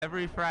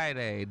Every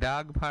Friday,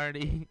 dog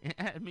party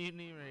at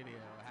Mutiny Radio.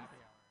 Happy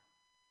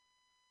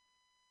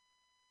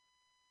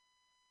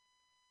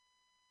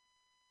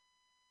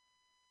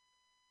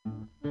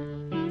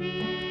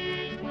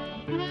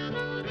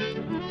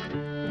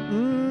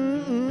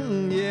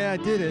Yeah, I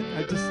did it.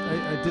 I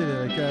did it.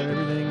 I got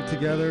everything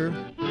together.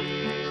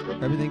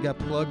 Everything got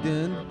plugged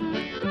in,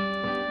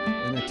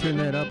 and I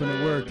turned that up, and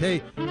it worked.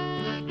 Hey,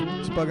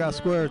 it's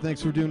BughouseSquare.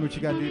 Thanks for doing what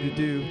you got to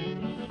do.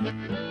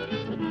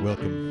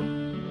 Welcome.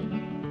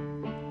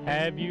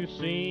 Have you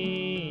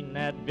seen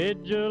that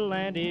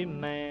vigilante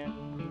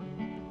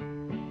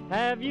man?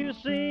 Have you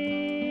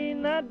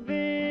seen that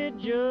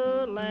vigilante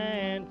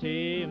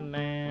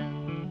man?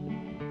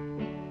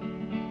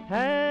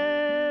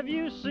 Have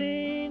you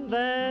seen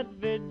that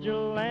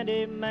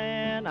vigilante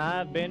man?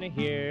 I've been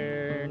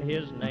hearing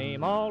his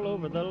name all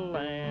over the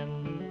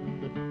land.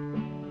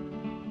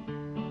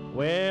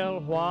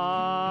 Well,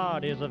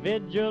 what is a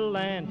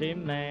vigilante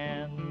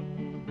man?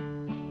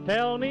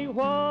 Tell me,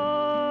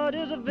 what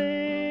is a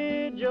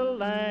vigilante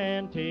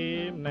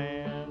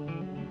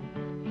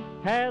man?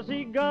 Has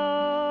he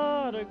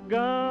got a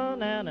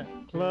gun and a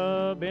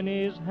club in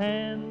his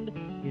hand?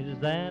 Is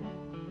that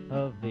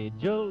a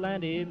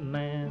vigilante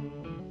man?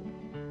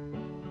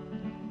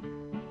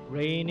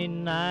 Rainy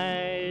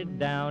night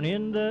down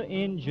in the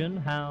engine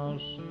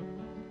house.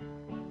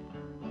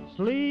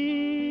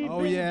 Sleep.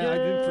 Oh yeah, I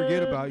didn't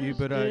forget about you,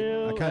 but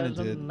I kind of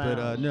did.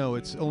 But no,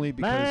 it's only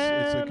because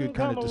it's a good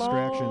kind of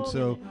distraction.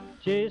 So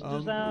we're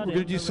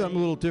gonna do something a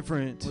little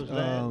different. We're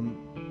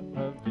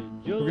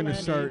gonna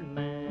start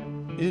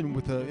in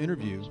with an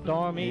interview,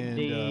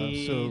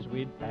 and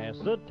we'd pass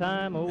the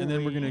time away. and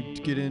then we're gonna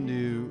get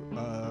into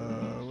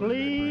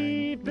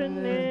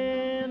sleeping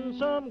in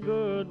some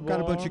good.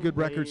 Got a bunch of good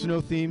records, no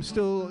themes,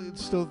 still getting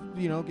strong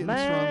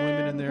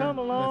women in there. That's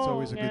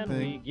always a good thing.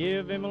 We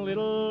give him a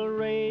little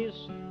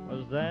race.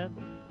 Was that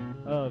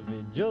a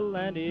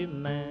vigilante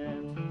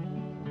man?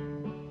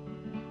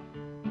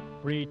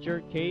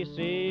 Preacher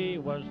Casey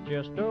was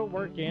just a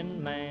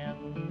working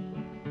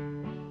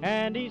man,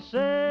 and he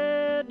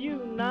said,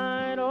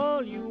 unite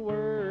all you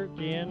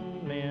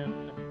working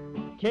men.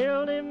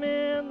 Killed him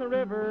in the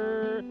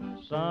river,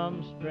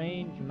 some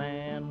strange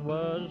man.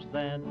 Was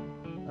that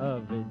a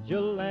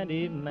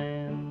vigilante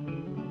man?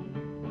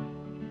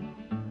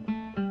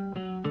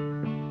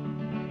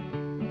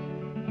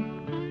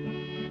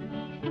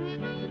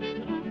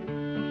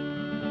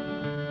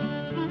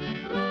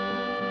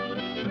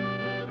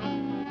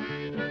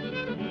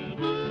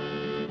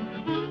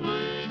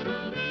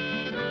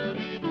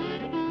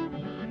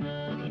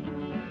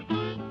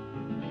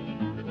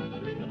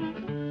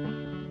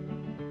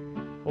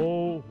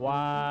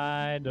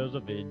 Why does a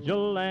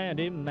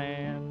vigilante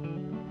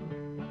man?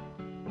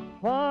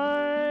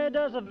 Why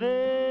does a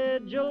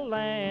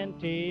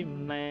vigilante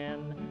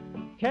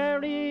man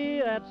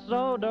carry that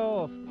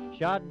sawed-off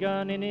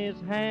shotgun in his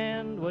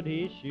hand? Would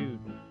he shoot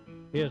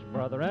his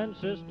brother and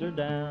sister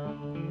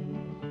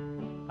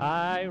down?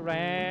 I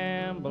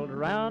rambled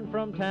around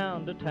from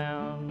town to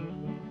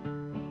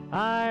town.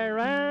 I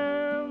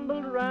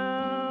rambled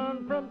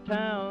around from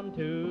town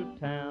to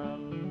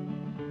town.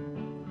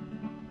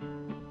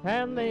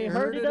 And they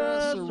herded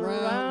us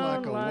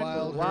around like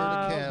a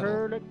wild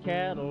herd of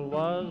cattle.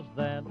 Was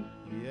that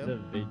the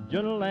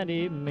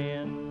vigilante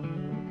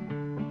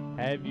men?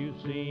 Have you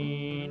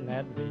seen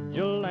that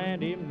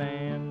vigilante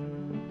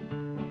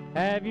man?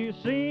 Have you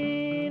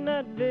seen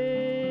that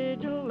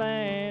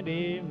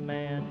vigilante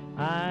man?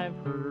 I've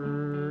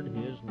heard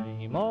his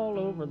name all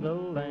over the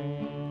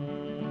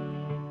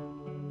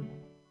land.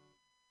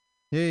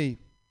 Hey,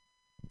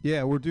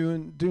 yeah, we're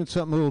doing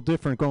something a little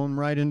different, going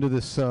right into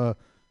this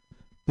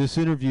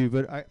interview,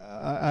 but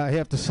I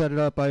have to set it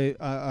up.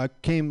 I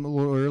came a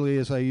little early,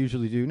 as I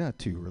usually do, not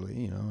too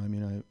early, I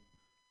mean,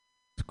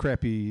 it's a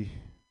crappy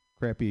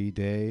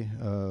day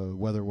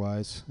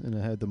weather-wise, and I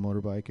had the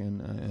motorbike,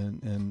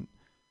 and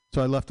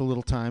so I left a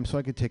little time so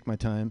I could take my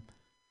time.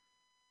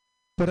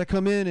 But I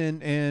come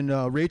in,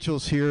 and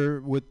Rachel's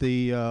here with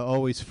the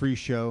Always Free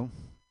show,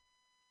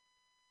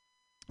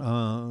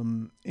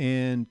 and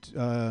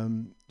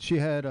she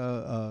had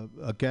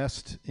a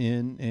guest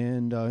in,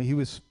 and he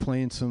was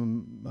playing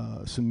some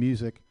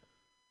music,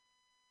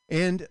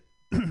 and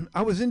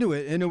I was into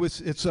it, and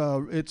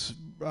it's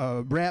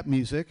rap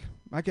music.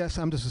 I guess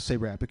I'm just gonna say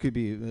rap. It could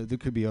be there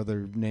could be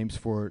other names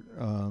for it.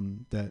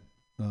 That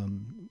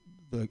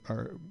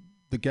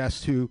the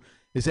guest, who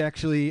is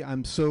actually,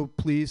 I'm so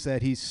pleased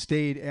that he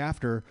stayed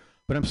after,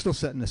 but I'm still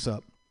setting this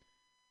up.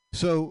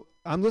 So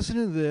I'm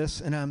listening to this,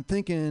 and I'm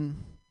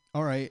thinking,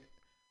 all right,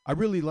 I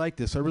really like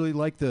this. I really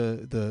like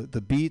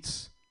the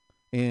beats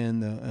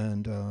and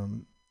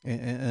the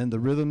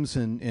rhythms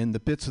and the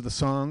bits of the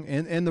song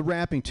and the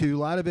rapping too. A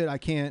lot of it I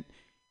can't,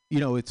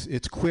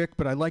 it's quick,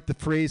 but I like the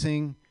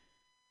phrasing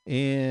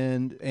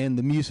and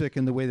the music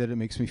and the way that it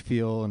makes me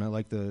feel, and I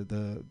like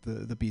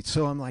the beats.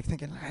 So I'm like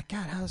thinking,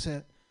 God, how's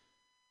that?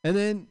 And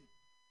then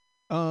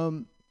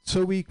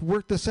so we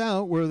worked this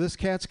out where this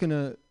cat's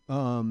gonna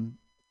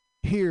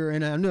here,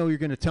 and I know you're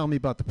going to tell me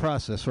about the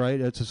process, right?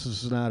 This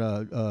is not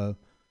a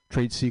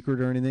trade secret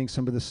or anything.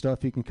 Some of this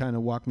stuff you can kind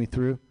of walk me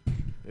through.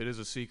 It is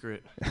a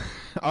secret.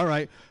 All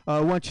right.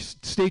 Why don't you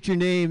state your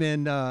name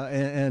and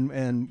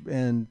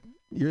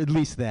you're at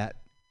least that.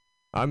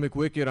 I'm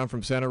McWicked. I'm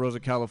from Santa Rosa,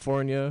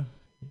 California.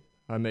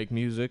 I make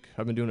music.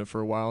 I've been doing it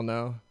for a while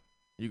now.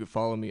 You can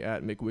follow me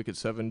at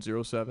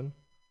McWicked707.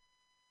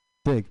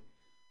 Dig.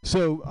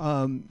 So,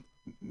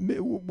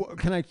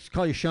 can I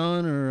call you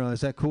Sean, or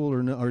is that cool,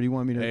 or no, or do you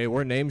want me to? Hey,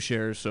 we're name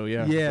shares, so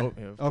yeah. Yeah. Oh,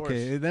 yeah, of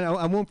Okay. course. Then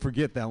I won't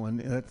forget that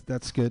one.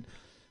 That's good.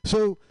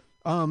 So,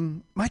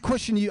 my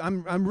question to you,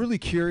 I'm really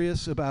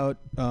curious about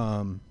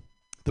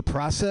the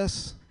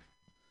process,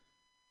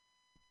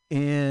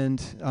 and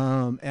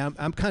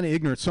I'm kind of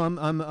ignorant. So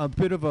I'm a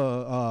bit of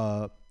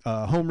a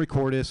home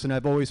recordist, and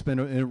I've always been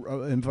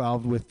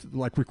involved with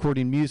like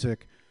recording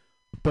music.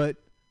 But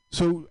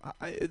so,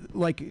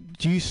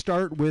 do you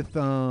start with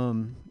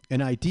an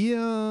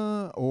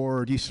idea,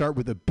 or do you start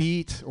with a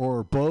beat,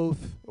 or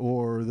both,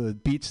 or the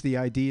beat's the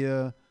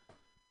idea?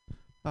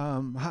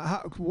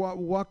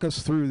 Walk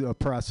us through the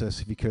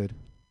process if you could.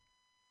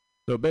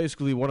 So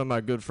basically, one of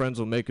my good friends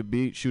will make a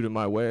beat, shoot it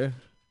my way,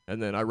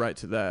 and then I write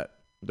to that.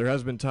 There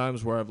has been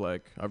times where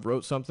I've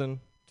wrote something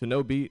to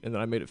no beat, and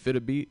then I made it fit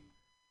a beat.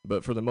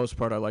 But for the most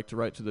part, I like to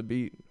write to the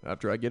beat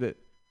after I get it,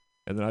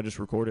 and then I just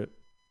record it.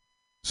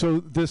 So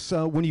this,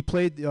 when you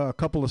played a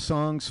couple of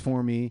songs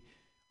for me,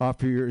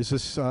 off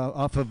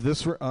of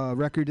this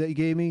record that you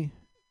gave me?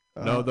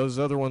 No, those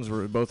other ones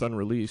were both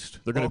unreleased.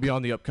 They're going to be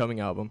on the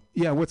upcoming album.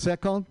 Yeah, what's that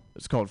called?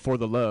 It's called For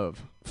the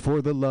Love.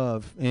 For the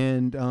Love.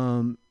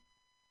 And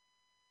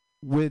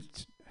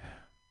with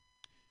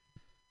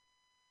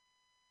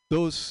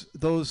those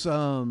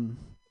are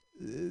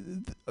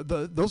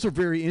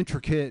very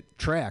intricate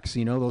tracks,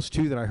 you know, those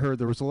two that I heard.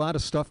 There was a lot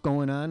of stuff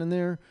going on in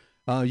there.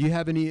 You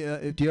have any,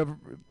 do you have,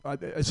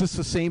 is this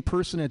the same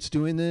person that's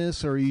doing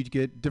this, or you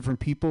get different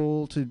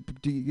people to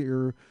do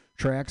your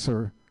tracks,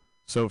 or?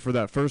 So for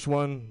that first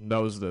one, that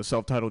was the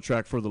self-titled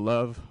track For the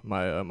Love.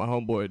 My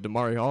homeboy,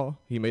 Damari Hall,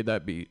 he made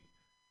that beat.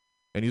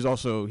 And he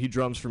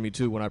drums for me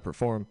too when I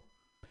perform.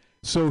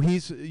 So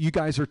you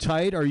guys are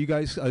tight? Are you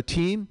guys a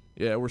team?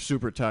 Yeah, we're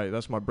super tight.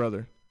 That's my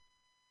brother.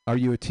 Are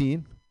you a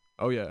team?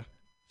 Oh yeah,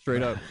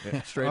 straight up.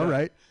 Yeah, straight up. All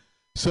right.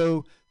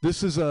 So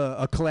this is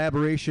a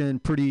collaboration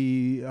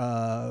pretty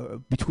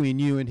between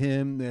you and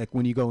him, like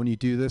when you go and you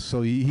do this.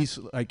 So he's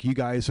like, you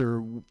guys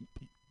are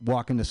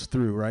walking this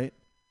through, right?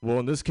 Well,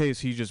 in this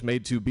case, he just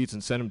made 2 beats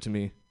and sent them to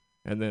me,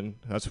 and then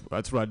that's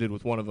what I did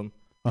with one of them.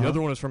 The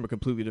other one is from a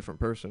completely different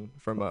person,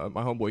 from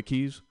my homeboy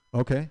Keys.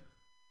 Okay.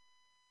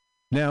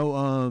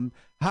 Now,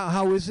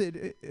 how is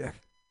it?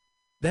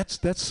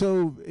 That's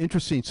so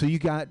interesting. So you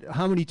got,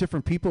 how many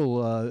different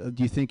people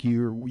do you think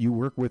you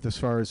work with as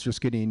far as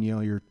just getting, you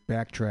know, your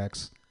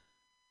backtracks?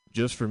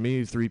 Just for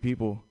me, 3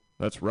 people.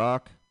 That's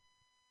Rocky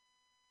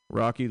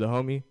the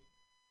homie,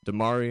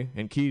 Damari,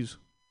 and Keys.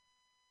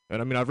 And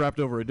I mean, I've rapped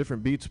over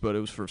different beats, but it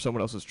was for someone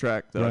else's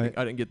track that I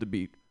didn't get the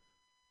beat.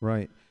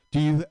 Right.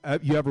 Do you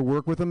ever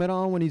work with him at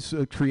all when he's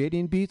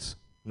creating beats?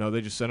 No,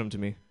 they just sent them to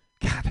me.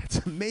 God, that's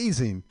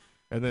amazing.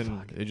 And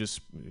then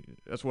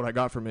that's what I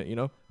got from it, you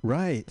know?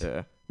 Right.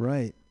 Yeah.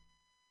 Right.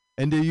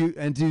 And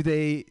do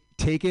they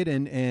take it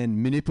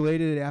and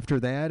manipulate it after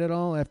that at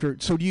all?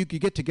 So do you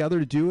get together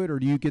to do it, or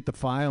do you get the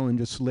file and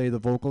just lay the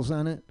vocals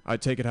on it? I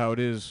take it how it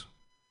is.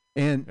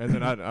 And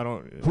then I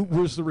don't.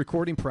 Where's the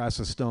recording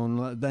process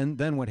done?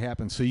 Then what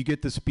happens? So you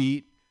get this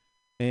beat,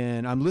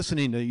 and I'm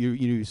listening to you.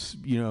 You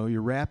know,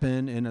 you're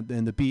rapping and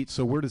the beat.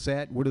 So where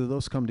do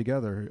those come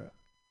together?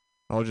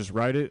 I'll just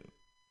write it,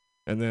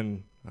 and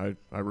then I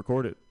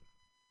record it.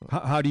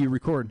 How do you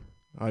record?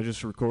 I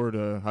just record.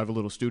 I have a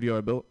little studio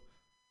I built.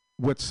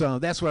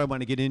 That's what I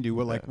want to get into.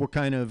 What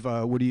kind of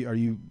are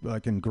you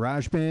like in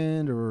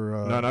GarageBand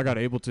or? No, I got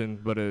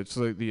Ableton, but it's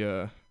like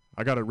I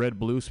got a Red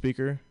Blue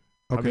speaker.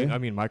 Okay. I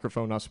mean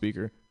microphone, not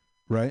speaker.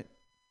 Right.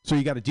 So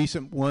you got a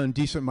decent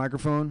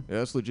microphone. Yeah,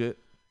 that's legit.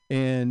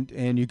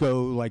 And you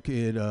go like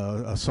in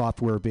a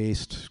software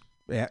based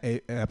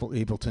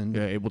Ableton.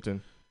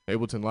 Yeah,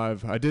 Ableton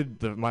Live. I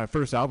did my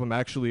first album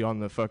actually on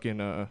the fucking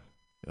on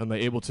the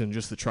Ableton,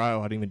 just the trial.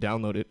 I didn't even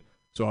download it,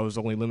 so I was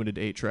only limited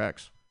to 8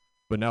 tracks.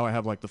 But now I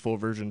have like the full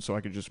version, so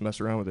I could just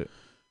mess around with it.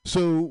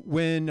 So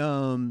when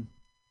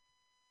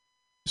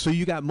so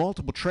you got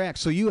multiple tracks,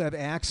 so you have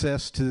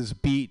access to this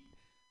beat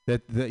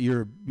that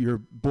your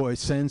boy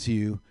sends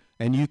you,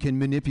 and you can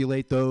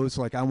manipulate those.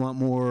 Like, I want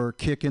more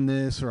kick in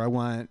this, or I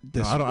want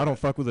this. No, I don't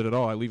fuck with it at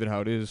all. I leave it how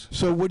it is.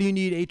 So what do you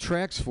need 8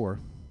 tracks for?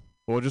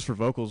 Well, just for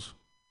vocals.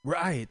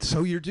 Right.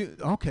 So you're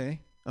okay.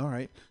 All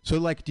right. So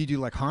like, do you do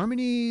like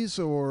harmonies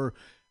or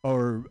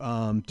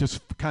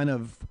just kind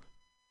of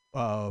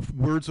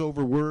words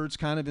over words,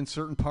 kind of in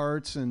certain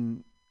parts?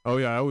 And oh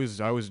yeah, I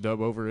always dub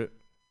over it.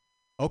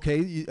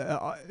 Okay,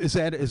 is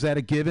that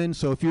a given?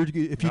 So if you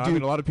do, I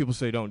mean, a lot of people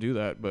say don't do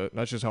that, but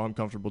that's just how I'm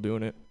comfortable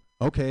doing it.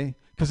 Okay,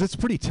 because it's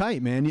pretty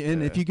tight, man.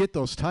 And if you get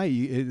those tight,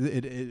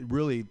 it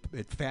really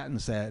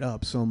fattens that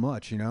up so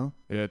much, you know.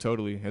 Yeah,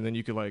 totally. And then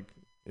you could, like,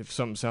 if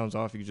something sounds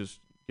off, you could just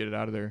get it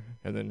out of there,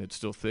 and then it's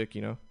still thick,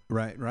 you know.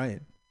 Right,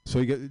 right. So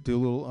you get do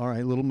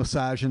a little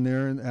massage in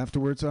there, and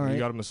afterwards, all right. You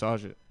got to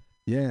massage it.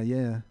 Yeah,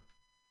 yeah.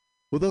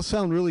 Well, those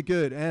sound really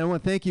good, and I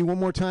want to thank you one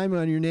more time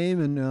on your name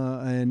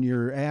and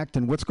your act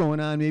and what's going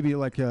on. Maybe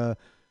like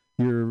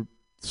your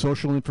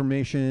social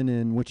information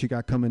and what you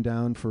got coming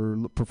down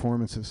for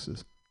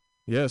performances.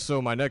 Yeah,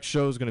 so my next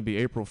show is going to be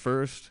April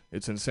 1st.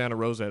 It's in Santa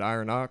Rosa at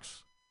Iron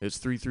Ox. It's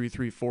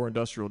 3334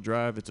 Industrial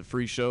Drive. It's a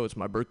free show. It's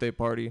my birthday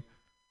party.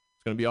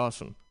 It's going to be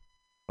awesome.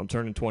 I'm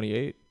turning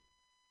 28.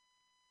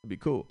 It'll be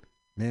cool.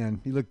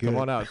 Man, you look good. Come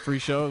on out. Free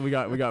show. We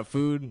got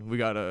food. We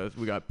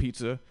got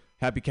pizza.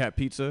 Happy Cat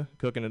Pizza,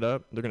 cooking it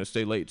up. They're going to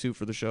stay late, too,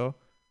 for the show.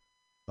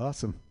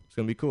 Awesome. It's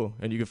going to be cool.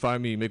 And you can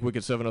find me,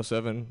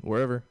 McWicked707,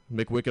 wherever.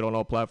 McWicked on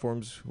all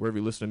platforms, wherever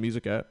you listen to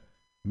music at.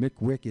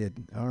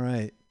 McWicked. All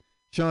right.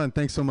 Sean,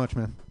 thanks so much,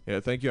 man.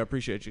 Yeah, thank you. I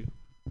appreciate you.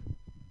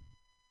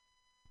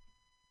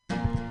 How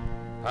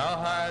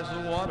high's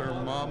the water,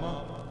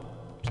 mama?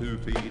 2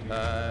 feet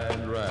high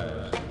and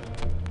rising.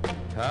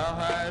 How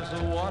high's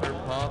the water,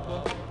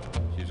 papa?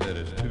 She said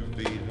it's 2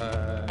 feet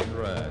high and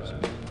rising.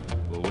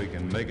 Well, we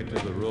can make it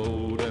to the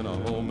road in a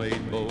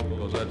homemade boat,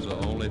 'cause that's the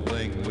only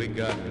thing we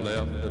got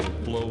left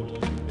that'll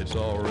float. It's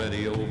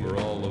already over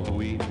all the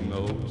wheat and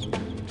oats.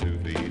 2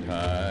 feet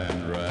high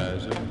and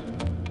rising.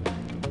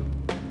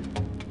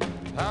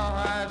 How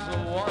high's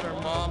the water,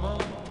 mama?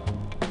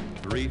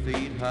 3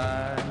 feet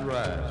high and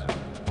rising.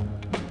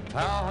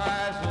 How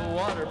high's the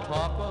water,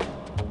 papa?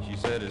 She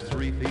said it's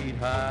 3 feet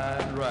high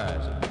and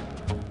rising.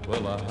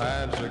 Well, the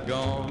hives are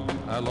gone,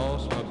 I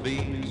lost my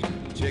bees.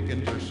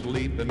 Chickens are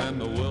sleeping in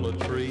the willow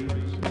trees.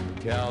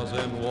 Cows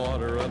in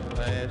water up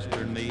past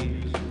her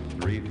knees.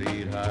 3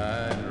 feet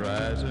high and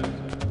rising.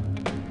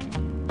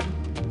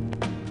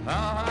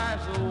 How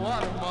high's the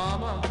water,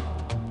 mama?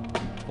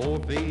 4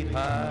 feet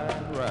high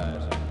and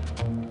rising.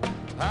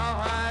 How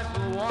high's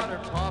the water,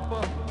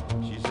 papa?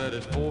 She said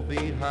it's 4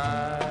 feet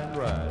high and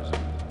rising.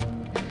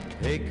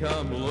 Hey,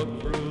 come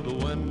look through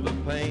the window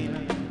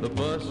pane. The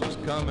bus is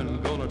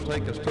coming, gonna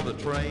take us to the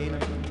train.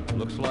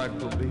 Looks like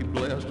we'll be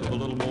blessed with a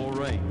little more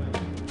rain.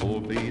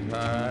 4 feet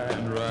high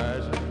and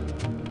rising.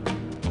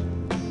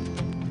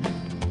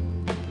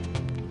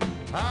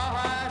 How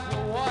high's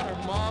the water,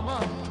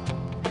 mama?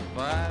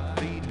 5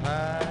 feet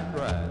high and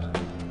rising.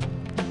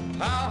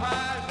 How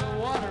high's the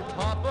water,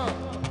 papa?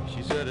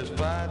 She said it's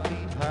 5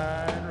 feet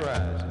high and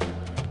rising.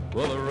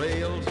 Well, the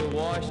rails are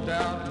washed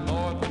out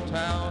north of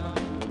town.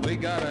 We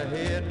gotta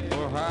head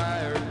for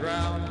higher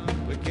ground.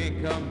 We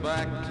can't come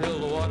back till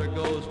the water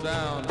goes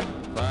down.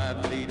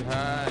 5 feet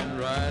high and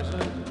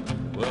rising.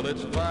 Well,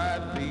 it's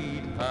 5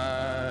 feet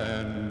high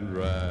and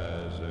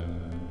rising.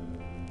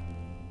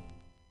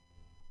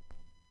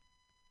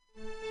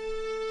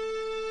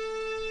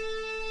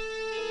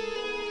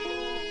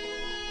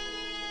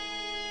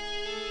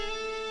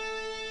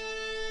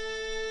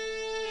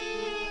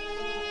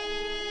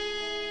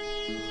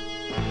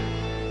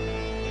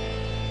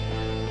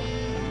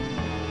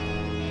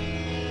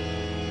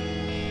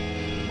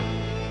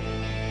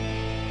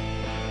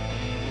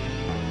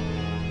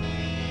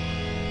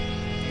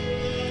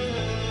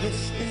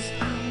 This is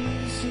our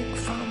music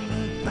from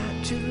the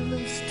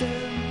bachelor's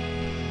den.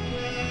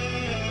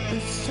 The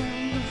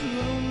sound of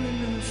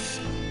loneliness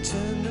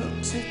turned up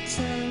to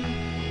 10.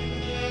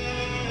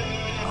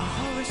 A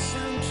horror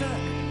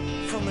soundtrack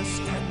from a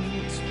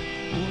stagnant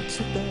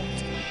waterbed.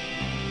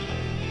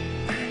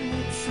 And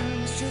it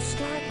sounds just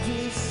like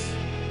this.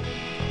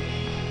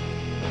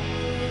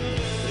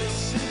 This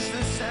is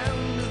the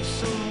sound of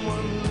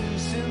someone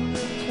losing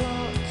the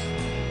plot.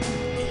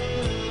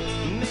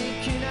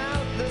 Making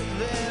out that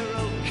they're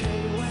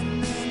okay when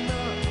they're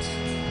not.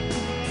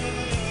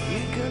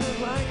 You're gonna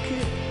like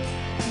it,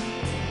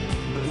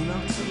 but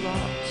not a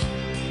lot.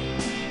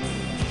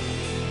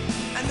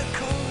 And the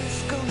chorus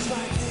goes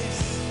like this.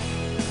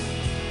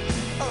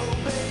 Oh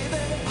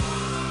baby,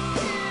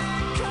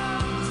 here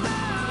comes the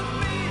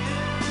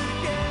fear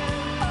again.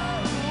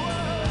 Oh,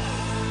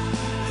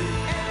 the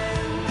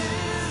end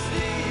is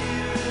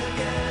near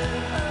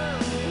again. Oh,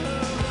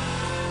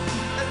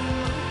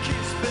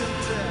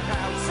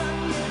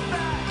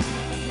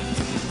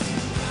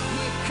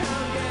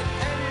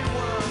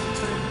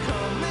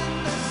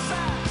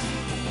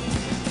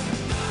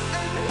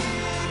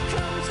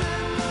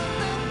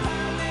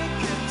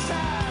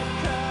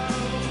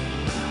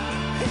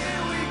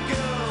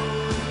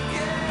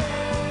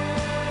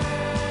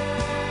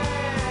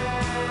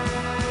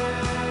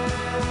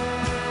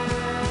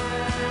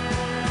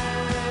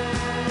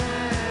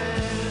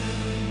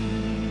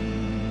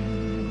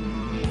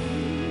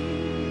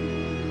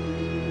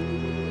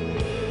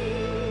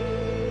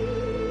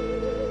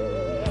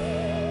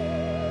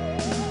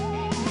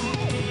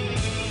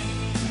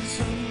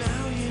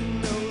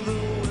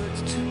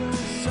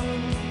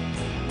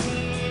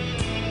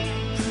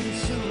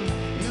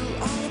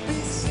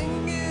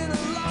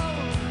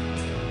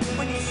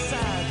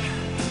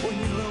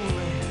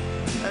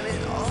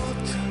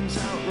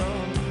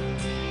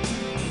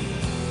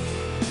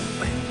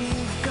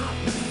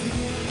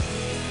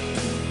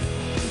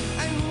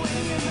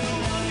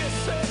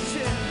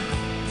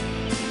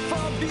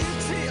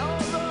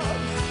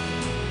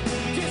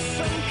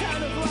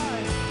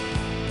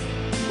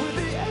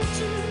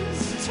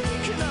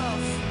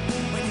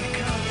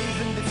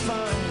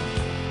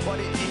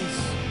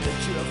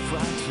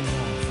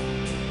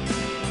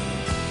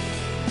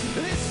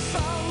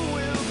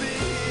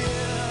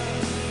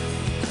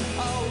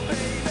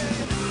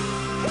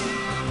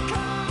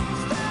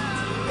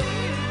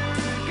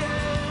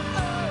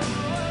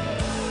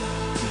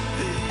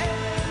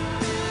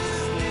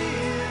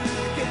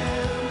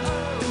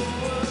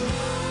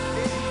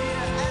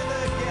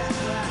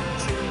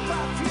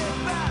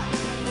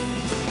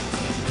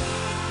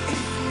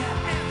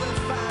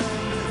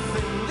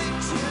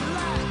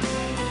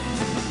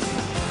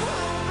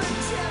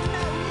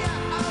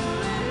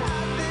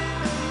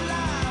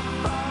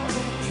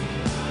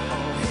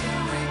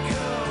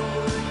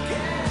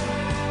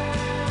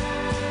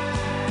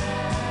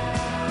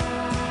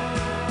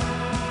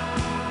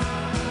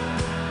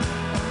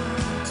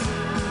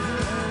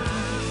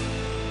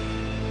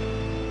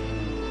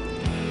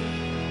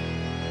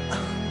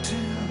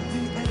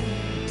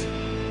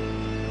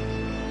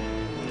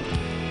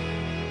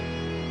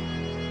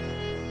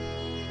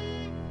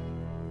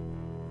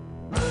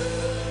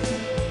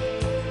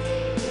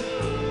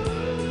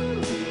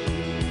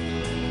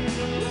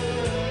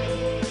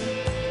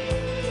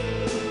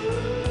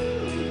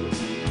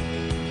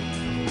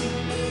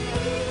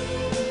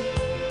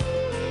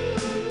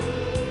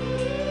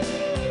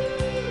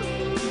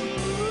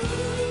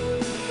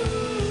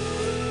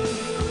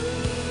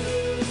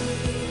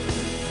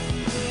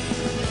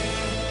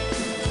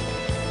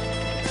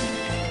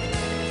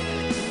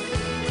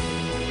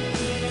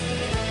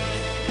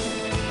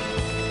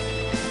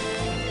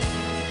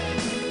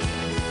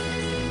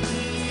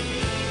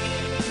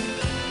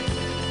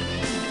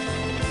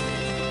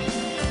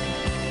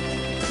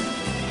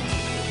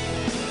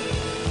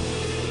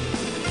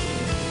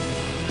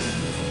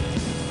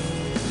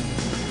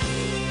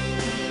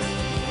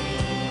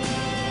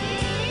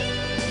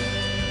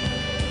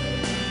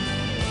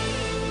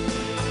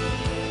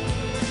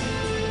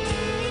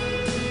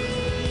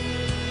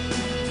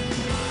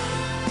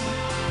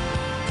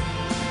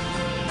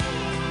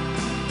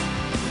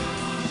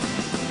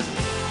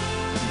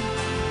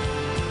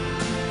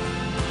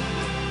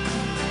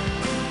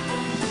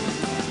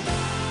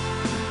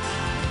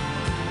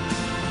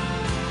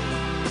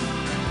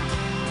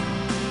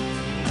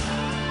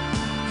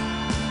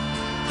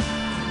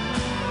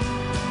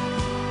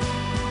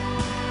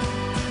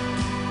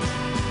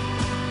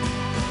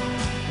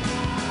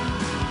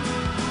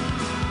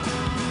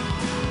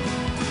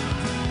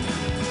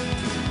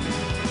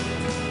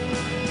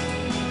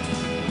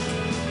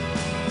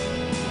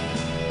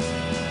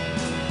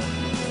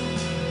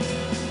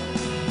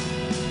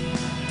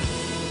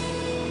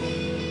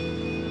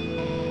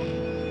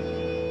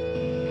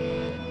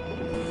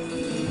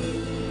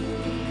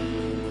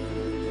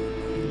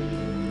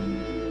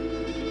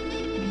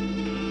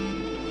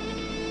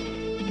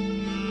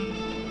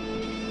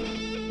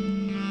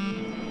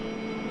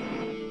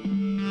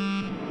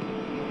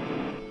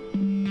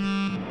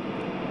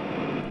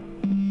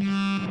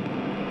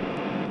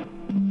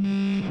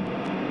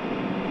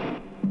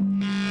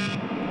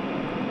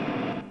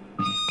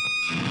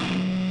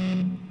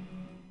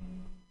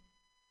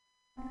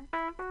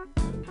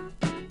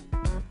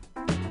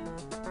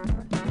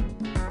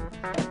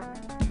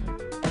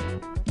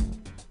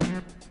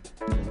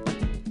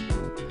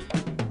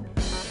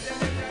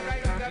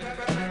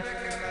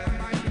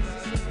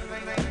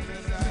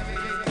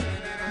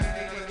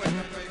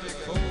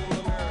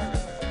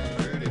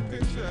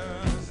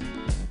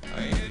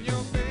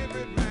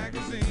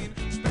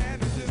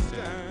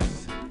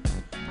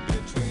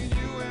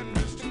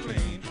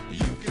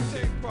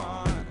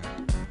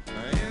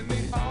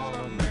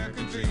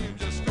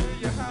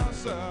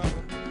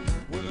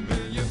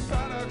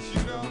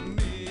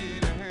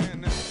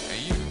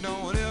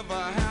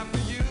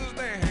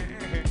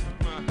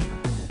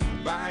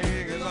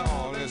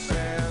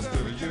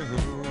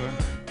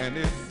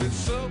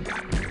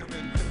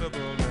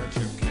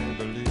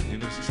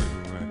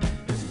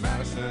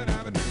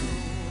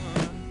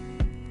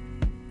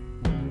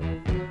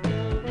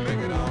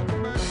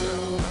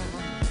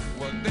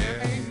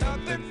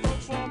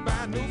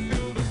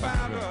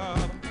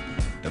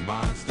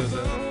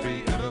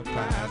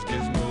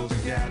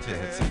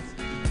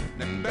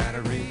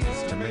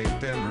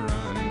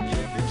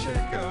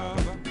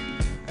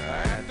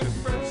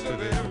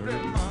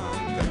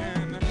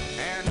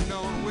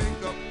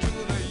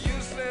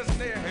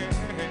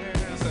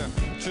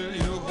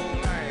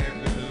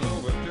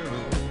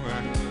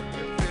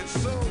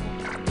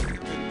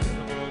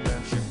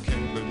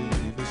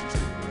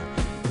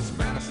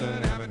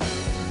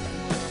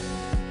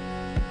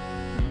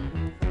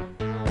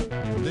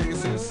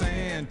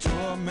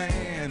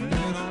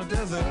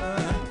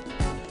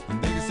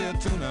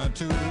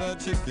 to the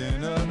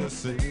chicken of the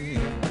sea.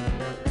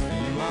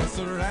 You are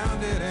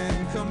surrounded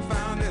and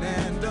confounded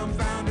and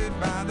dumbfounded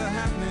by the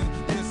happening.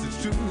 Yes,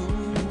 it's true.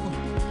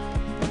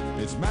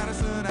 It's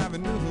Madison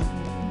Avenue.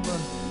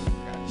 Gotcha.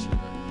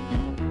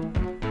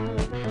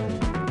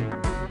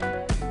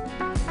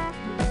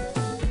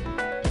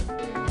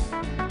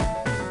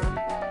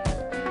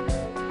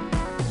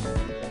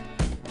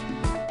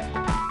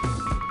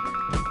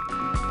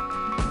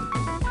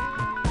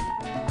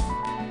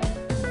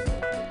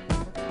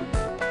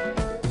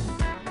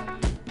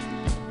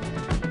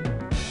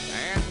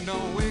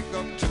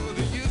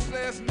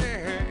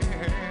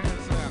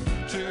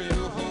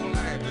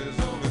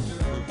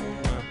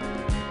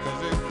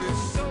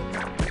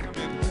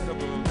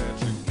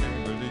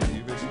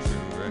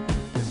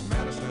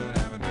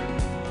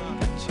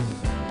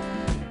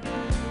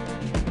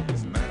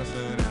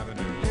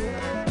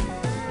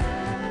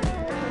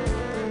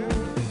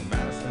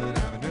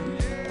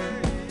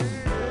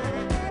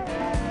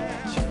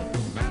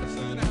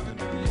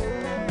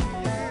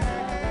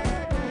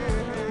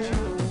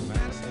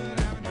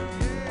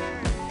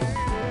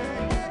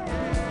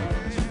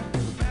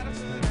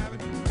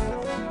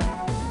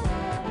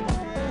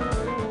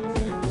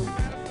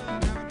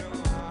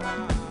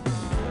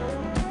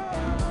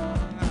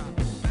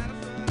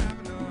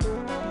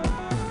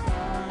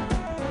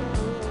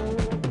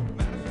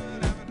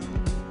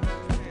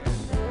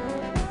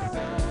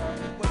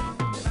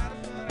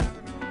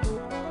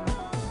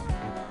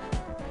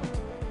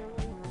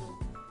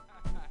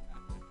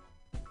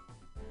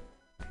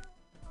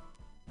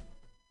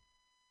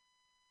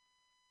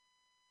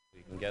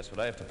 Guess what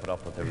I have to put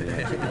up with every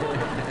night.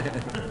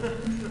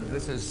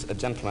 This is a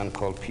gentleman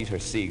called Peter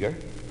Seeger,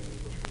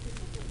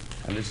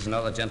 and this is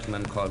another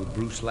gentleman called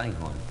Bruce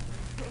Langhorne.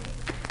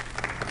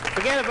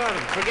 Forget about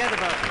him. Forget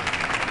about him.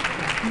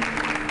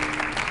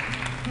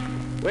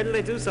 Wait till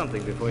they do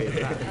something before you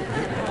start.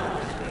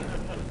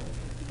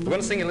 We're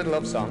going to sing a little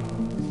love song.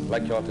 I'd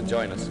like you all to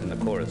join us in the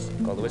chorus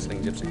called The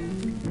Whistling Gypsy.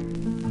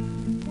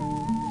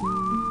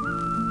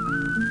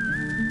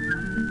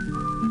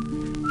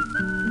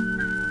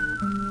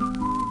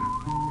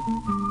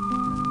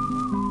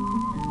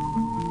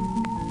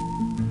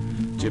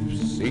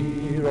 Gypsy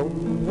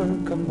rover,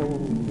 come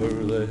over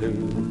the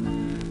hill,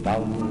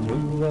 down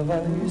through a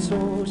valley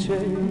so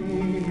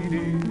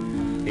shady.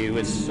 He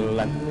whistled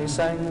and he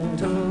sang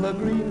till the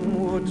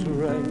greenwoods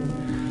rang,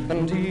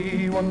 and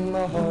he won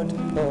the heart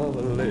of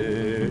a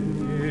lady.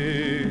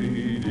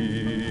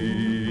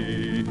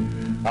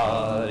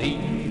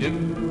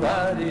 Ah-dee-doo,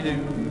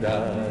 ah-dee-doo,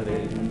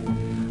 da-dee,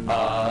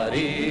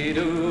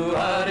 ah-dee-doo,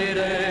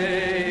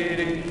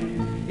 ah-dee-day-dee.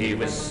 He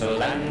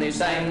whistled and he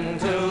sang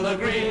till the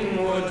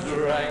greenwoods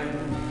rang,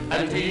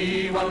 and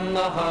he won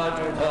the heart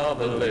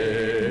of a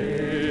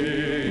lady.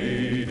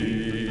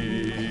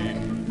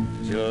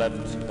 She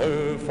left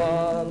her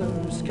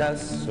father's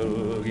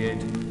castle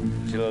gate,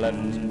 she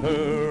left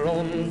her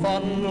own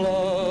fond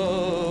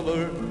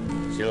lover,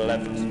 she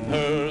left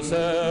her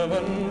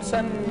servants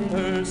and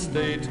her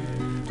state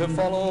to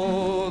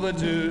follow the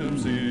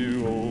gypsy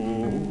rover.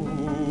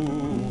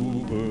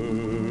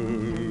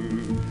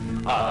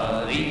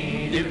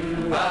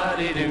 Ah-dee-doo,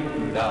 ah-dee-doo,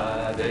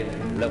 da-day,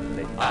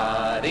 lovely.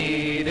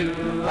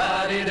 Ah-dee-doo,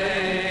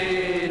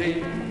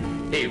 ah-dee-day-dee.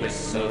 He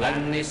whistled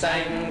and he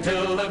sang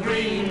till the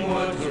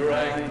greenwoods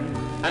rang,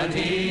 and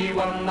he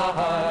won the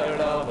heart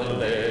of a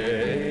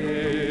lady.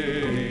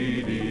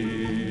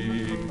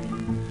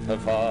 Her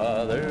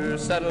father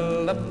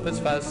saddled up his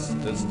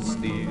fastest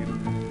steed,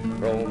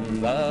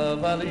 roamed the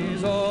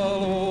valleys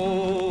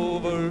all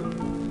over,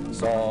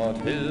 sought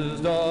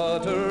his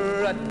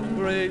daughter at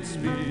great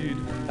speed,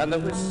 and the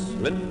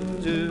whistling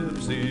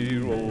gypsy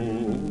rover.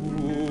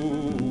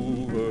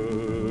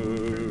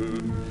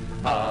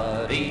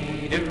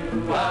 Ah-dee-doo,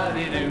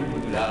 ah-dee-doo,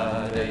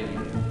 da-day,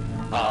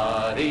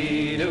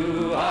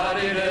 ah-dee-doo,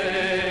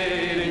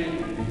 ah-dee-day-dee.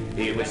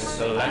 He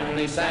whistled and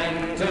he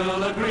sang till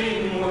the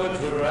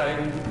greenwoods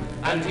rang,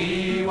 and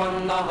he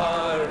won the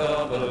heart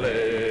of a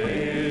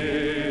lady.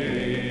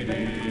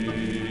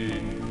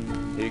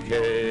 He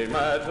came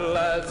at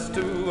last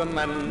to a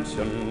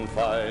mansion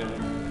fine,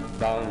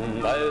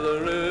 down by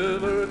the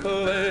river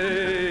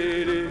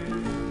Clady,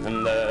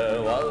 and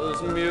there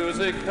was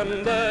music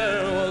and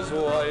there was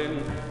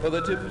wine for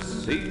the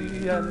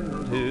gypsy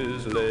and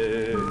his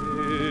lady.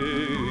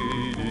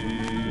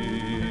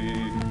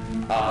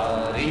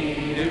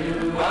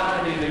 Ah-dee-doo,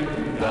 ah-dee-doo,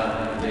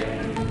 da-day,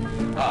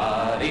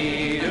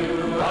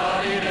 ah-dee-doo,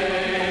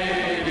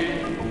 ah-dee-day-dee.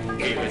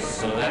 He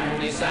whistled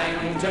and he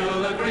sang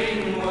till the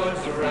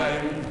greenwoods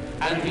rang,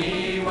 and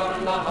he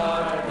won the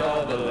heart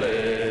of the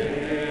lady.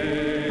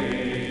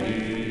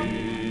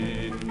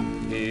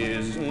 He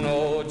is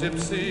no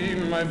gypsy,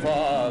 my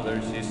father,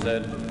 she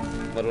said,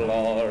 but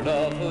lord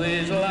of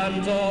these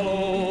lands all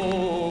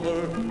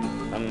over,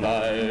 and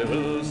I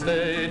will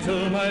stay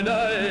till my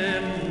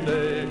dying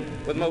day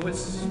with my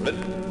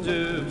whistling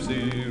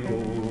gypsy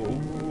rover.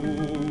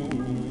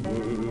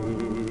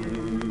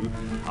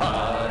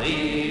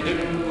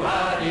 Ah-dee-doo,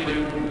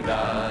 ah-dee-doo,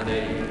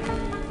 da-day,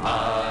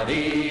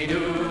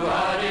 ah-dee-doo,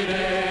 ah-dee-doo.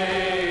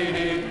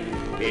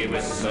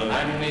 whistle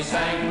and he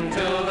sang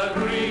till the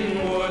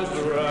green woods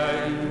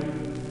rang.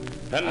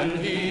 And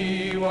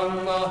he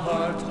won the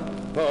heart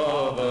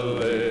of a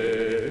lady.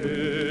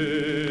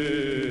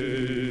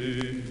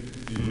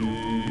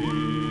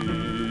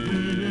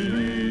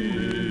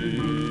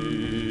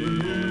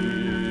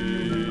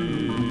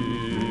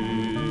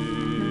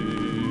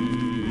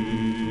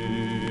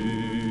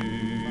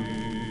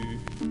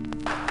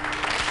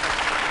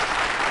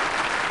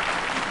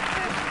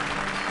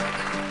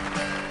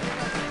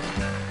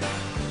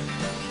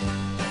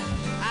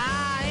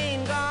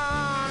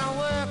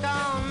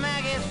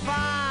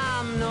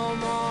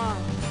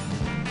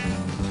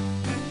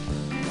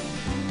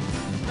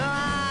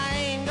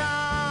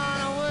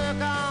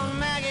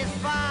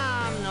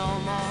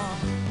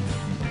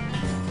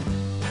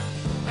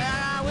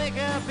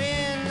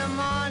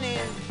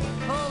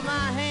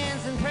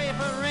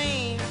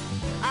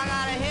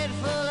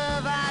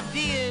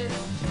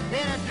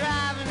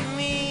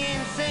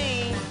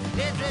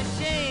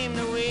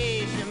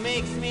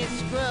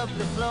 Scrub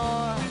the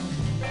floor.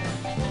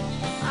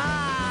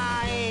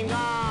 I ain't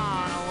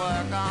gonna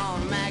work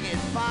on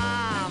Maggie's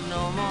farm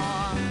no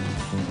more.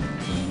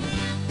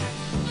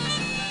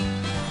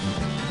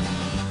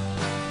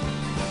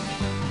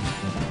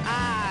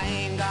 I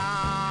ain't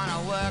gonna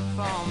work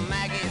for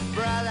Maggie's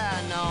brother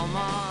no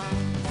more.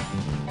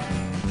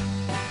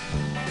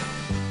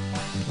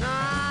 No,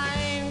 I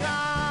ain't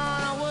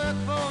gonna work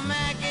for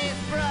Maggie's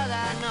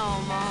brother no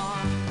more.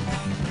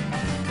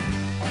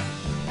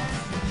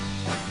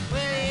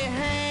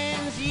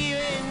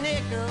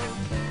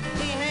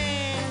 He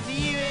hands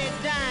you a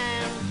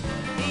dime.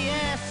 He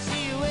asks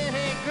you with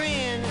a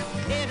grin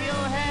if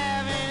you're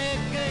having a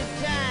good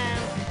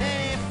time. Then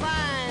he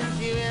finds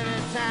you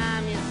every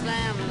time you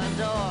slam the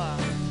door.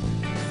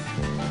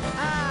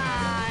 I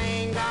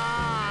ain't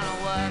gonna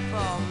work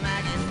for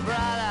Maggie's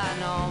brother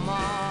no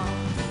more.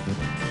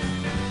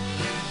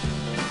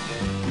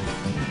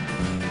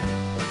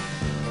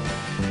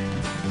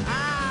 I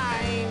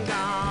ain't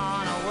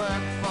gonna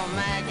work for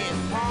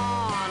Maggie's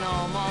paw no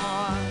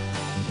more.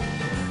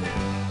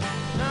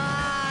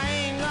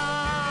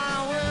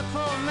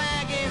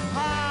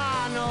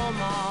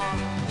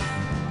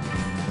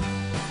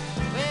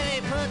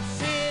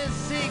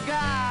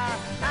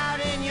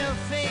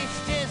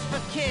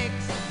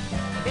 Kicks.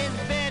 His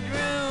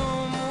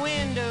bedroom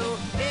window,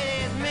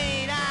 it is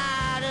made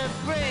out of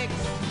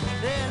bricks.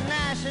 The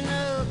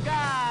National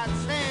Guard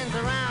stands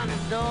around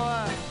his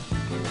door.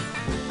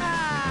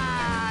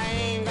 I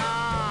ain't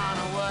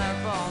gonna work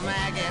for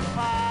Maggie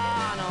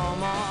Farr no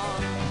more.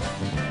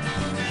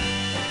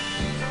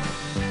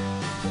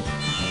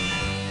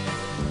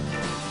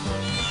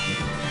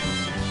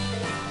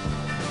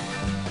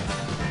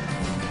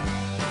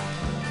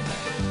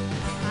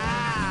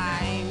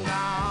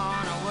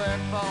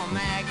 For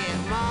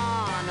Maggie's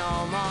ma no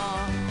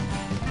more.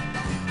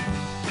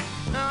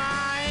 No,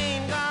 I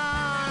ain't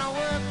gonna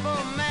work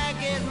for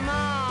Maggie's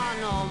ma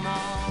no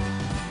more.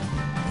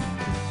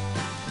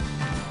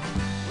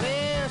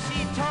 Well, she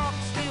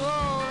talks to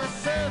all the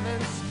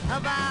servants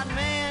about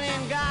man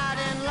and God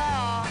and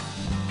law.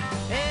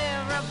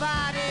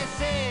 Everybody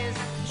says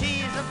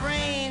she's the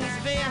brains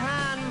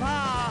behind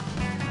Pa.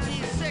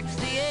 She's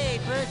 68,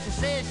 but she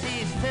says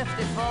she's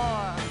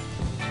 54.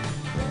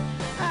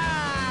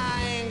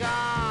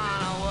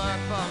 Gonna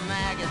work for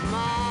Maggie's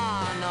ma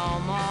no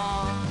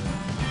more.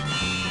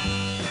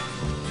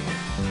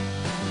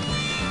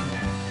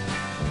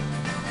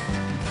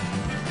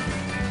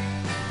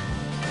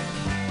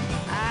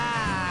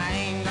 I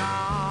ain't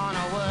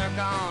gonna work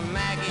on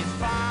Maggie's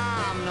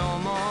farm no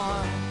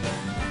more.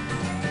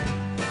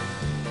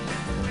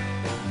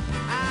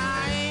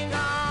 I ain't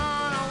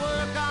gonna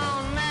work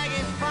on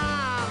Maggie's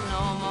farm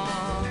no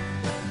more.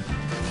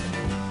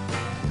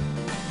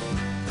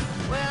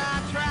 Well,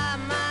 I try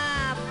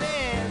my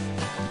best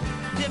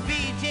to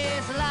be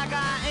just like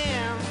I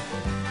am,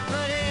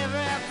 but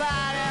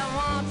everybody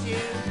wants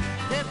you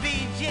to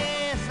be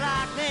just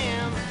like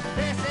them.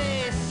 They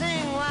say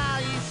sing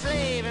while you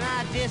slave, and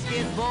I just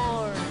get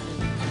bored.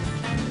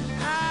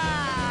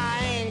 I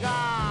ain't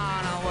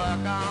gonna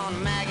work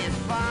on Maggie's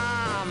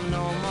farm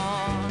no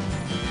more.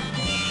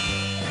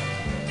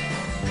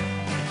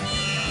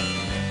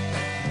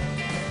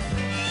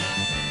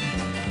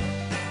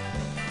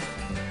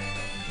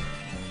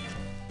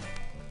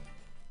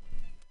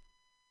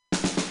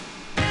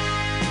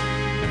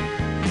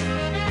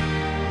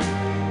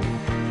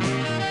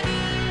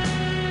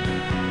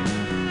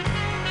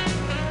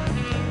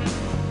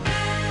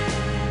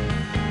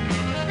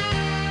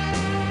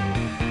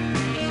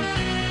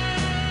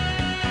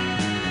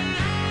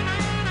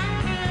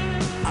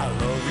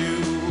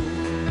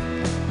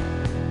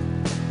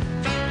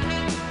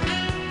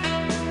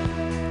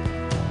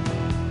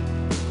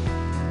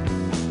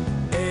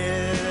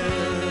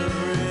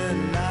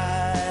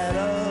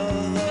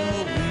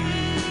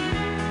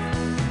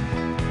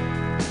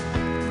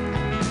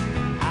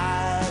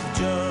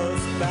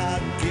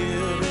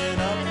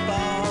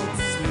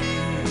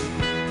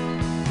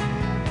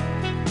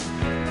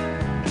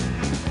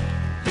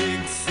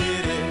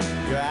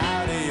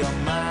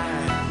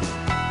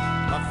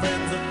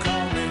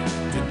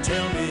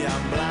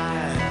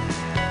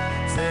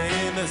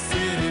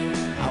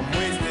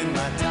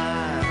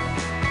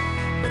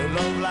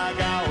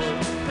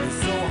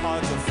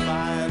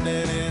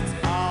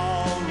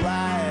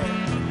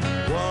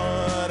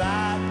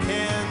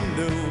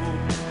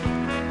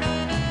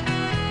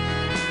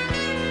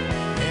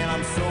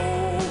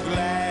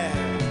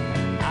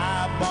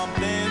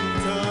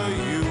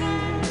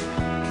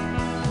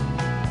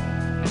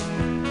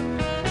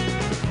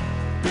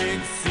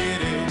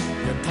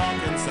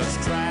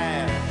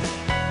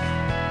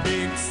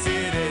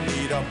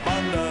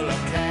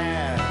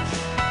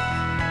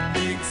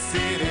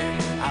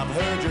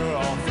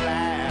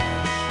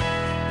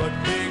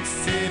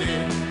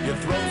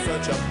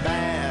 such a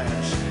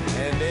bash,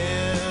 and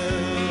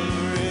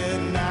every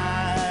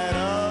night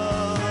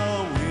of the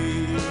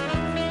week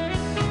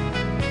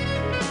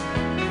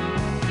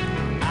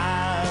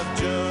I've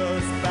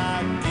just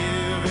about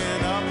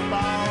given up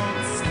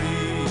on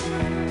sleep.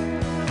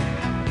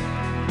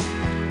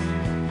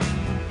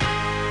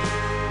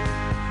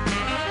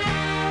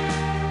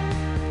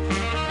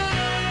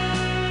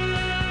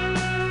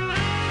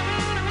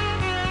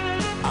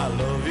 I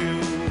love you.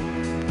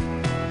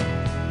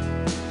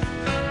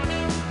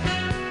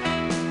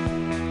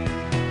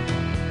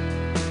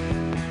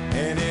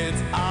 And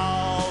it's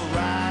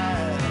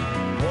alright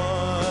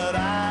what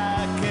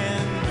I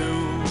can do.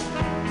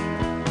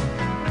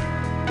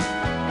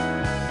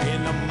 In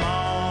the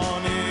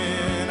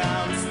morning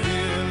I'm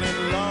still in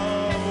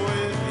love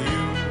with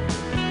you.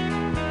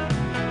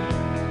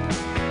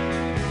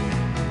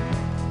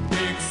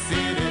 Big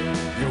city,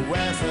 you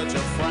wear such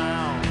a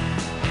frown.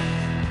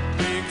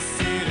 Big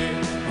city,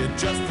 you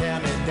just tear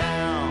me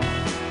down.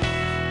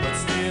 But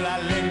still I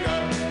linger,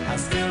 I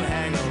still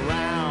hang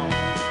around.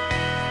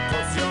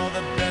 'Cause you're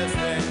the best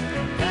thing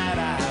that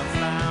I have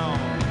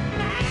found.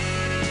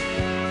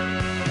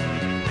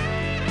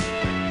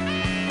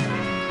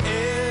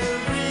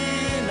 Every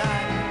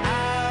night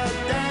I'm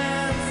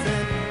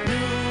dancing,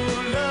 new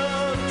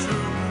love,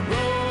 true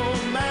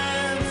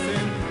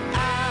romancing.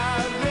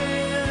 I'm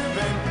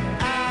living,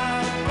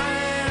 I'm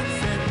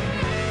prancing.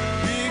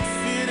 Big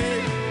city,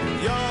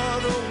 you're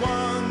the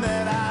one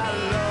that I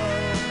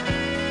love.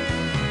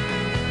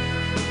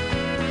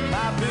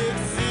 My big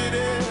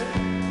city,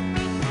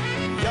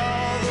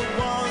 you're the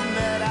one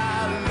that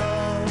I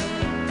love.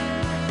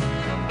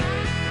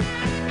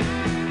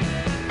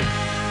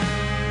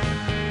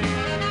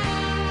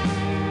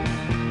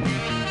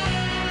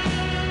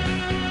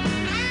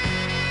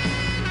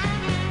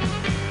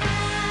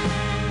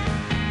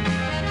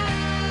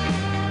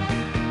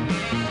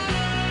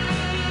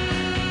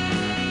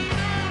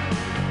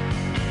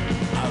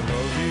 I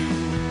love you.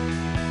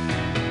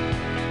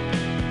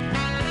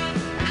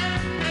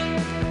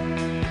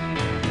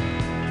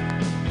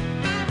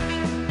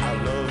 I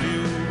love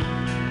you.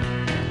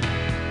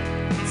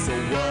 So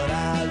what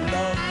I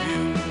love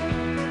you.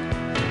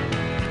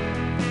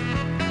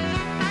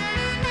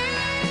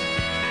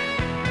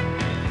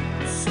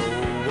 So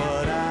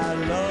what I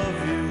love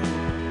you.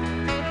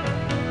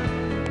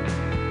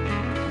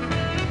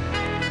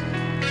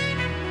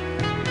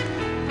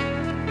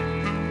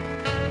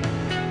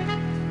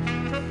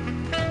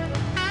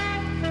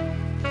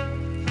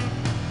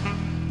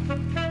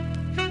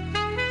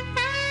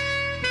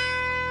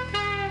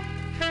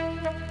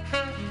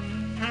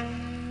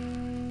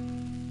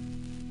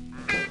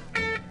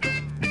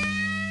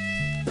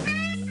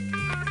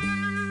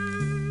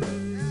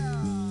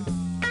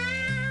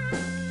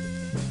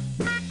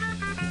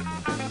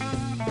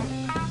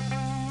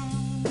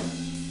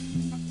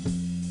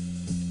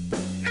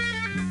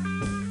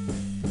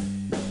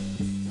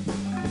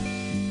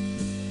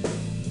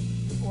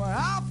 When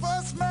I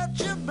first met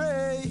you,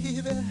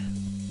 baby,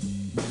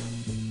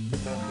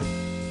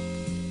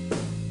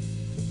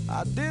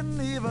 I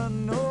didn't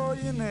even know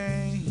your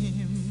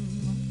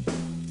name.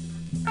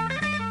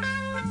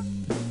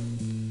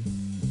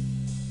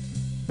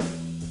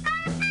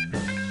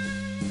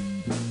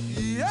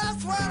 Yes,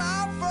 when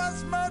I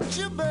first met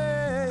you,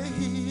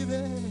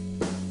 baby,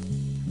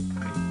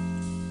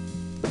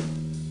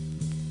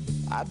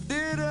 I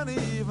didn't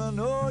even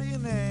know your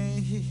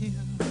name.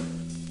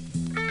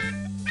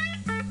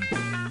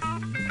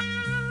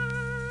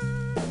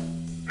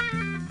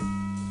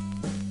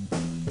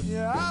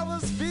 Yeah, I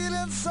was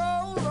feeling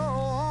so low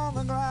on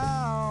the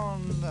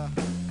ground.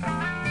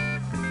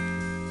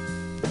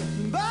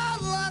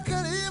 Bad luck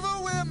and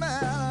evil women,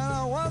 and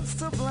I was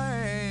to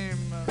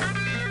blame.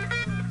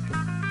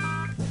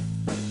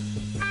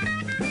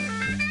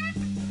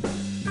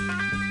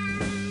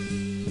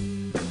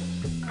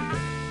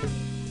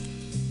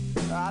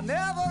 I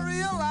never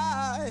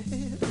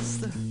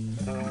realized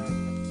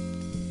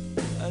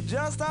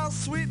just how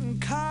sweet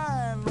and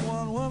kind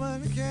one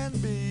woman can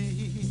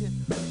be.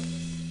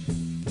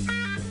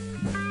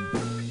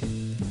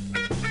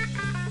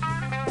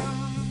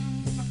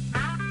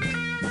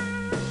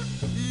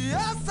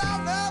 Yes, I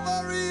never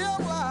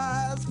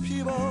realized,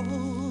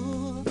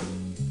 people,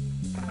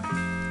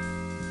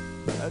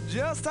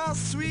 just how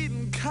sweet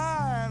and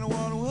kind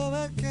one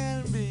woman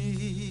can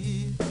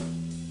be.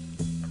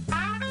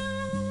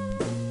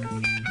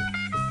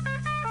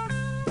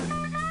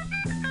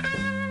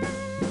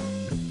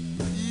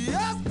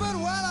 Yes, but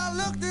when I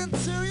looked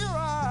into your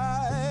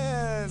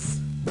eyes,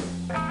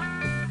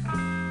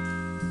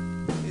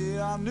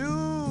 yeah, I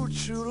knew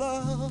true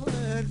love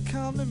had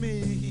come to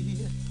me.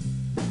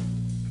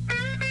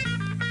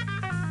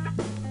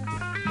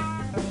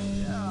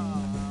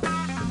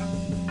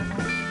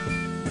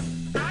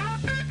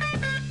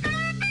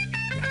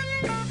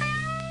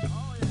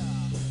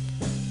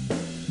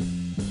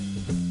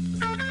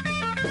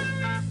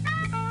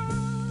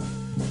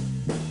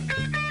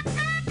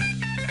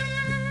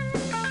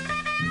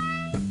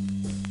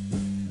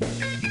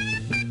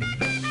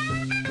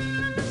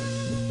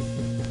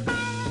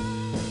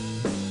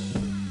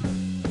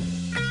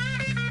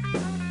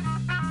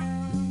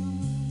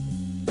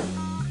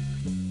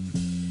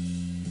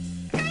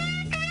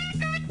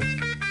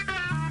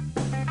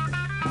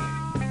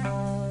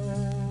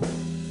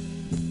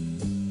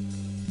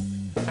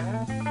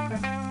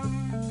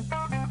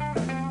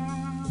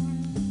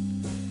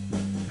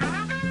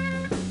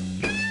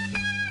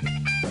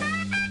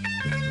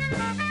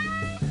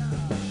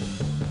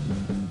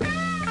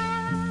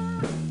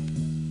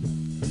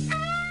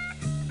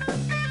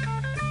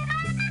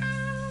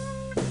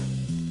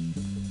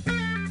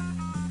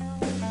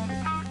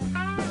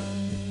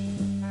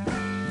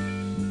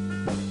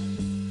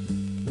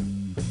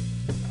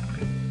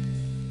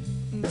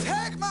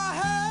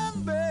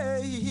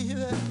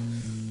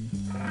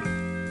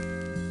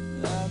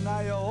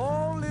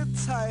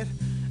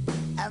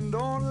 and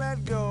don't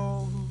let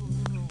go.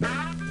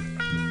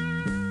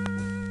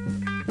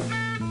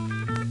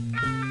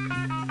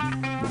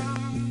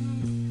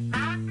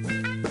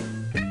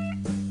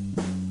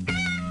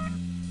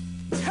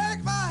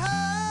 Take my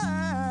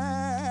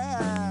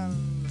hand,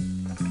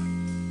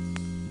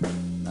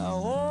 now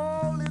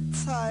hold it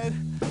tight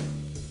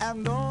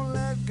and don't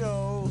let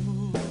go.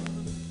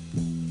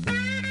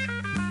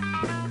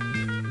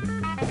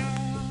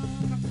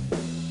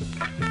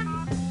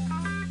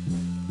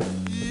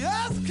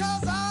 Yes,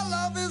 'cause our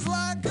love is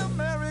like a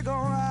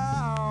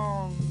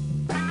merry-go-round.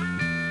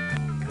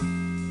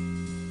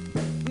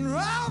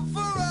 Round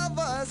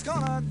forever it's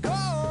gonna go.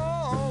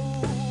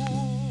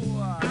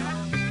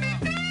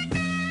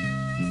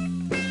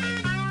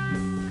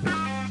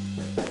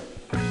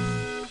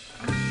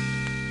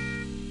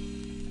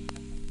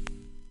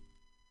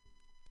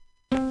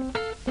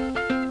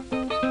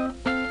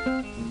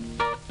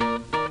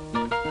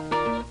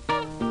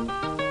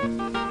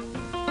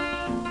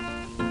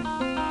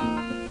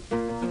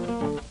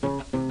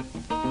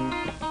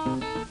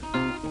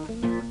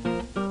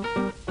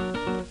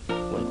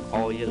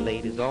 All you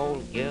ladies all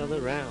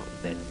gather round.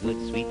 That good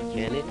sweet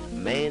candy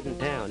man's in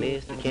town.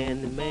 It's the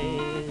candy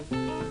man.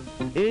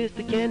 It's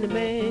the candy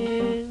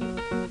man.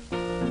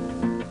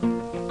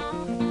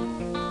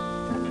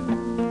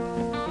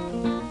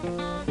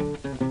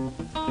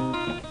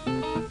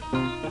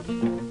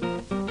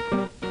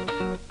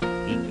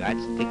 He got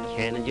stick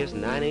candy just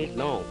 9 inches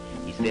long.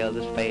 He sells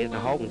as fast as a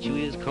hog and chew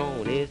his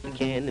cone. It's the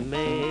candy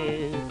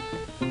man.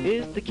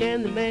 It's the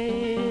candy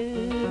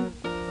man.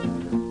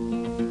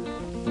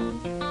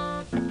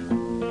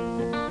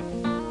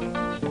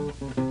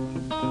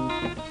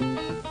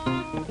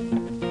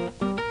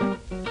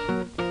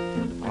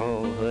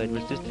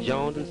 Sister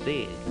Johnson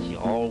said she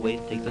always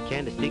takes a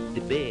candy stick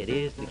to bed.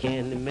 It's the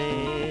candy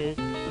man.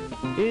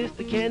 It's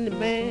the candy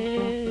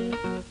man.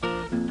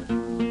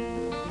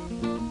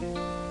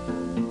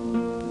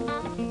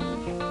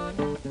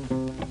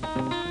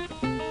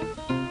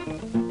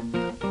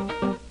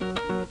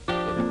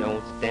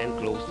 Don't stand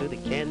close to the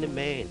candy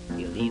man.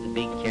 He'll leave a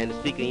big candy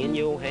sticker in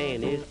your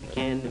hand. It's the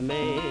candy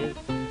man.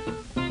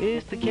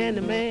 It's the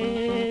candy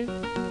man.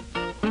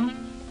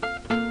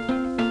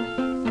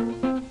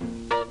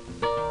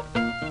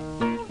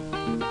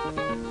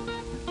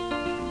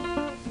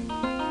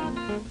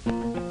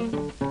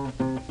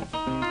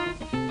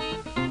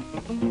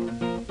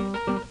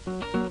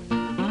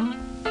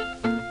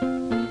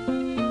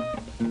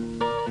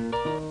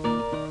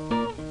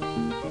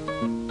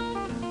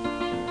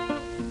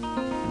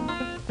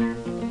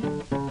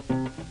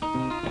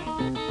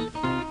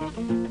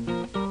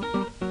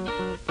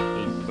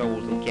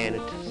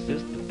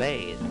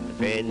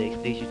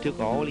 Took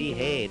all he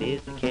had.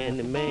 It's the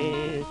candy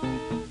man.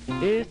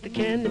 It's the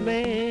candy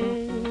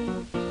man.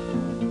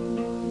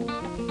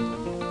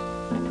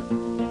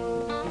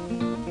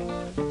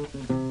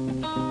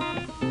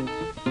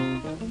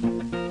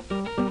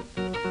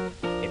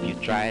 If you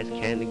try his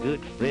candy, good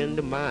friend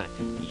of mine,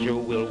 you sure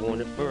will want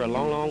it for a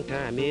long, long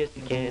time. It's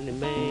the candy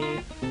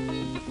man.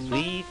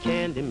 Sweet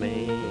candy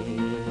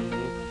man.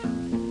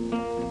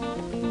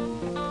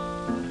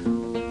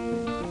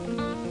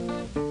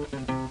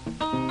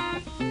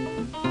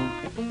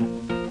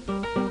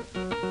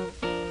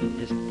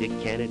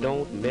 Candy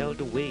don't melt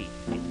away,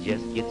 it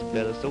just gets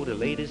better, so the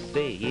ladies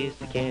say it's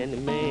the candy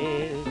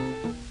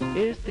man.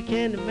 It's the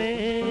candy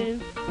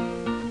man.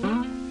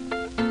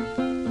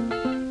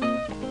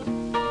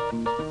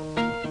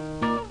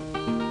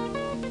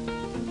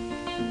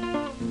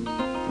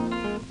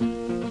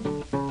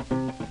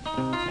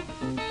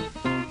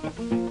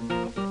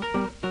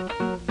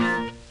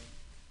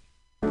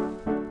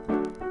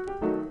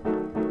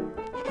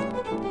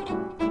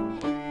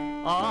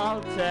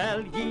 I'll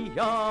tell ye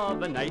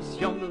of a nice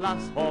young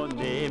lass, her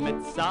name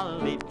it's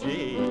Sally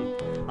G.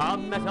 I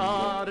met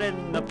her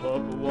in the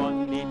pub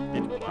one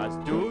evening, was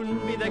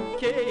doing me the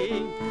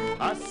king.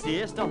 I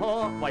says to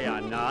her, why I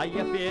know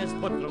your face,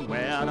 but from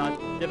where I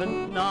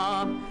didn't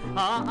know.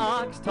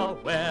 I asked her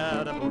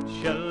whereabouts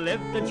she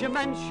lived, and she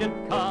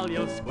mentioned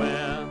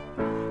BughouseSquare.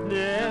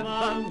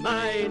 Never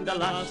mind, the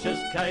lass is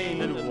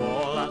kind and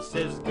all lass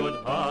is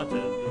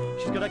good-hearted.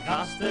 She's got a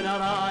cast in her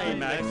eye,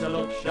 makes her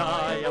look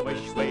shy. I wish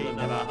we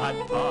never had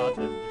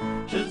parted.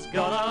 She's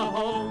got a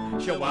home,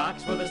 she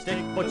walks with a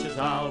stick, but she's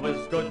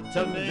always good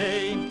to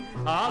me.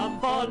 I'm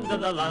fond of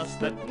the lass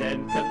that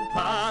none can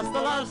pass,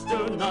 the lass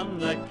to none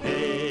the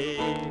key.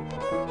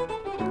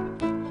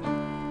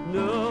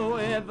 No,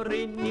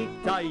 every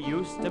night I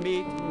used to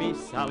meet me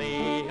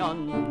Sally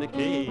on the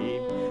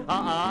quay.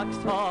 I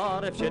asked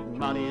her if she'd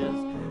marry us,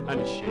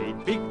 and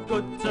she'd be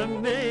good to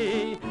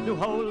me. Knew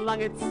how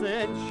long it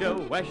since she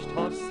wished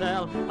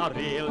herself, I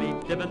really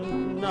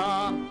didn't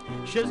know.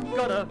 She's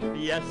got a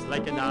face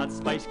like an old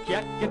spice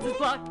cake, it's as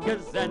black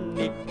as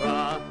any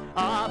craw.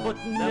 Ah, but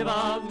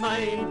never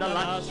mind, the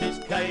lass is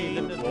kind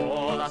and the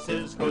poor lass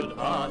is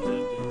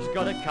good-hearted. She's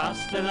got a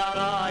cast in her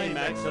eye,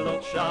 makes her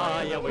look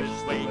shy, I wish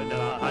we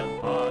never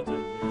had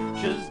parted.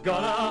 She's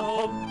got a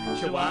hump.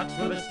 She walks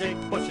with a stick,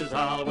 but she's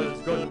always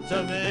good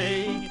to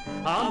me.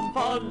 I'm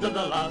fond of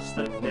the lass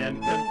that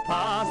name can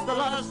pass, the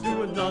lass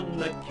who none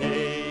the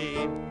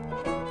key.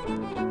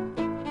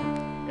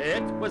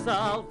 It was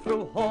all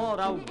through her,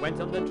 I went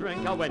on the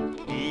drink, I went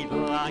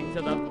headlong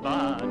to the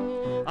bar.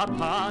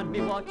 Upon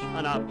me watch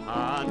and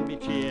upon me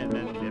chain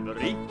and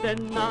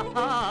everything I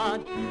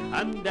had.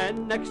 And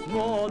then next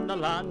morning the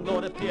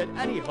landlord appeared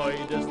and he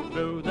hired us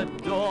through the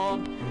door.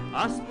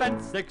 I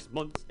spent 6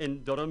 months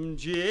in Durham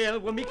jail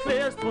when me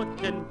clears put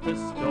into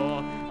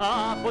store.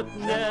 Ah, but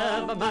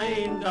never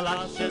mind, the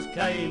lass is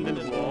kind and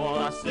the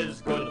lass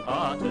is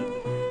good-hearted.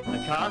 The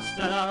cast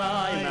in her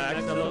eye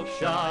makes her look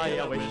shy,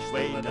 I wish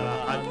we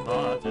never had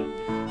parted.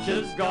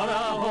 She's got a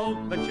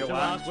hump and she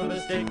walks with a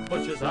stick,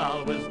 but she's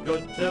always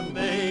good to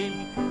me.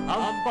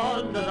 I'm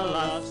fond of the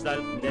lass that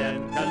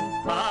none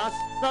can pass,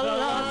 the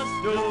lass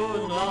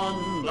who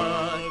none the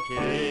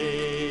key.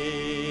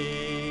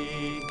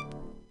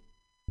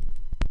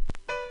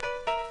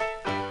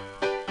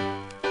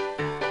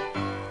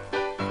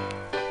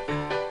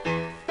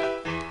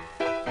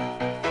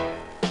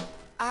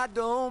 I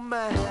don't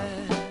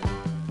mind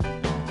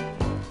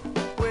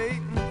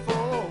waiting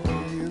for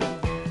you.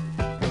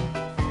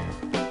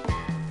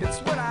 It's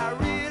what I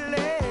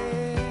really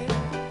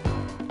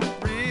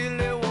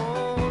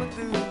want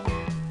to do.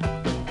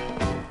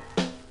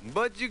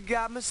 But you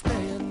got me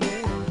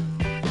standing,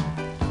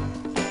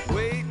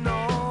 waiting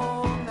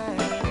all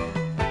night.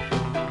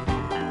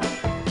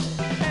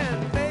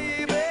 And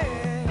baby,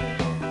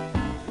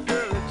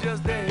 girl, it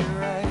just ain't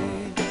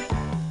right.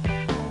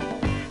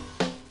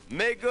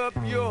 Make up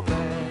your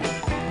mind.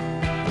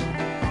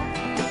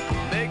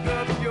 Make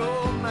up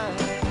your mind.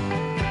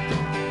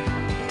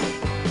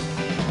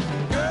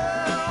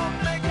 Girl,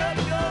 make up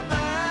your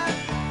mind.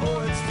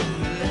 Oh, it's too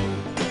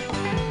late.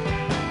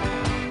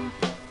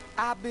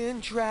 I've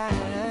been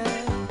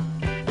trying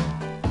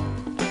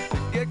to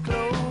get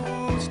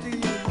close to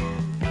you.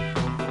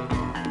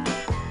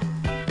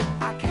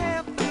 I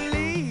can't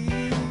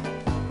believe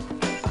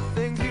the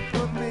things you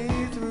put me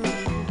through.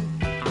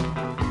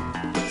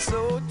 So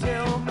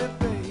tell me,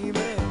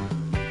 baby,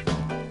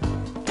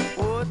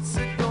 what's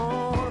it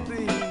gonna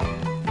be?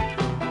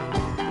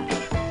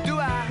 Do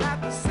I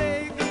have to say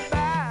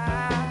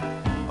goodbye,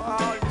 or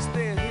are you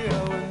staying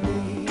here with me?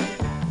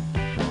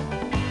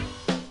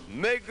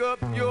 Make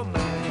up your mind.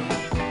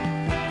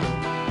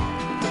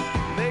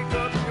 Make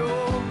up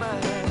your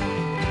mind.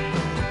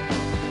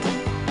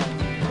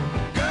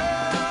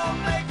 Girl,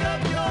 make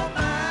up your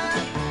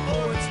mind.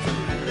 Oh, it's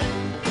too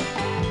late.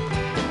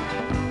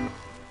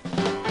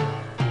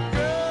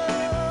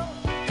 Girl,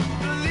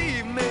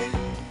 believe me,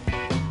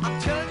 I'm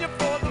telling you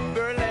for the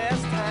very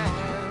last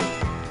time.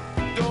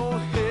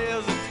 Don't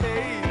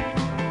hesitate,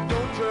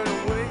 don't turn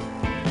away,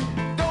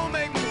 don't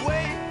make me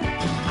wait,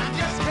 I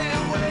just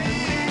can't wait.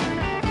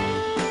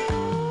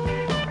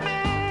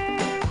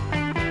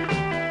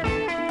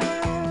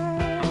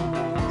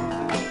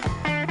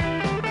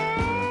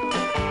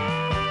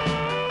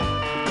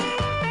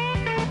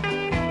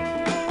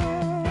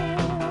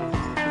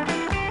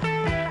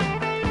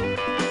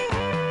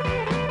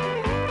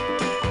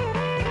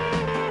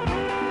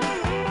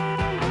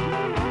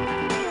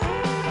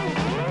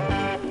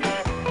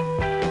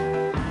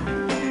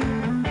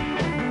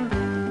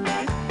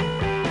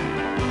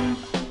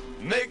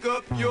 Make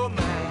up your mind.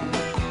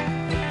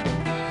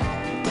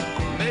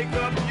 Make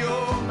up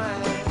your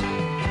mind.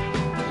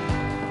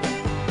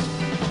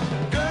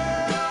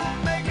 Girl,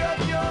 make up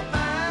your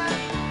mind.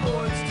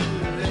 Oh, it's too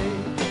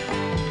late.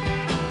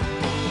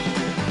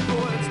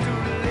 Oh, it's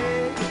too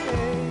late.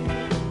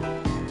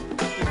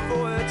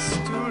 Before it's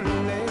too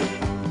late.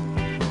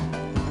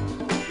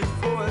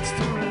 Before it's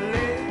too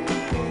late.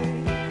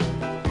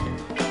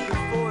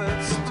 Before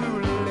it's too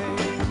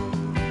late.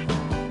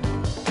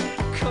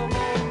 Come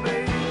on,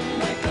 baby.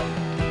 Make up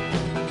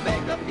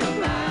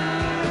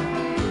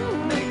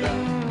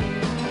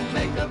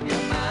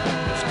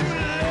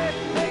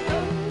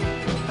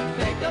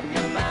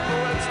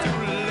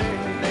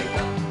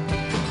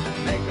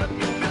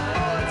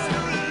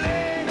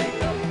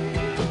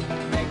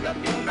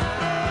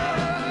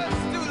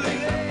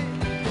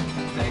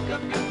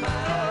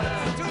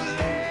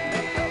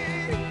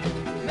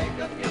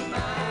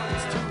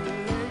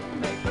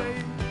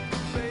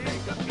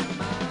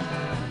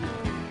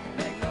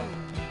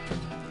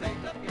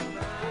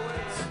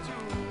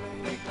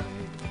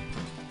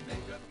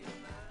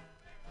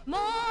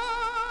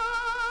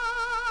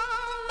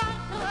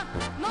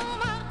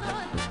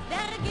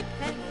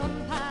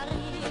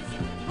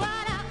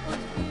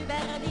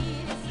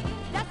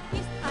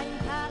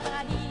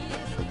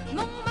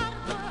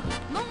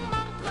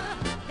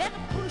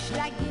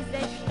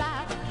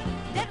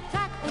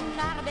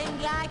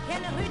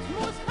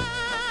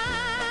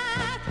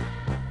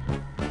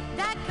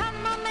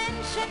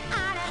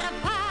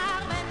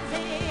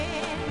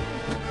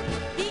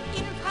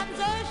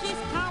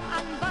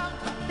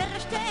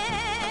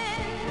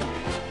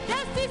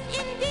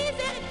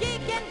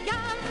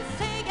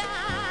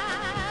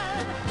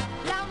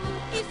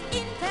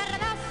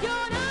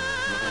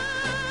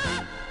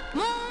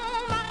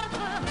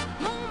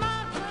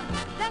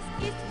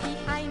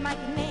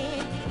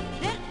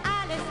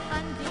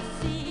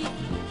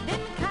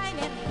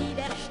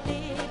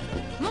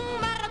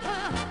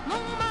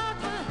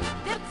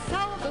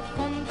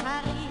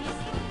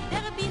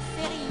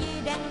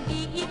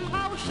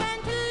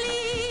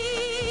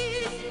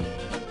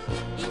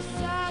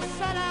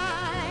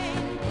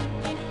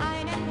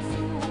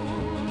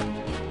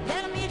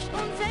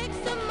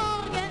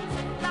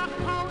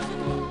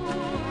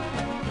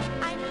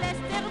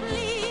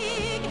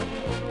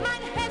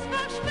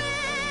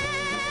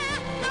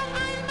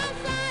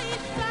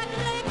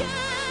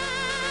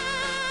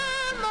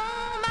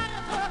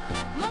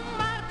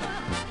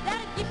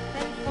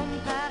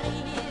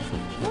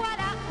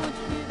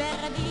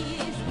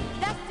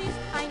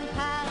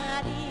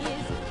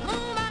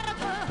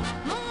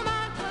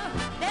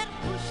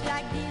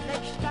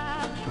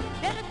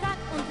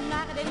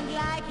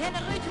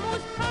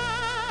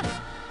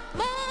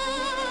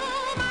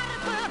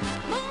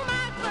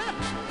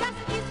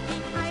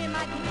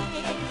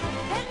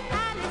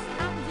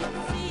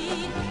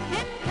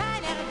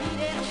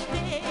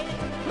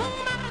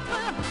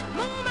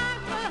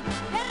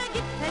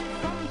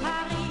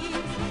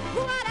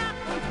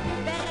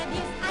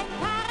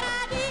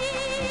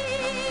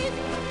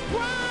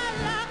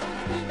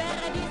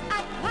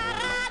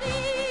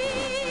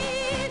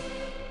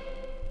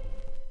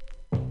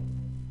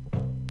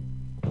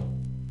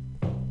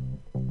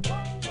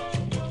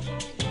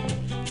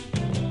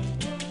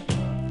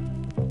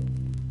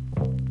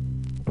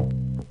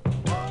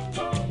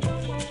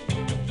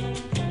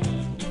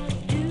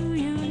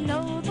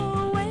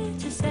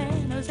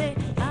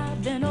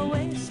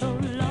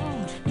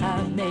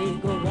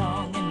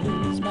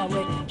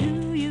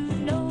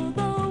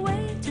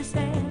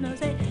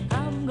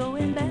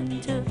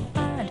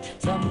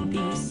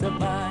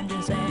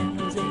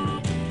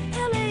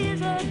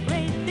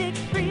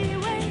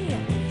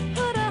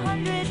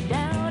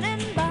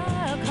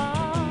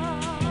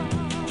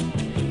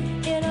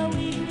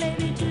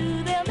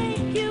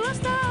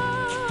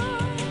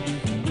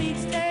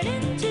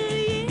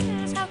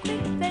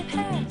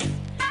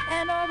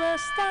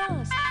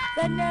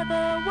that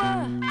never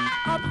were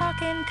are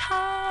parking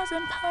cars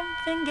and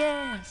pumping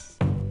gas.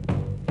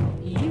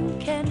 You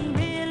can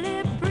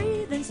really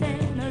breathe in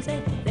San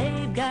Jose.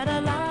 They've got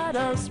a lot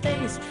of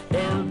space.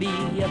 There'll be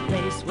a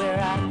place where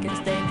I can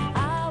stay.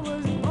 I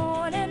was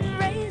born and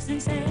raised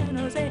in San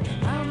Jose.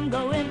 I'm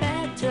going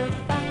back to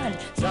find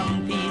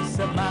some peace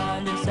of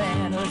mind in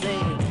San Jose.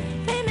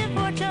 Fame and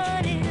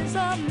fortune is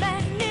a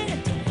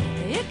magnet.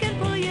 It can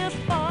pull you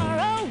far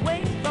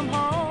away from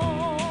home.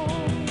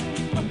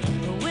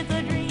 With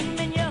a dream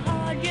in your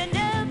heart, you're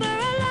never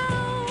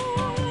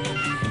alone.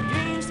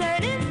 Dreams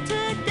turn into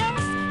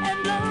dust and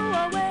blow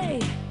away.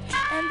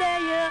 And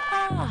there you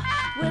are,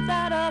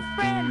 without a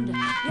friend.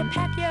 You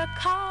pack your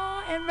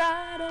car and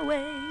ride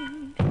away.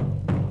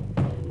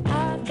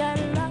 I've got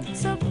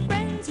lots of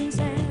friends in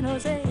San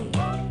Jose.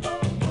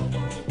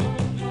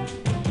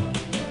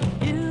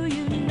 Do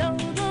you know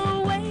the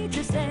way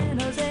to San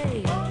Jose?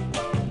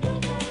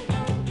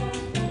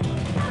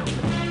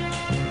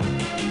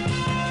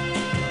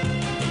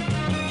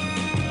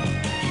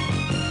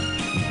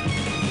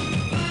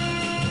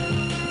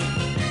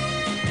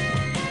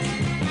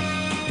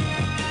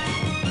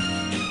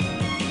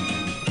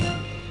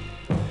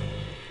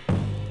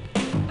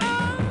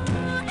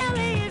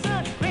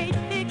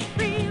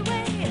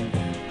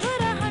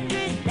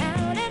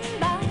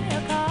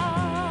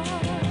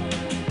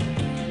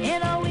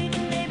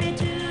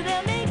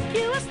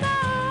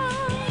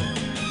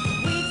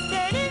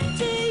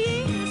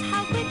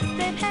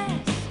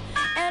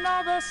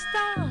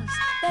 Stars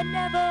that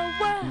never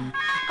were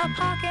are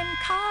parking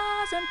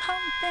cars and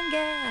pumping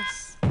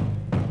gas.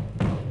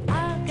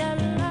 I've got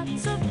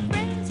lots of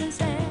friends in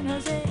San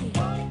Jose.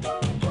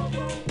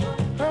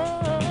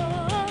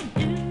 Oh,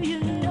 do you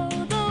know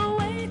the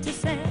way to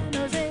San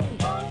Jose?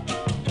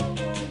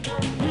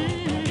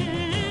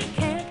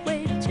 Can't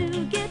wait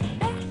to get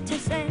back to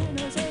San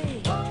Jose.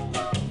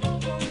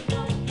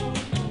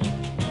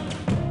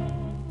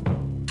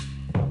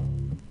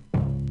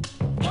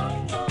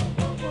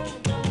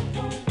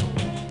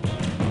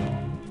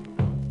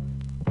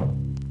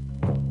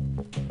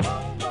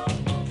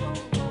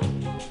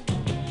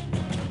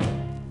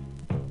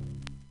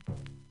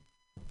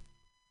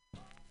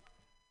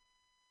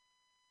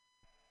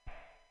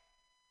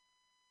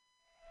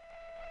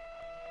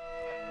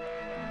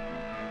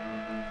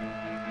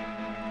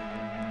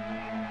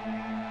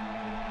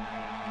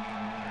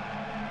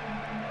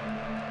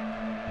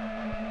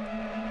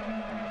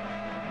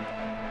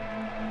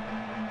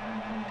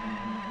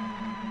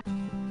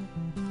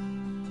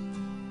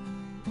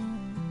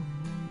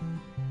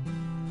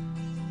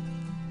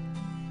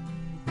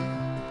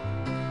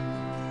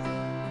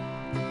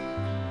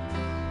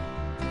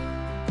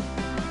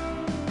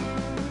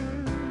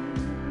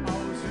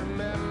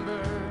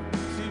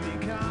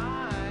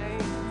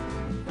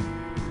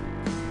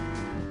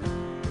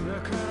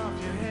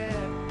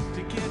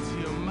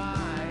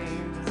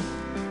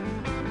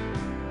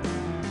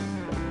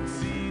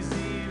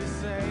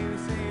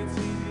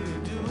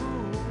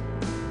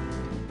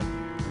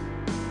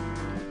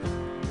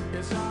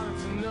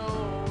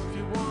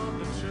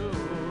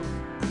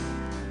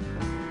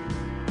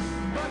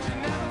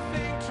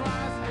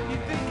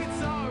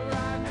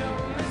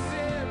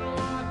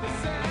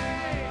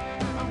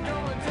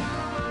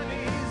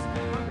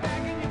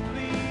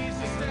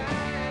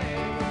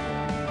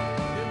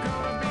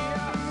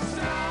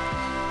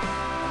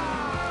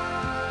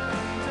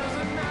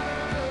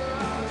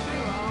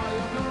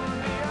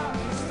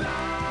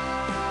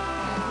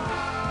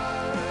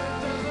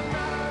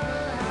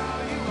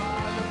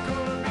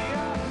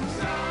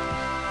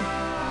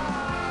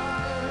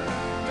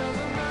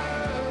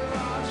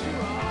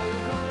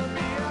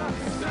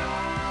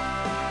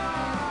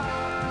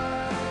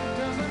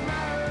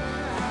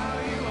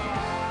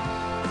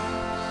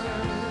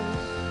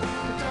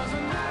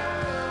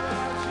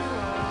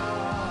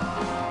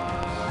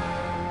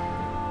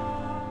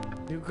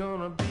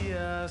 Gonna be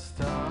a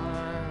star.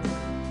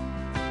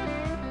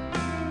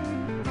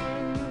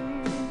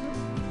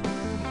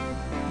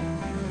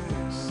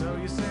 So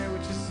you say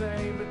what you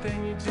say, but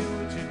then you do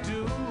what you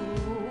do.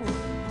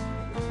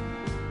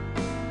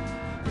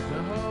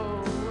 The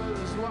whole world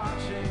is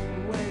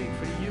watching, waiting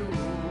for you.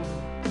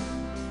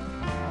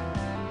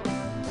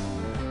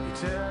 You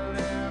tell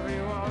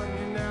everyone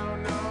you now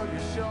know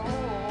you're sure.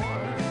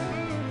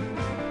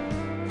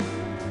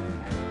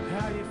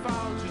 How you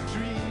found your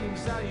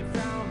dreams, how you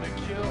found the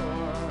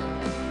cure.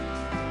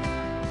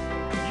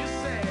 You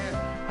said,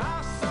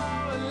 I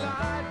saw a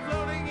light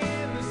floating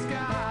in the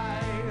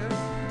sky.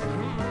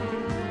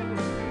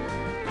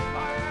 I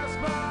asked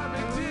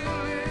Bobby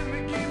Dylan to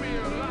give me a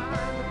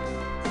line.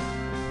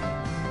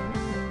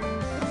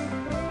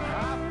 I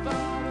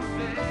thought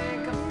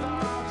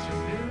you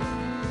knew.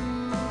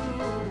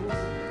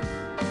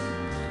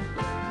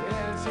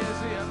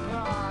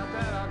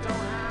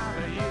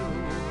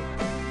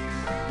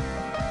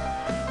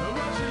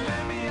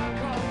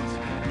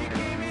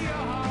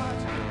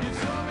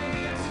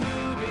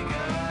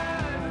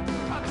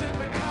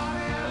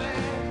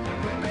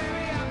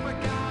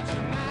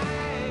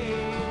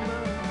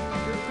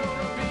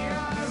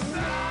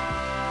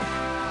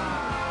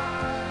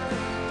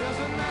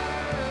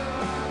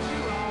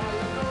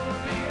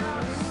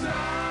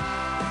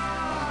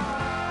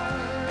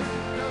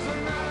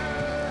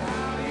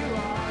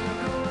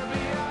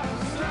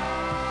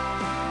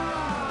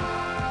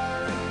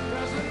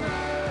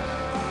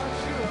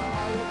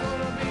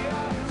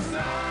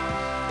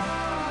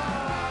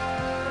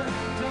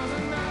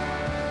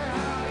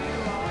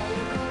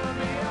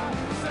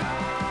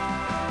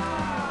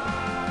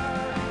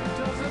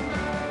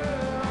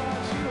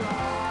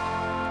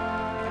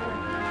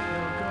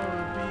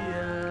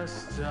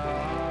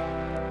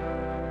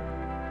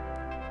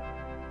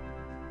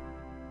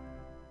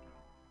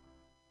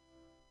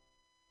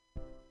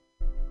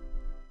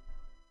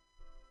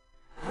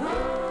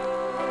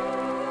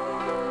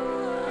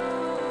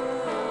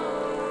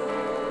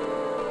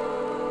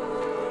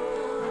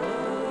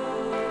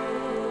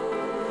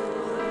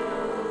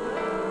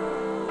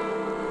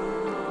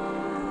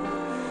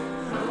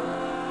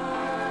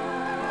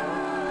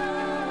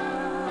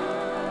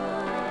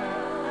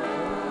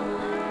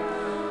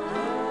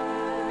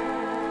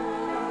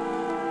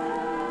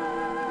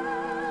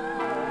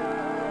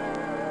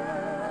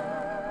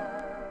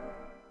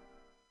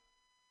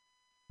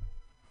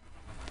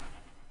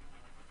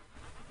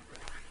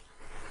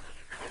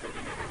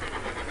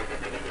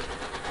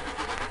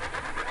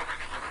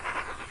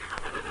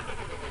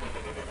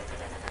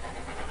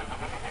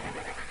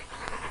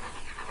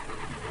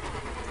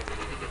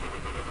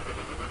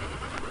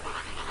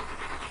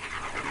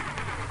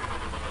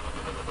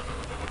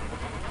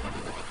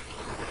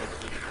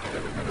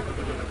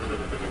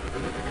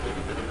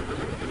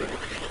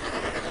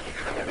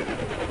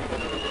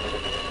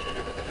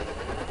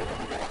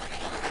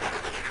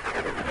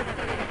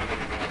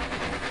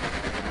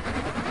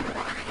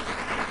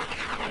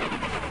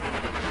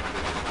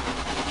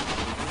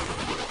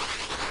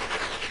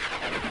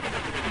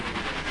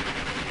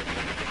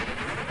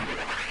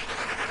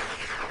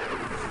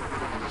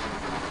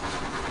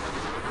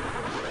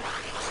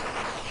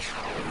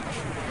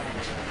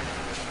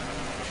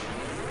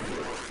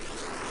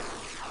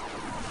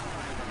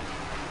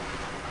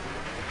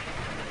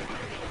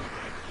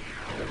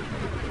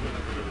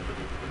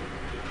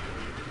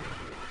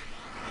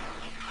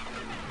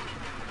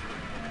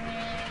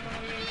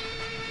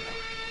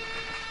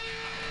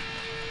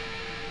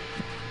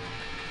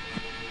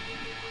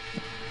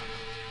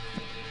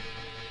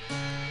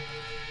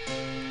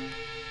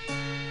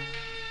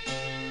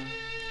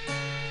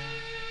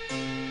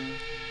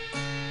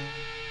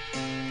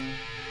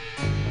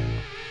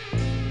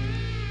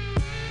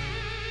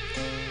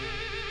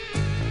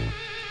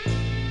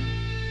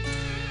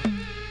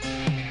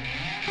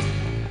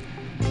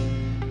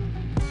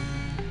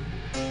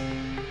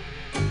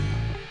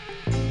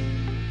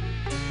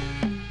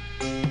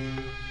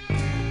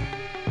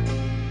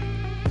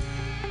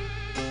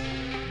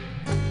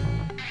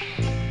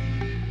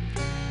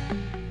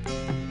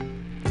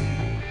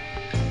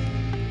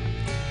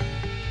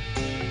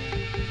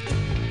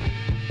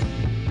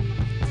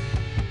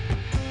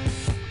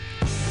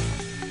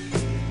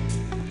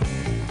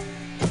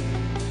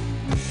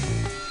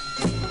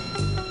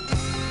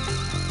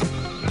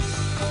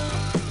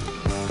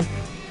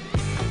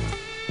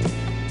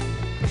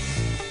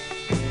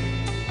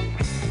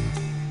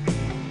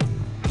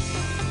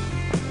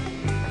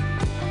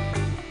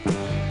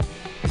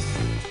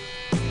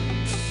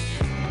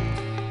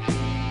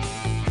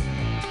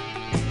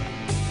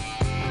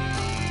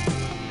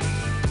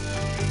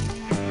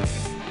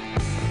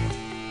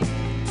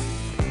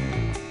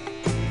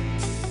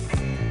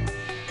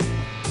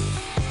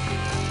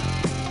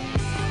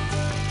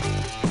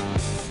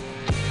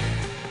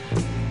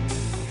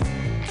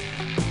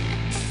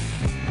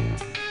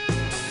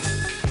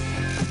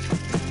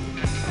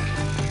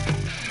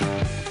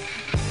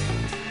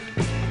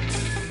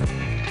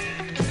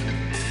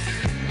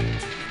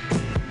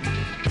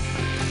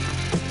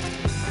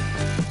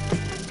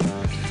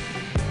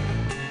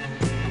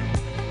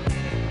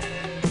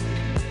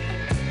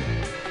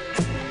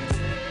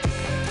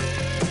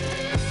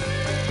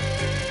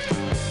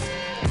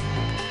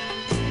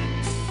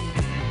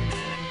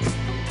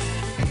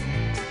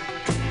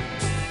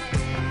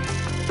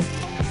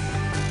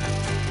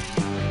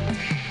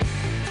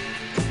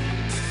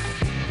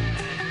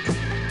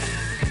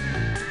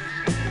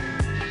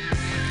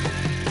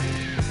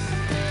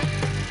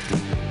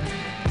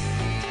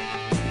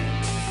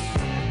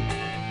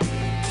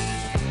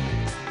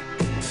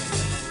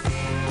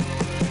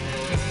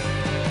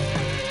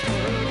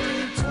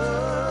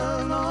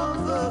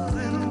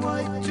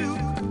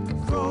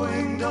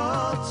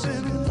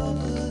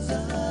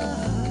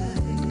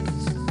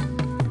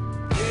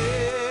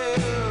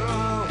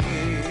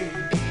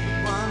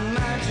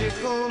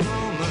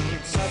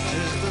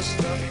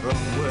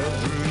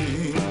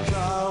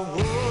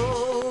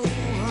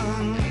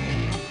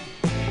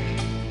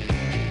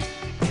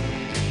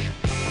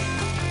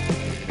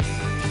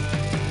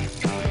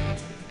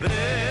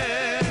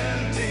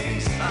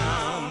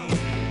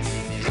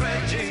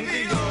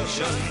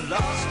 station,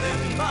 lost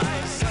in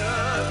my circle.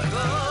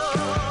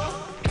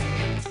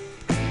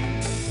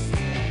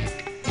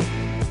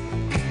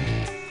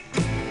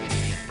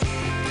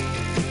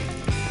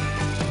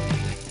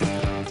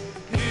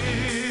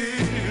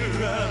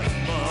 Here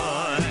am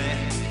I,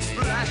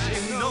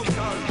 splashing no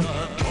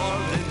color,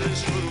 all in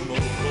this room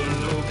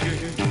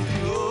overlooking the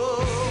ocean.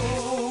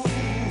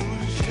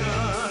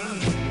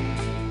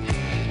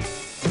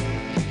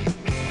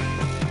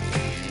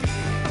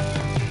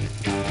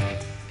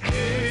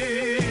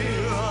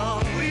 Here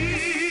are we,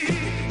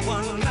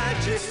 one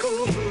magical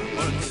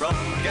movement from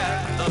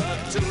Gather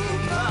to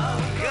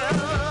Malga.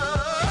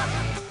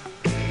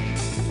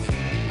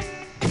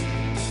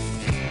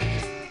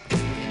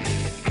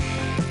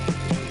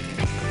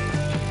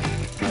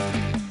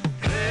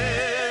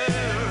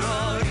 There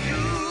are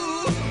you,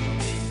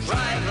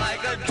 drive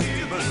like a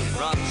demon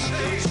from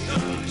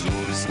station to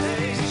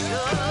station.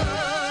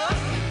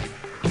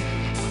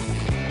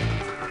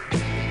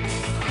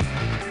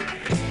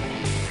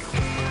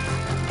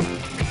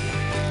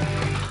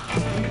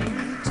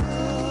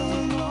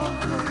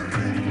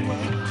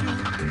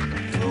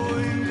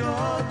 Throwing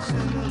darts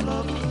in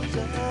lovers'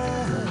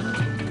 eyes.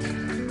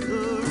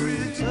 The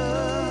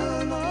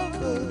return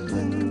of earth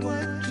and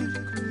white juke.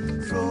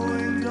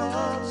 Throwing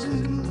darts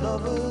in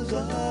lovers'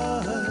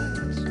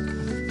 eyes.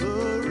 The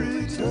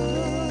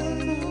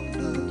return of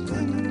earth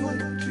and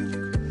white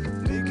juke.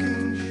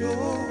 Making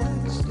sure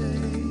white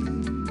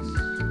stains.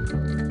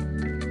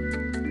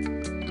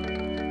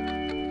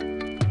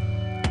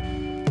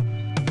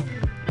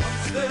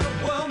 Once there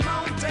were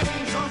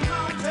mountains on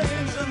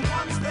mountains, and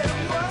once there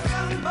were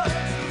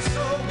sunbirds who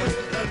soar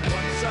with, and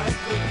once I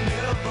could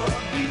never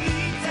be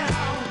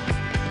down.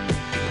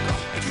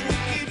 Got to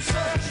keep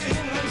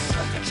searching and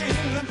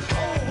searching, and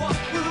oh, what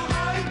will I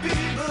be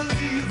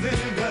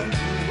believing, and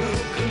who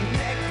will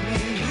connect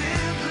me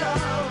with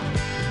love?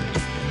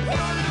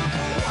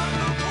 Wonderful,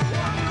 wonderful,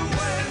 wonder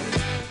when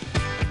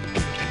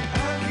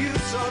have you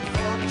sought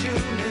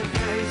fortune in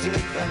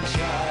places and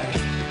shy?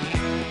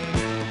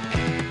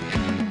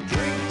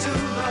 Drink to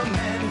the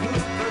men who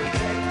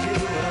protect you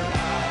and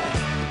I.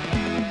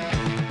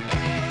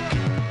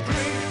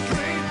 Drink,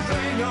 drink,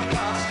 drain your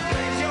glass,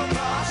 raise your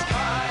glass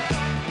high.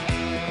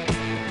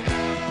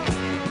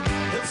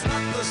 It's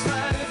not the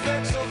side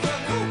effects of the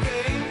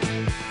cocaine.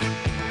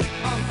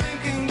 I'm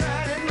thinking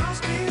that it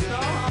must be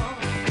love.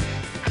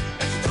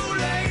 It's too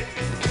late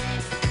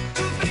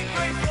to be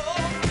grateful.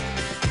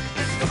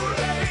 It's too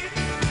late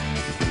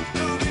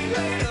to be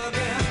late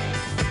again.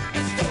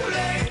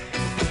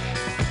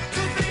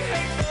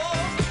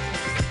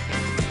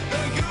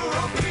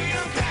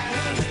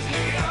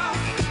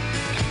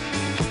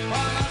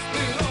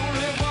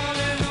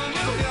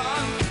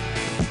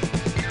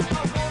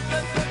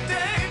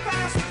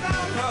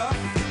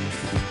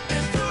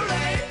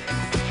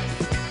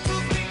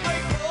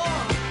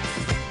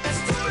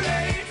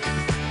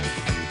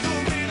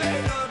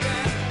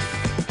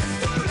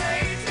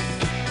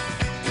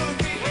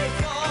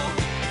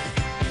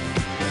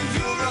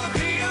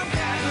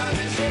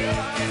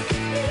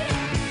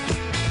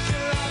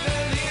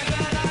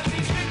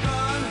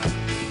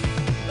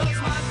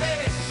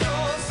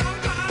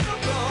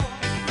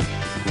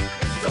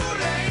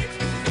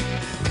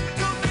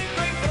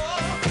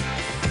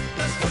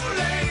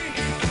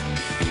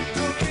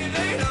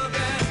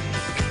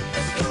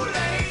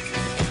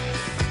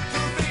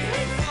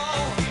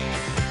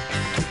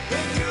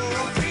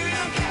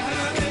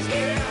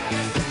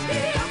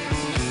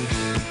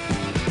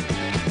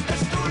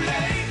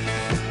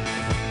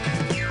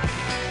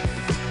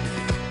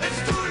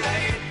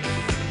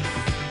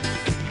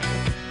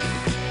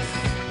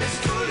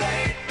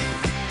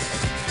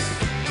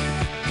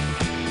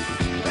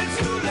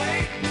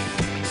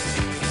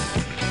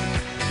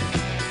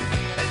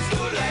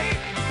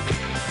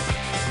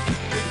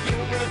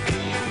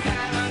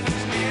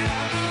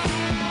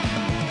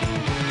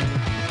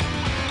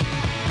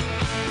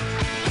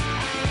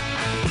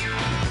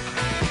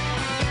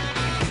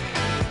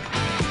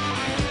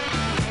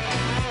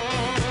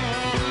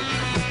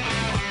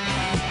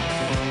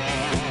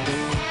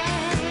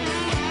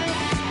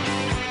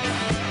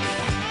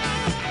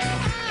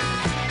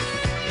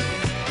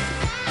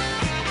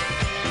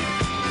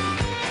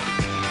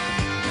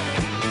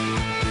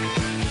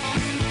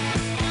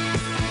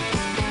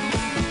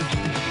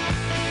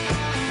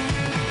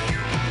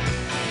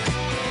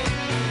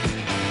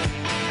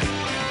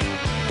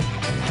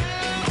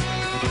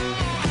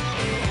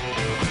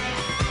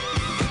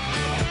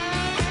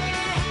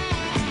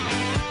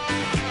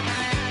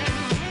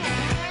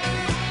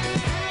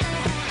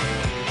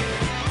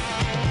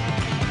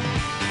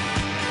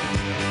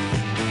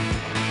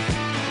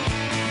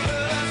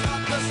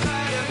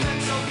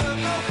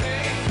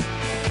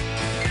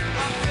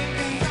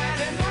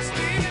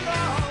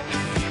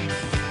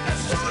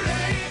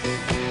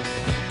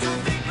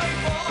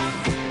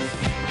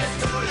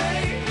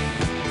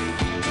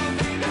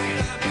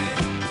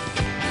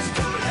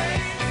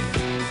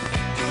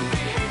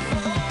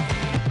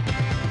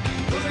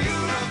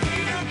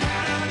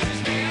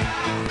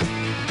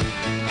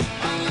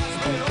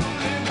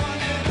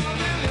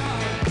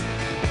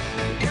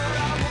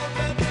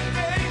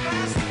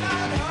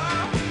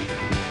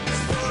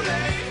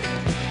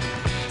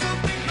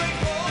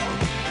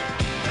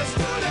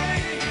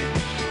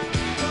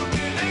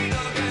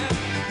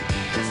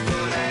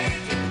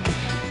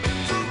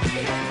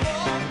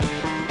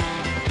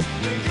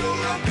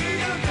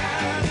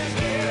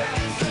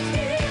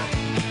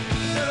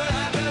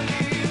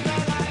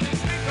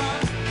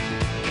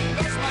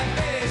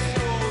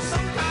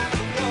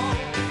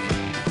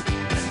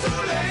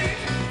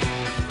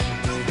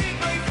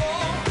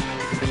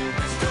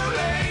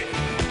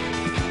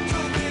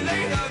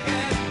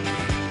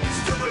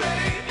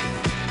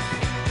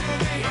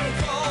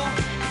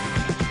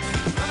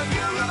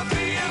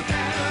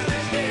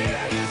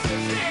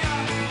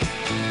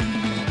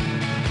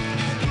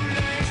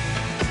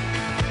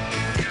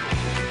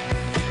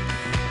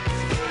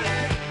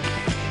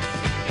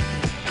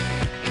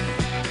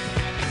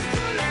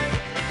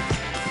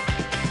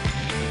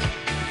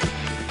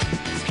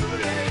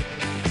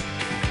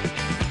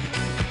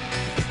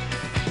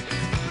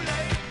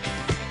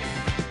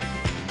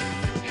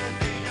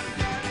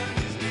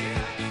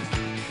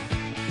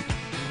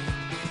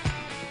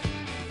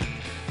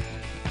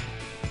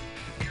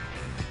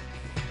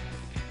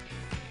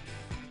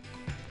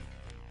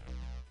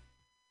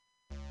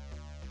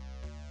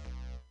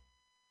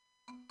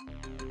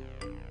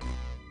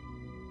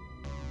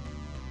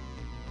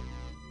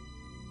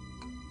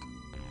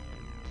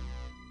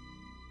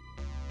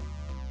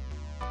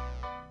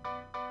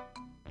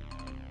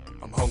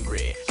 I'm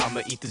hungry.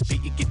 I'ma eat this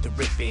beat and get the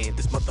ripping.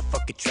 This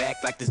motherfucking track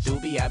like this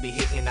doobie I be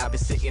hitting. I've been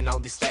sitting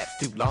on these slaps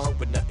too long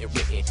with nothing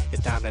written.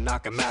 It's time to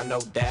knock 'em out, no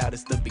doubt,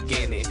 it's the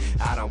beginning.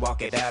 I don't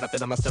walk it out, I'm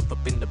feeling myself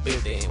up in the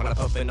building. When I'm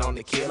puffing on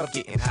the kill, I'm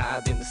getting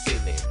higher than the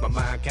ceiling. My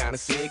mind kinda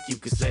sick, you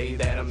could say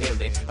that I'm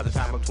illin'. By the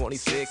time I'm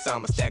 26,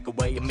 I'ma stack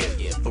away $1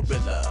 million, for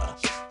real.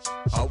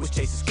 Always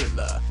chasing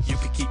Skrilla. You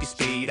can keep your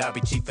speed, I'll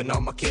be chiefin'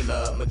 on my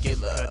killer,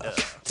 Magilla.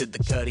 To the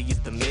cutty is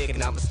the mig,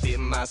 and I'ma spit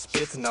my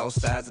spits on all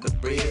sides of the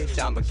bridge.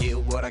 I'ma get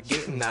what I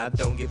get, and I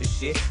don't give a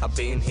shit. I've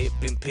been hit,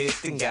 been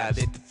pissed, and got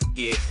it to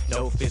forget.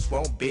 No fist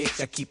won't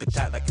bitch, I keep it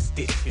tight like a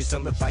stick. Here's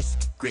some advice you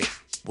can grip.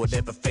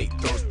 Whatever fate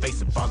throws,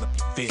 face and fall up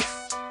your fist.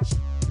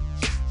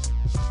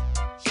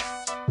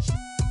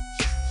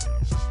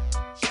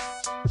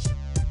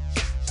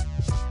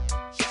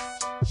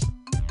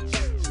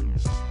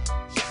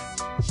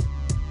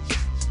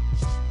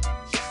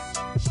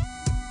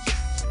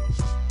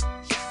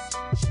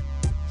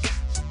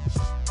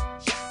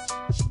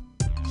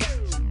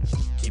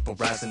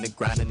 Rising and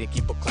grinding and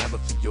keep on climbing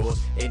for yours.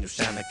 Ain't no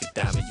shine like a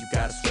diamond. You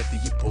gotta sweat through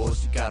your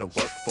pores. You gotta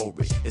work for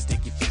it and stick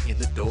your feet in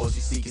the doors.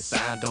 You see your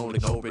sign, don't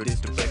ignore it. It's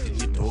directing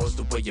you towards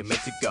the way you're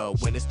meant to go.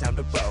 When it's time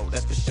to roll,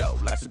 that's for sure.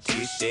 Like some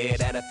tears shed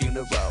at a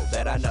funeral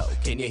that I know.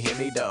 Can you hear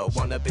me though?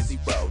 On a busy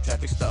road,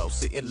 traffic slow,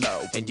 sitting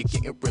low, and you're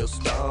getting real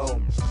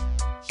stoned.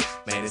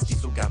 Man, this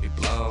diesel got me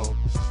blown.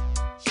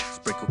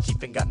 Sprinkle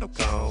keeping got no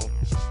cone.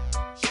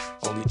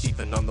 Only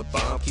chiefin' on the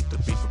bomb, keep the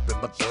reaper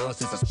in my lungs.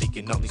 Since I'm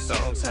speaking on these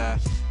songs high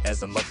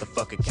as a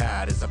motherfucking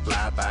kite as I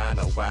fly by,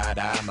 no wide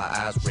eye, my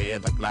eyes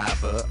red like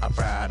lava. I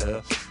pride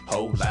up,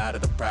 whole lot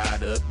of the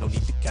product, no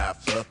need to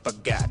cough up, I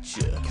got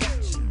you.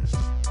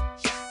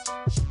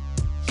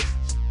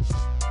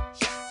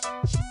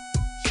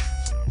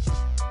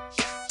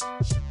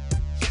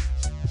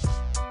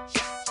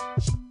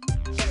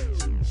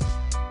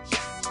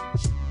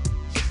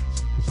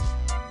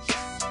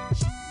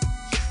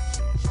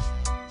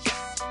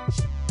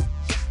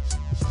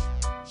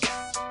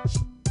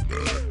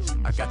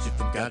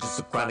 Just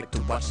so chronic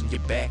to watching your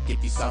back.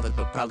 If you solid,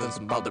 no problems,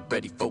 I'm all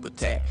ready for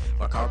attack.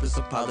 My carpets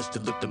are polished to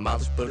look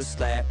demolished, but a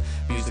slap.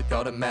 Music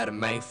all that matter,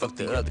 man, fuck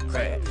the other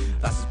crap.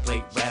 License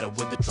plate rattle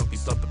when the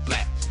trophy's up in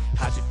black.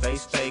 Hide your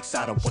face fakes,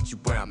 I don't want you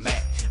where I'm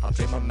at. I'll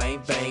drain my main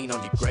vein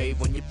on your grave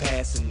when you're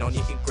passing. On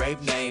your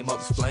engraved name, all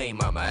this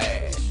flame on my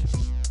ash.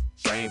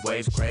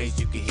 Brainwaves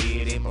crazy, you can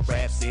hear it in my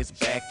rap since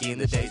back in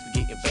the days.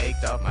 We getting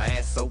baked off my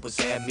ass, so was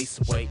had me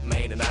some weight,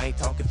 man. And I ain't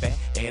talking fat,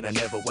 and I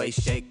never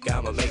waste shake.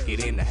 I'ma make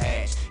it in the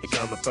hash. It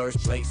come in first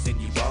place, and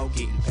you all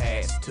getting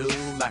past too,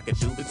 like a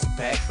dude with some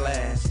packed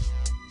glass.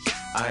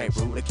 I ain't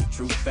rude, I keep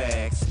true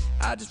facts.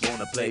 I just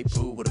wanna play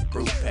pool with a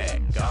group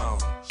pack. Gone.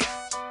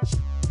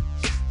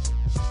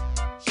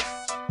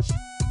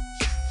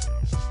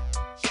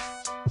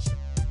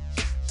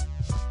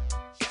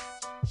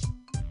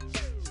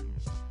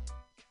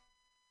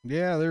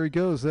 Yeah, there he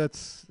goes.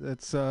 That's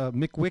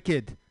Mick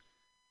Wicked,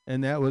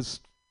 and that was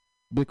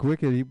Mick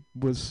Wicked. He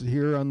was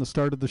here on the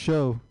start of the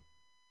show.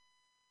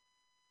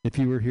 If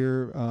you were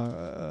here,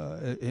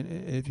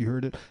 if you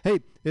heard it, hey,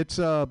 it's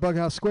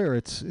BughouseSquare.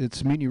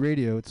 It's Mutiny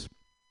Radio. It's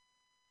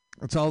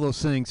all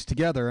those things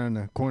together on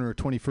the corner of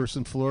 21st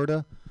and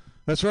Florida.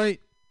 That's right.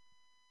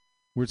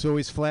 Where it's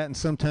always flat and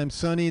sometimes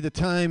sunny. The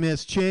time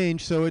has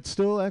changed, so it's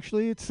still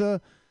actually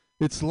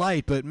it's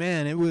light, but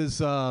man, it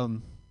was.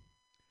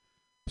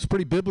 It's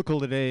pretty biblical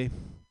today.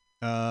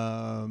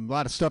 A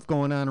lot of stuff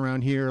going on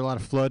around here, a lot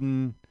of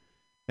flooding,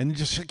 and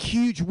just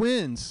huge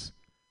winds.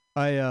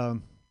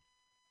 Pretty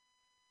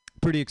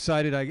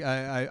excited.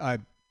 I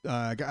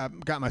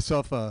got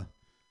myself a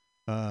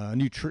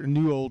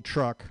new old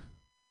truck,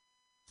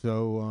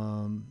 so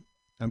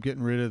I'm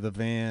getting rid of the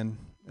van.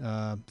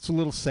 It's a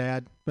little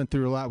sad. Been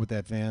through a lot with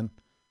that van,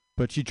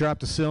 but she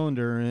dropped a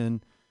cylinder,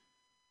 and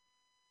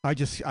I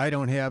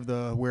don't have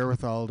the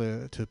wherewithal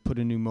to put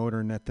a new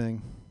motor in that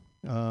thing.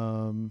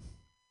 A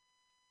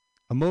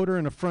motor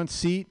and a front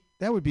seat,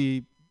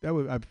 and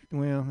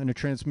a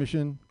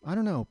transmission, I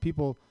don't know,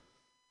 people,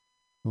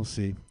 we'll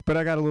see. But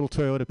I got a little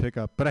Toyota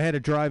pickup, but I had to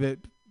drive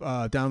it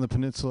down the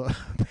peninsula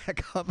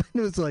back up,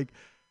 and it was like,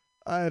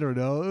 I don't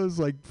know, it was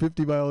like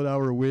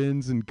 50-mile-an-hour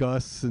winds and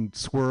gusts and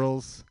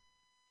swirls.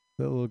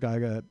 That little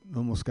guy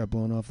almost got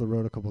blown off the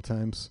road a couple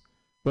times.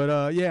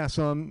 But yeah,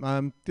 so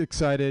I'm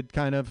excited,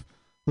 kind of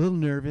a little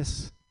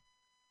nervous.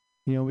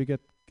 You know,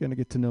 gonna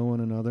get to know one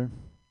another.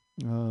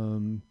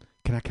 Can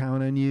I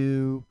count on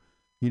you?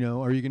 You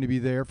know, are you going to be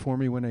there for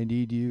me when I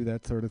need you?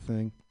 That sort of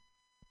thing.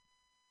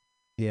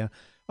 Yeah.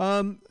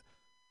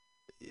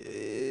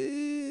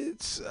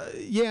 It's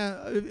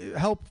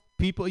help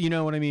people. You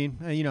know what I mean?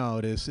 You know how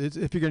it is.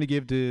 If you're going to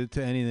give to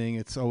anything,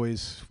 it's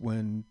always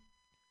when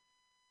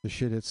the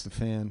shit hits the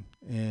fan.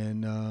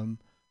 And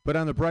but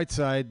on the bright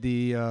side,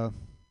 all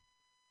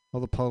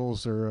the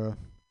puddles are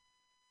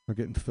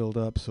getting filled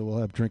up, so we'll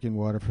have drinking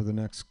water for the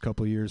next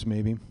couple of years,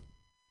 maybe.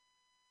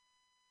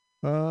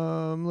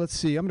 Let's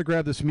see. I'm gonna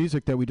grab this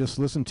music that we just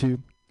listened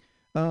to.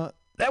 I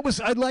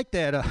like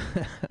that.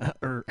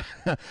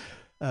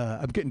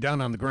 I'm getting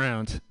down on the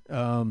ground.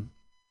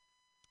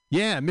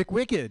 Yeah,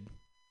 McWicked.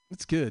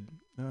 That's good.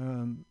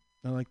 I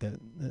like that.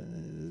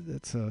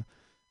 That's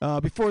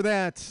before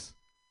that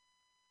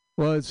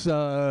was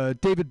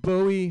David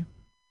Bowie.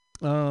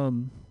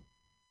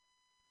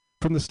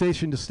 From the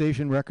Station to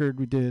Station record,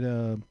 we did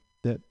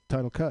that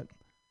title cut.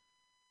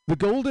 The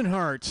Golden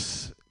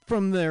Hearts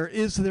from their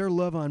Is There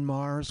Love on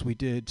Mars? We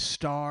did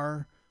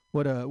Star.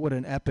 What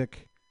an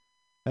epic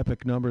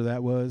number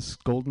that was.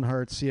 Golden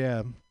Hearts,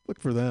 yeah. Look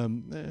for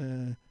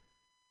them.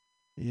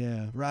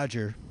 Yeah,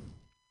 Roger.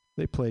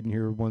 They played in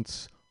here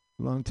once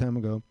a long time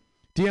ago.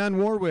 Dionne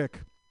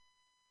Warwick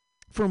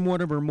from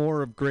one of her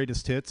more of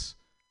greatest hits.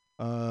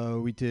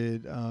 We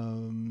did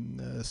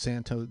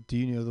Santo. Do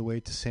you know the way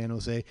to San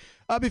Jose?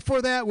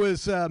 Before that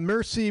was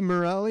Mercy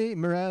Morelli. I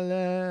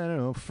don't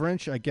know,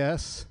 French, I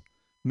guess.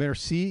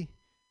 Merci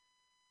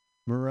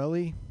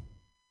Morelli.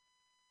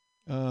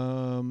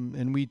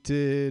 And we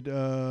did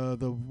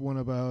the one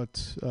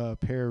about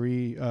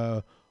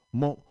Paris.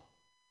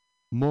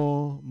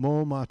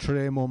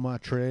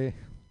 Montmartre.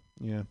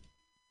 Yeah,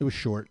 it was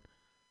short.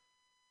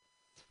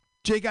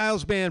 Jay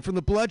Giles Band from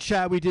the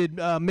Bloodshot. We did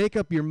 "Make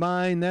Up Your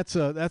Mind." That's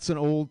an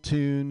old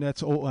tune.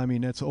 That's old. I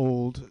mean, that's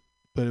old,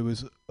 but it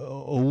was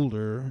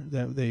older.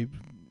 That's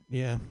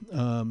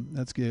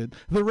good.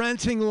 The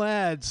Renting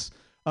Lads,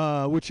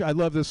 which I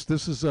love.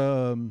 This is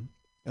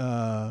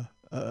another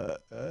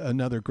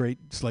great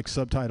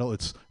subtitle.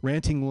 It's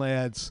Ranting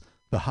Lads,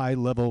 the High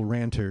Level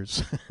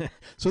Ranters.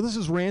 So this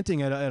is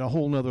ranting at a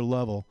whole nother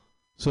level.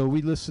 So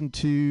we listened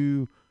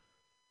to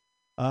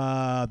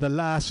The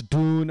Last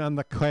Dune on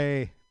the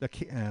Quay.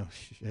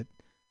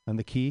 On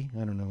the key?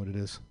 I don't know what it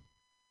is.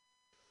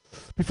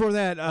 Before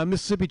that,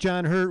 Mississippi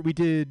John Hurt, we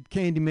did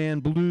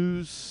Candyman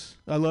Blues.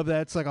 I love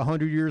that. It's like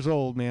 100 years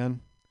old,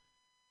 man.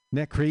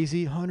 Isn't that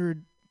crazy?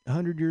 100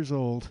 years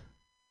old.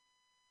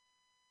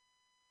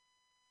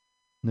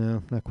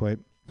 No, not quite.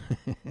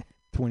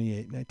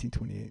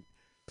 1928.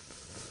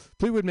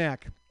 Fleetwood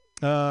Mac.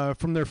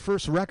 From their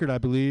first record, I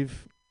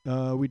believe,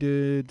 we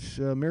did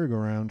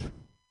Merry-Go-Round.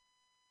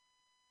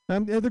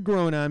 They're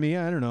growing on me.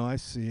 I don't know. I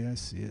see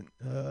it.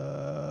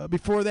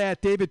 Before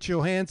that, David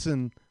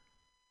Johansen.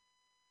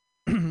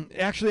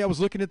 Actually, I was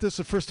looking at this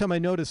the first time I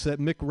noticed that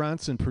Mick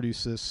Ronson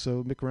produced this.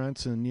 So Mick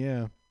Ronson,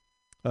 yeah.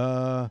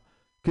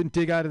 Couldn't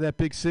dig out of that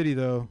big city,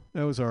 though.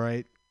 That was all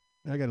right.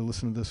 I got to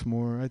listen to this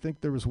more. I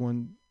think there was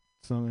one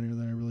song on here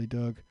that I really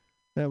dug.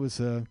 That was,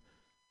 I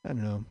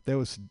don't know. That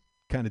was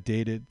kind of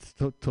dated.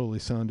 Totally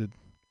sounded,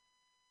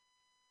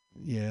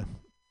 yeah.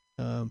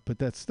 But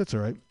that's all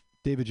right.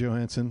 David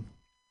Johansen.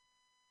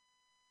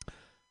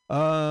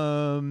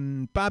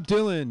 Bob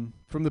Dylan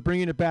from the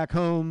Bringing It Back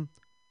Home.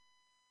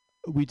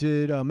 We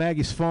did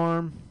Maggie's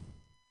Farm.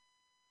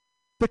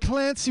 The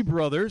Clancy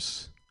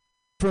Brothers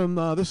from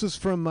this is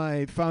from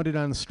my Founded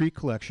on the Street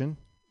collection.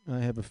 I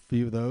have a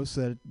few of those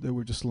that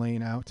were just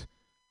laying out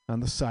on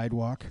the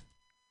sidewalk.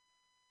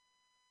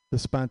 The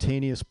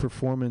spontaneous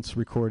performance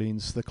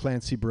recordings, the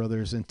Clancy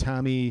Brothers and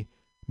Tommy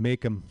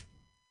Makem.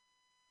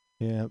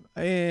 Yeah,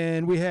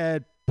 and we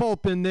had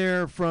Pulp in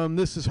there from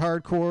This Is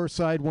Hardcore,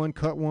 side one,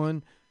 cut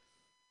one.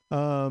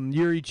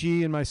 Yuri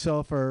G and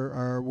myself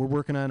we're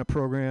working on a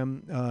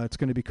program. It's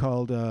going to be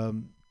called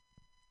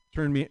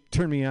Turn Me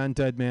On,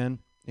 Dead Man,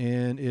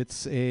 and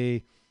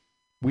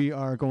we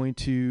are going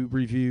to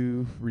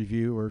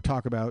review or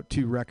talk about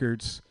 2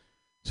 records.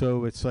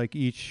 So it's like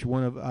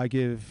I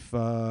give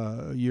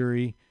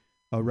Yuri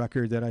a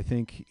record that I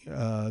think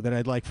that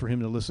I'd like for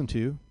him to listen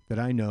to, that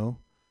I know,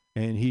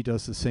 and he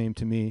does the same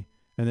to me,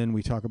 and then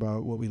we talk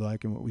about what we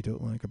like and what we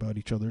don't like about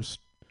each other's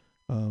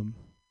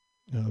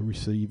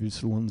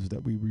received ones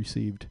that we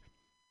received.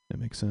 That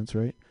makes sense,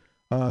 right?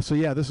 So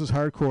yeah, This Is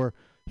Hardcore.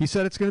 He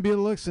said it's going to be a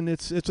listen.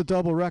 It's a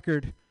double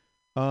record.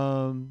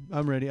 I'm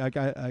ready.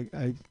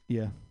 I'm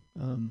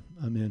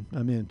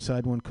in.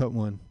 Side one, cut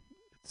one.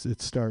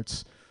 It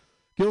starts.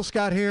 Gil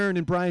Scott Heron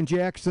and Brian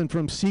Jackson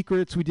from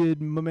Secrets. We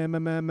did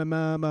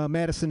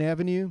Madison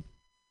Avenue.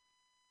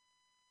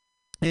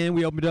 And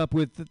we opened up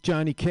with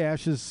Johnny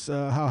Cash's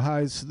How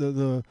High's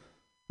the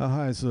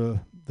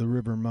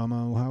River,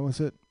 Mama? How was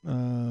it?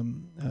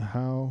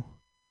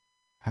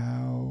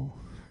 How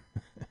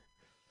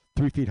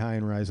 3 feet high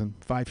and rising,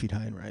 5 feet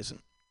high and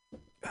rising.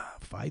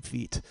 5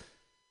 feet.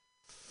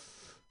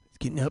 It's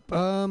getting up.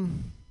 You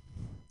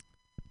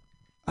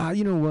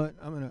know what?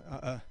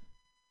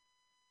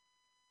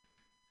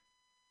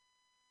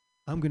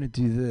 I'm gonna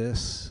do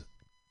this.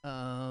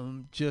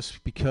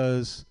 Just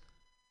because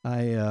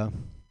I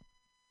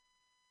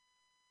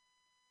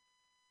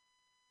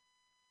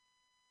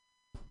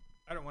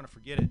don't want to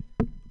forget it.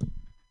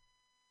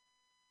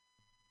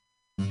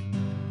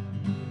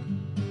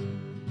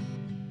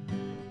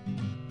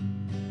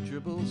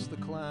 Dribbles the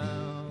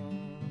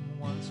clown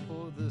once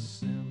for the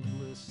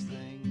simplest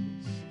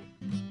things,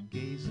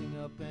 gazing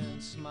up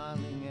and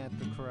smiling at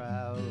the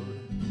crowd.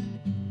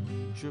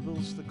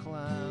 Dribbles the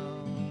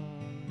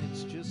clown,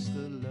 it's just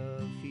the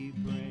love he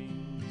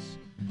brings,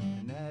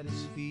 and at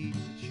his feet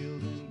the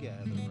children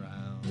gather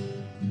round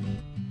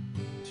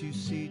to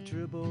see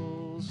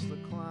Dribbles the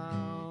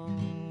clown.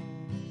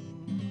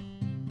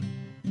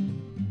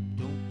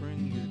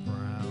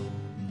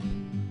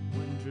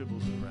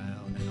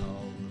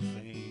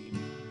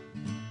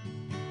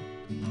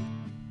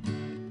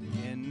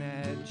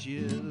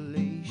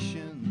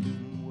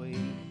 adulation wait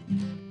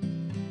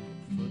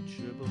for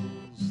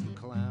Dribbles the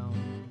clown.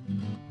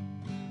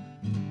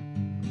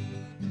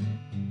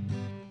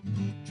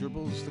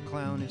 Dribbles the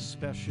clown, his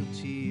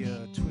specialty,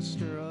 a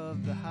twister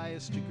of the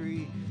highest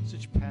degree.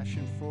 Such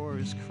passion for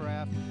his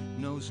craft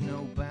knows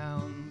no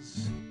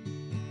bounds.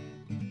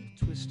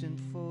 Twisting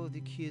for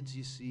the kids,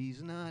 you see,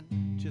 he's not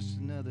just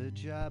another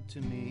job to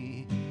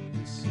me.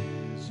 This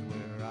is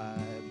where I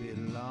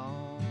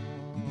belong,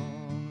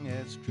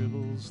 as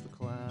Dribbles the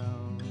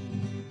clown.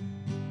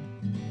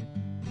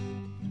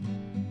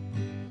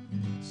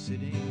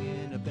 Sitting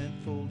in a bent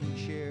folding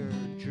chair,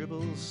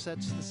 Dribbles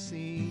sets the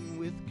scene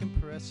with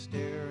compressed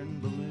air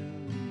and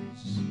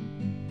balloons.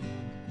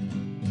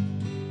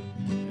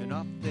 And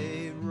off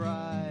they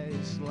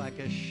rise like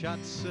a shot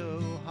so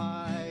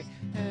high,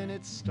 and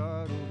it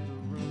startled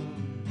the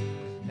room.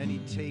 And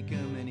he'd take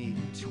 'em and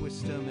he'd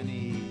twist 'em and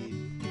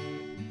he'd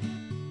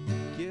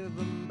give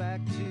 'em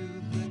back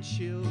to the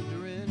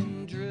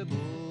children.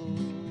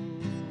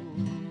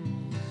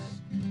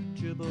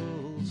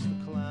 Dribbles the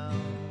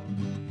clown.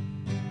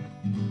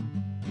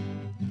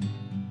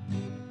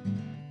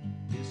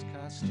 His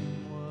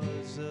costume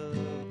was a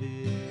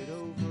bit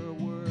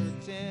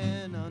overworked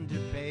and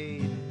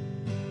underpaid,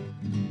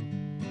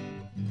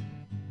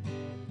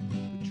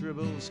 but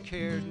Dribbles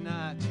cared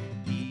not.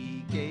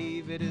 He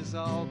gave it his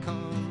all,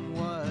 come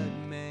what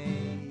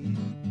may.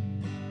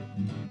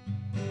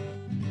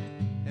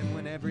 And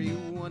when every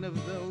one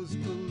of those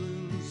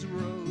balloons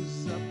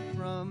rose up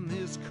from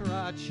his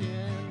crotch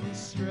and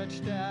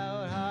stretched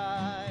out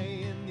high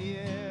in the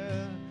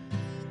air,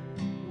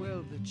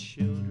 well, the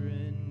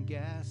children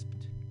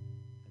gasped,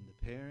 and the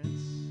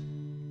parents,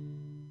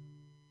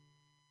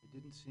 they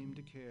didn't seem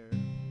to care.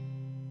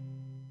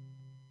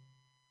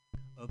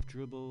 Of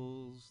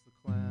Dribbles the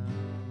clown.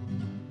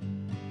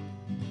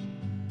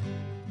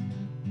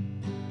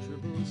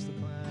 Dribbles the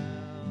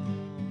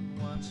clown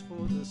wants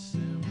for the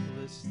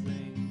simplest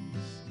things,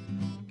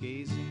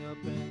 gazing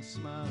up and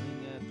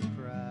smiling at the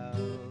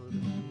crowd.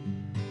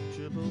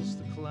 Dribbles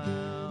the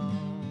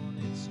clown,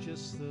 it's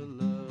just the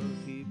love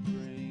he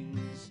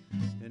brings,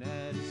 and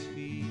at his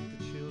feet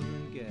the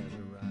children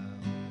gather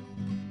round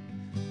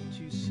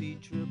to see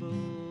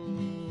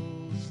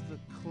Dribbles the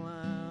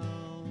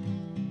clown.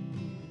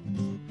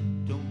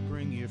 Don't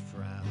bring your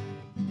frown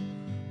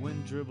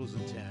when Dribbles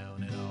in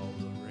town, and all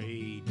the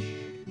rage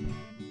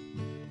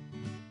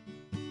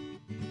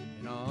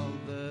and all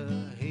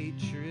the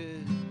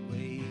hatred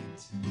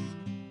wait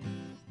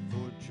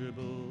for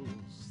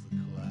Dribbles the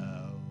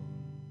clown.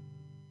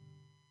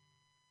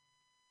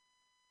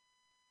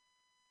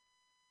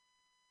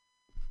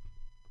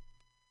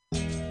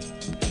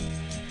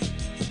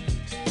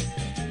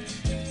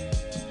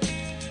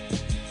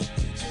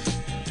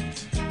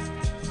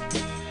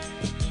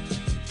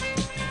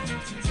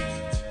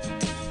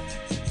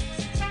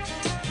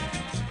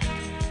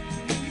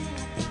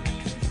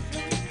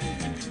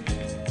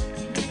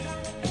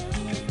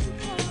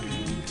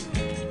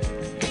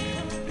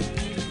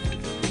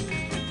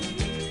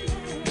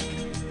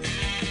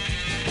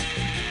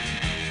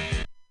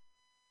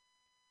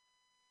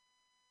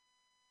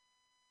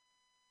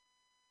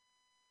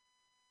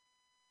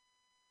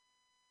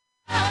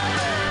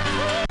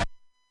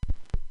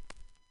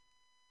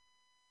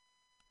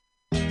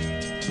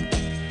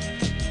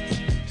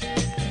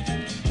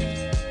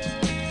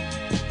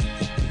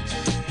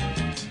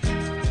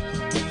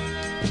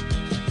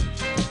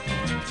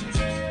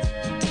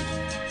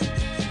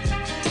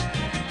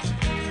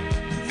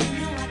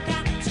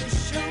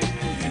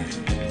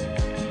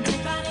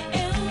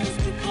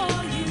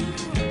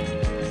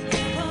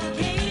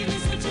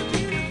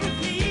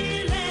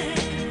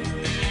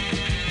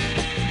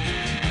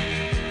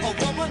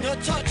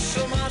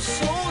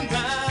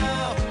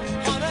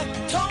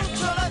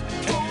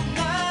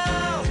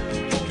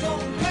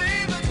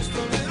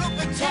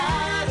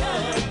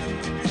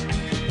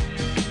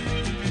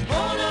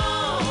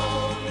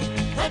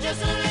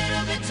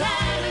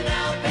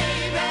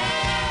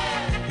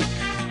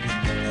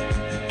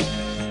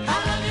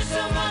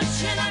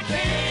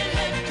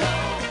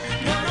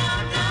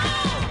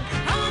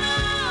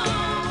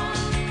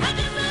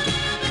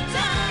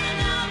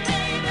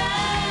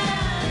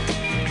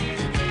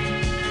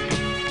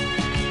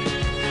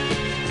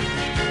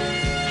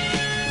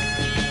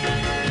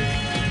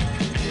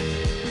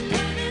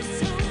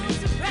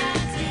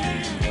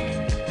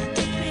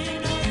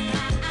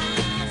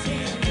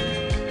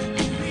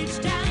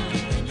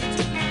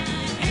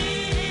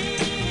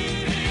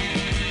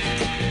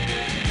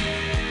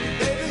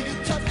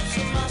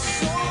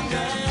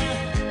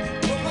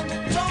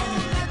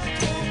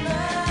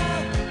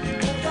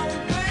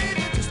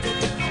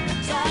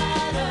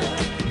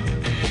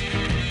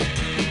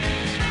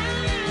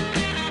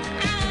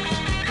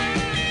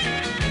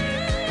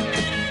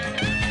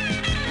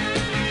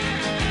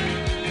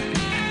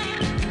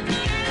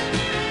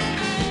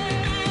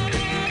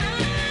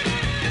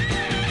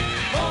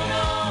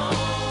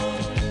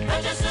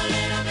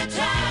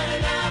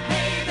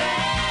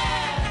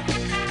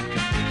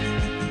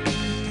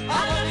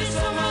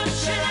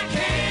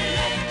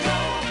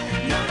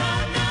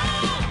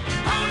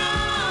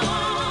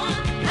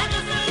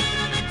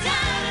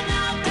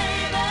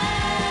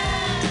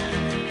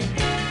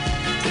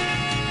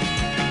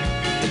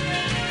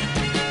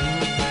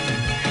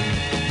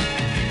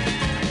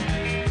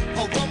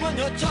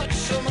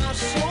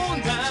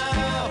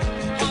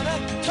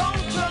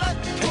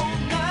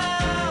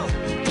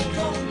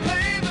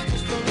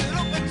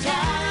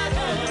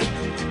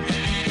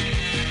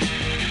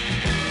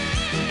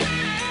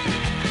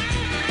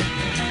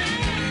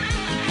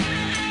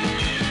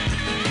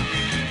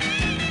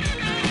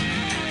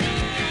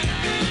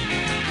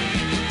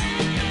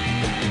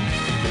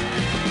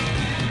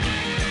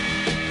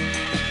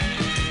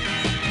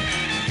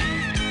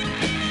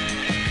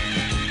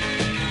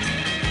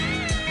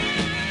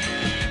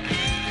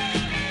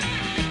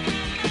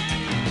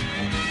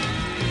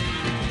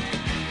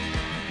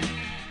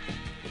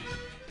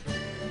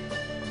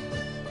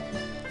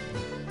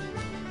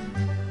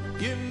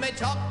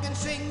 talk and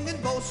sing and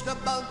boast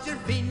about your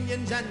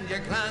fenians and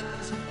your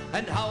clans,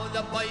 and how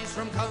the boys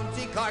from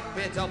County Cork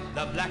bit up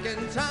the black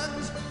and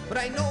tans. But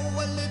I know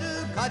a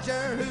little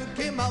codger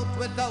who came out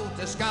without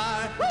a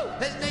scar.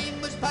 His name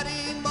was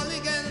Paddy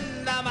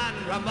Mulligan, the man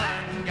from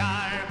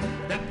Mullingar.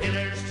 The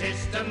pillars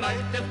chased him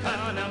out of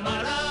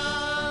Connemara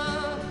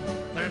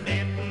for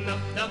beating up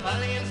the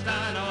valley and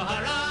Stan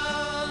O'Hara.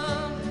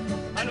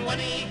 And when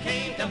he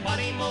came to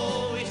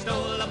Ballymo, he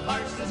stole a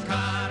parson's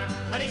car,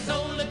 and he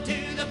sold it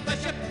to the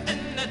bishop in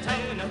the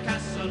town of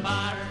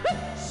Castlebar.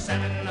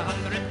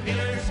 700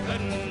 pillars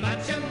couldn't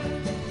match him.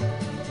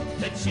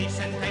 The chief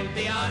sent out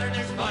the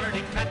orders for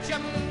to catch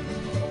him.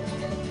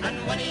 And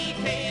when he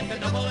came to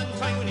Dublin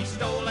town, he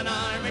stole an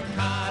armoured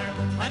car,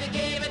 and he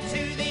gave it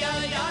to the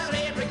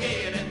IRA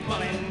brigade at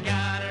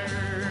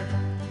Mullingar.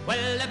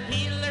 Well, the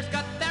peelers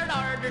got their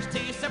orders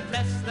to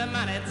suppress the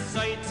man at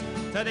sight,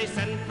 so they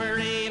sent for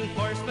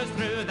reinforcements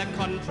through the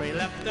country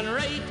left and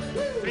right.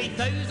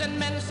 3,000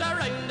 men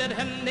surrounded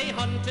him, they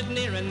hunted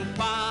near and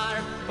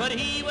far, but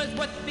he was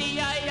with the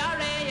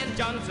IRA in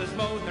Johnson's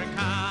motor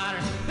car.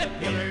 The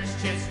peelers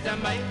chased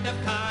him out of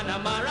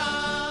Connemara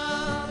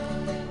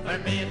for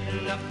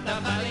beating up the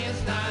valley and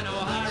Stan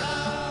O'Hara.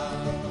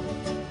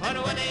 And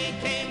when he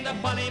came to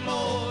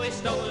Ballymo, he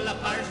stole a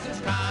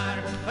parson's car,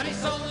 and he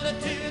sold it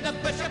to the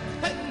bishop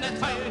in the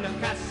town of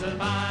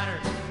Castlebar.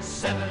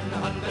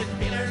 700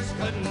 peelers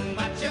couldn't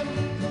match him.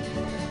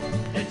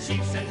 The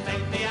chief sent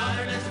out the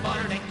orders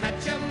for to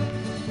catch him.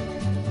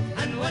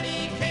 And when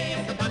he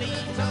came to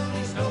Ballytown,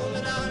 he stole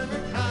an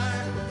armoured car,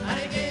 and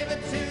he gave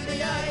it to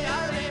the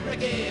IRA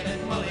brigade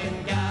in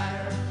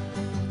Mullingar.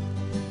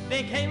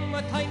 They came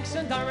with tanks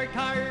and armoured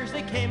cars,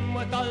 they came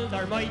with all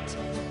their might.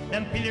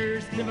 Them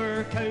pillars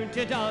never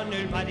counted on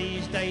old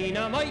Paddy's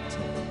dynamite.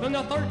 On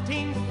the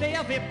 13th day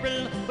of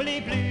April, well, he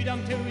blew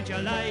them to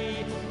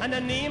July, and the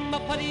name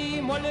of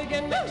Paddy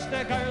Mulligan makes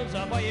the girls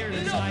a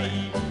Irish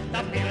sigh.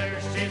 The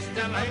pillars chased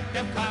him out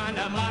of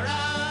Connemara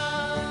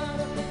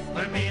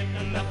for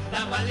beating up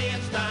the valley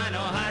and Stan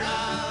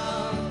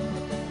O'Hara.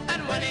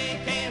 And when he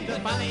came to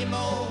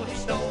Ballymo, he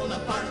stole a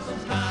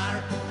parson's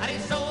car, and he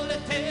sold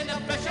it to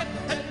the bishop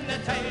in the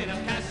town of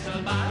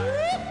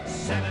Castlebar.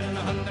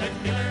 700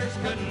 pillars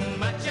couldn't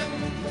match him.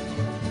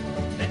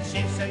 The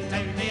chief sent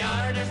out the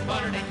orders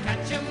for to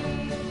catch him.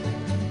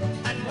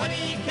 And when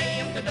he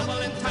came to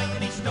Dublin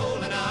town, he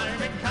stole an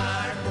armoured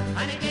car,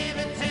 and he gave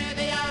it to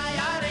the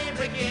IRA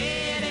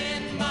brigade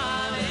in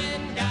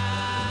Mullingar.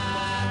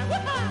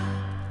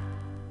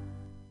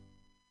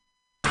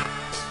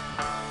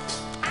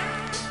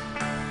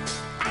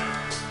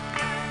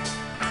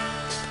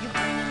 You're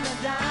bringing me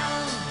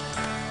down,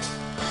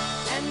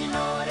 and you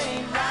know it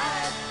ain't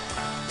right.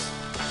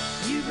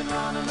 You've been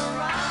running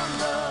around,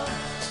 love,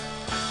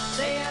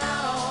 staying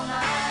out all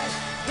night.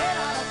 Get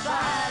out of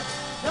sight,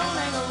 don't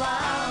hang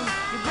around.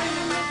 You're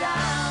bringing me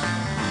down.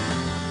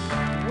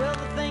 Well,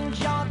 the things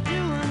you're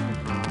doing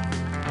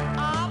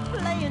are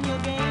playing your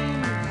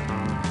games.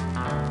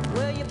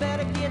 Well, you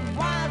better get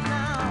wise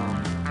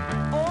now,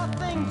 or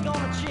things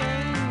gonna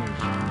change.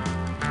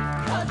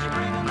 'Cause you're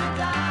bringing me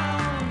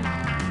down,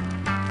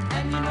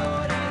 and you know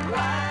it ain't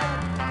right.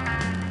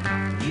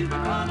 You've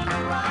been running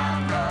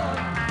around, love,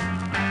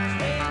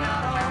 staying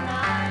out all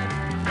night.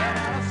 Get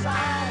out of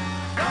sight,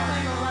 don't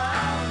hang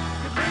around.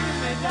 You're bringing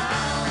me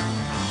down.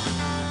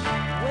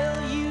 Well,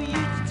 you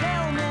used to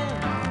tell me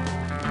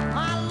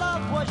my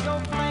love was your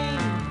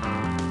flame,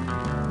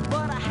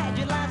 but I had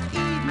you last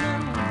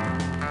evening.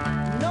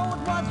 No,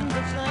 it wasn't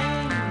the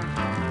same.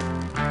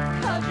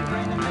 'Cause you're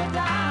bringing me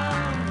down,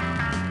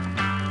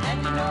 and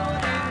you know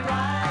it ain't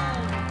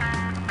right.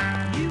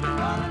 You've been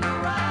running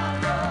around,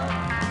 love,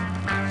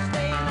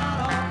 staying out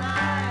all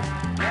night.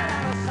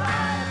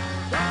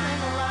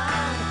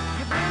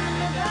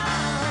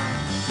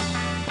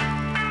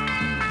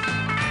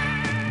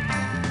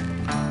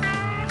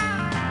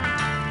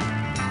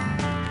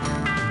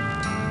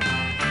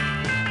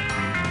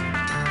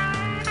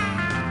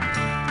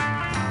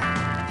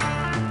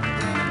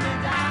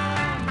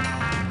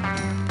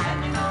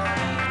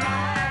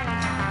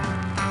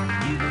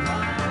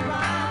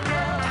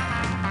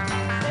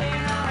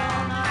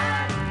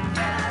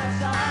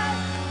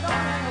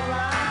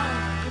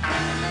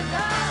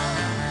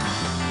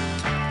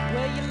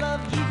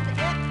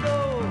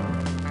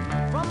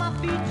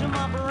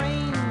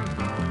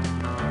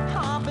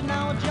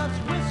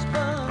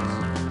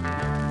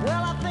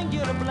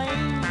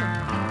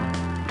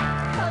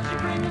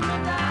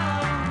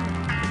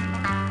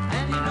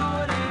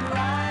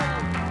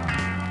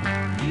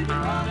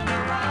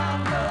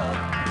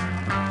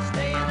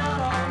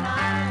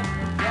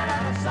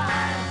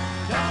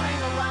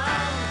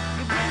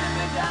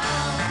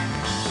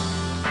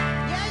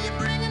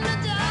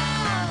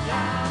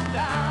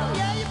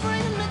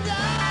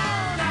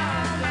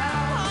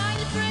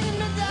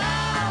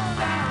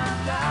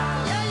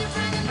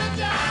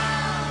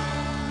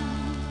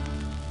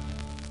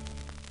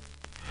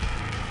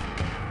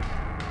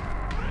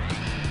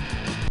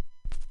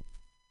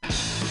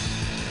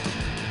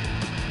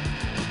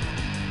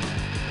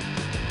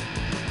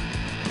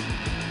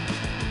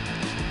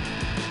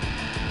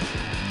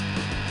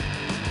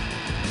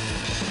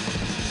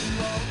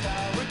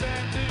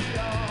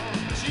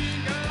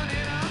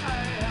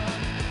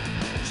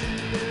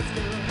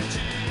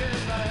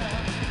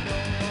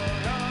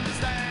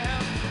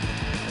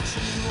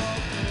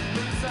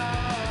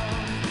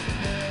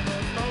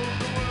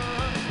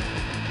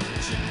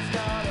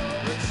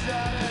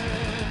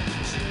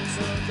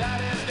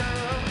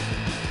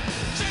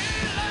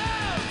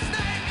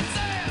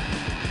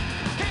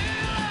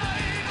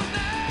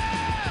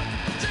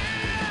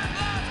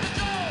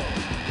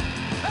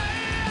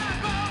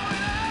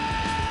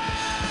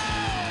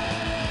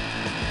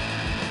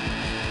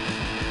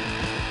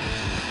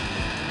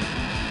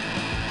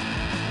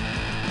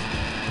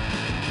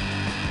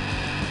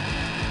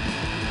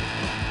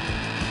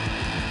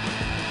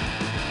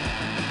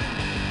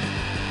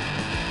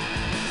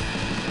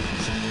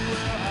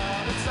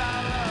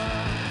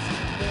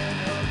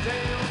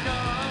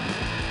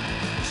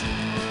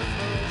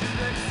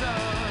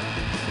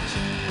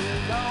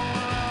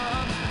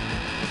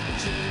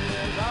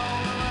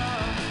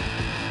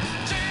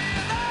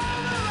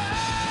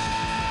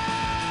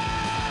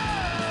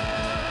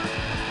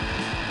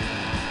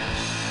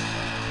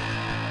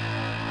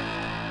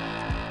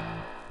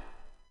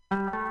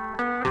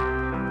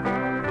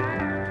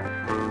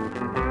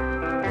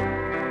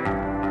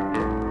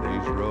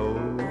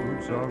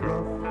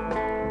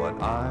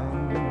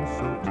 I'm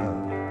so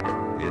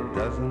tough, it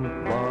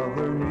doesn't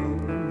bother me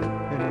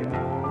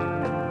anymore.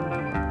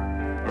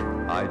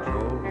 I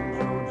drove these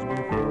roads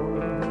before,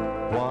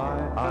 why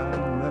I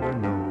never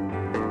know.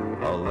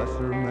 A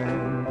lesser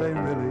man they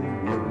really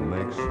would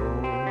make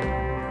sore.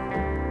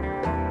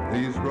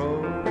 These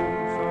roads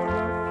are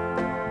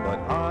rough, but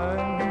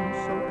I'm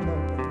so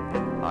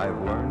tough, I've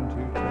learned to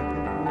take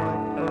it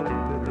like a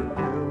bitter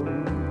pill.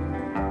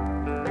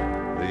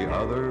 The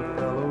other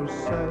fellows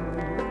say,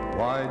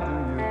 why do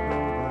you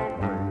go that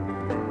way?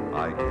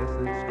 I guess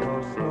it's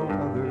 'cause no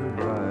other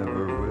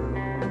driver will.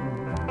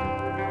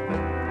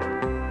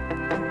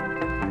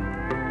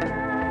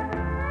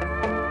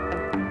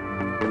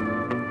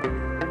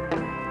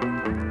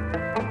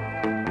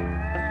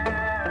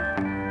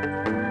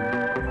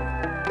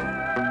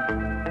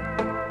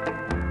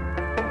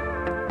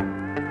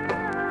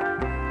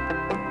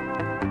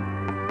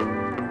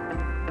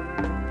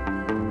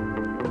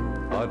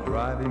 A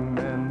driving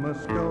man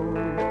must go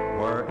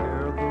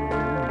where'er the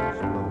winds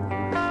blow.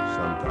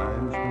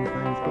 Sometimes when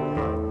things go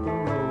rough, the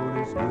road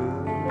is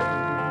good.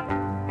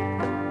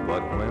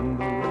 But when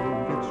the road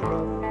gets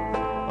rough,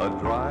 a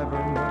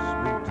driver must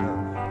be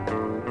tough.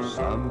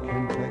 Some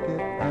can take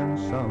it and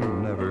some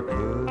never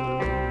could.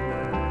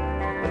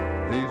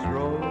 These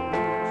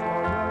roads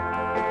are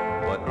rough,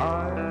 but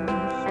I'm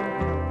so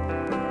tough,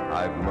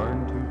 I've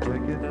learned to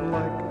take it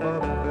like a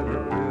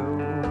bitter pill.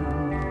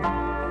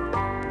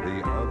 The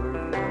other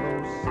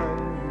fellows say,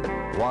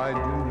 why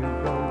do you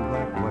go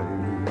that way?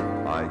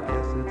 I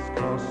guess it's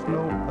 'cause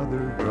no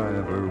other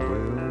driver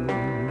will.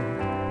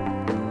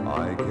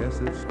 I guess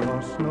it's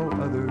 'cause no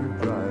other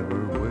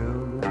driver will.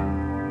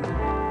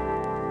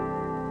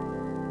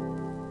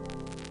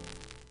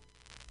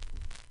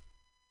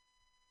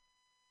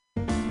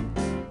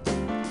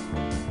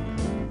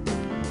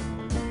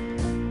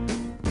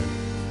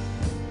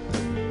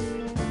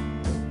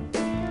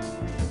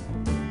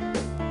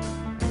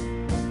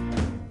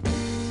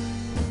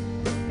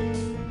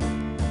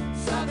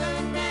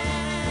 Southern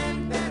man,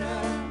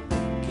 better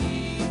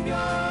keep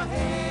your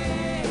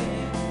head.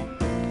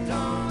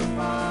 Don't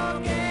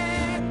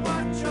forget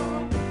what your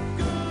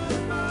good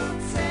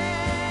books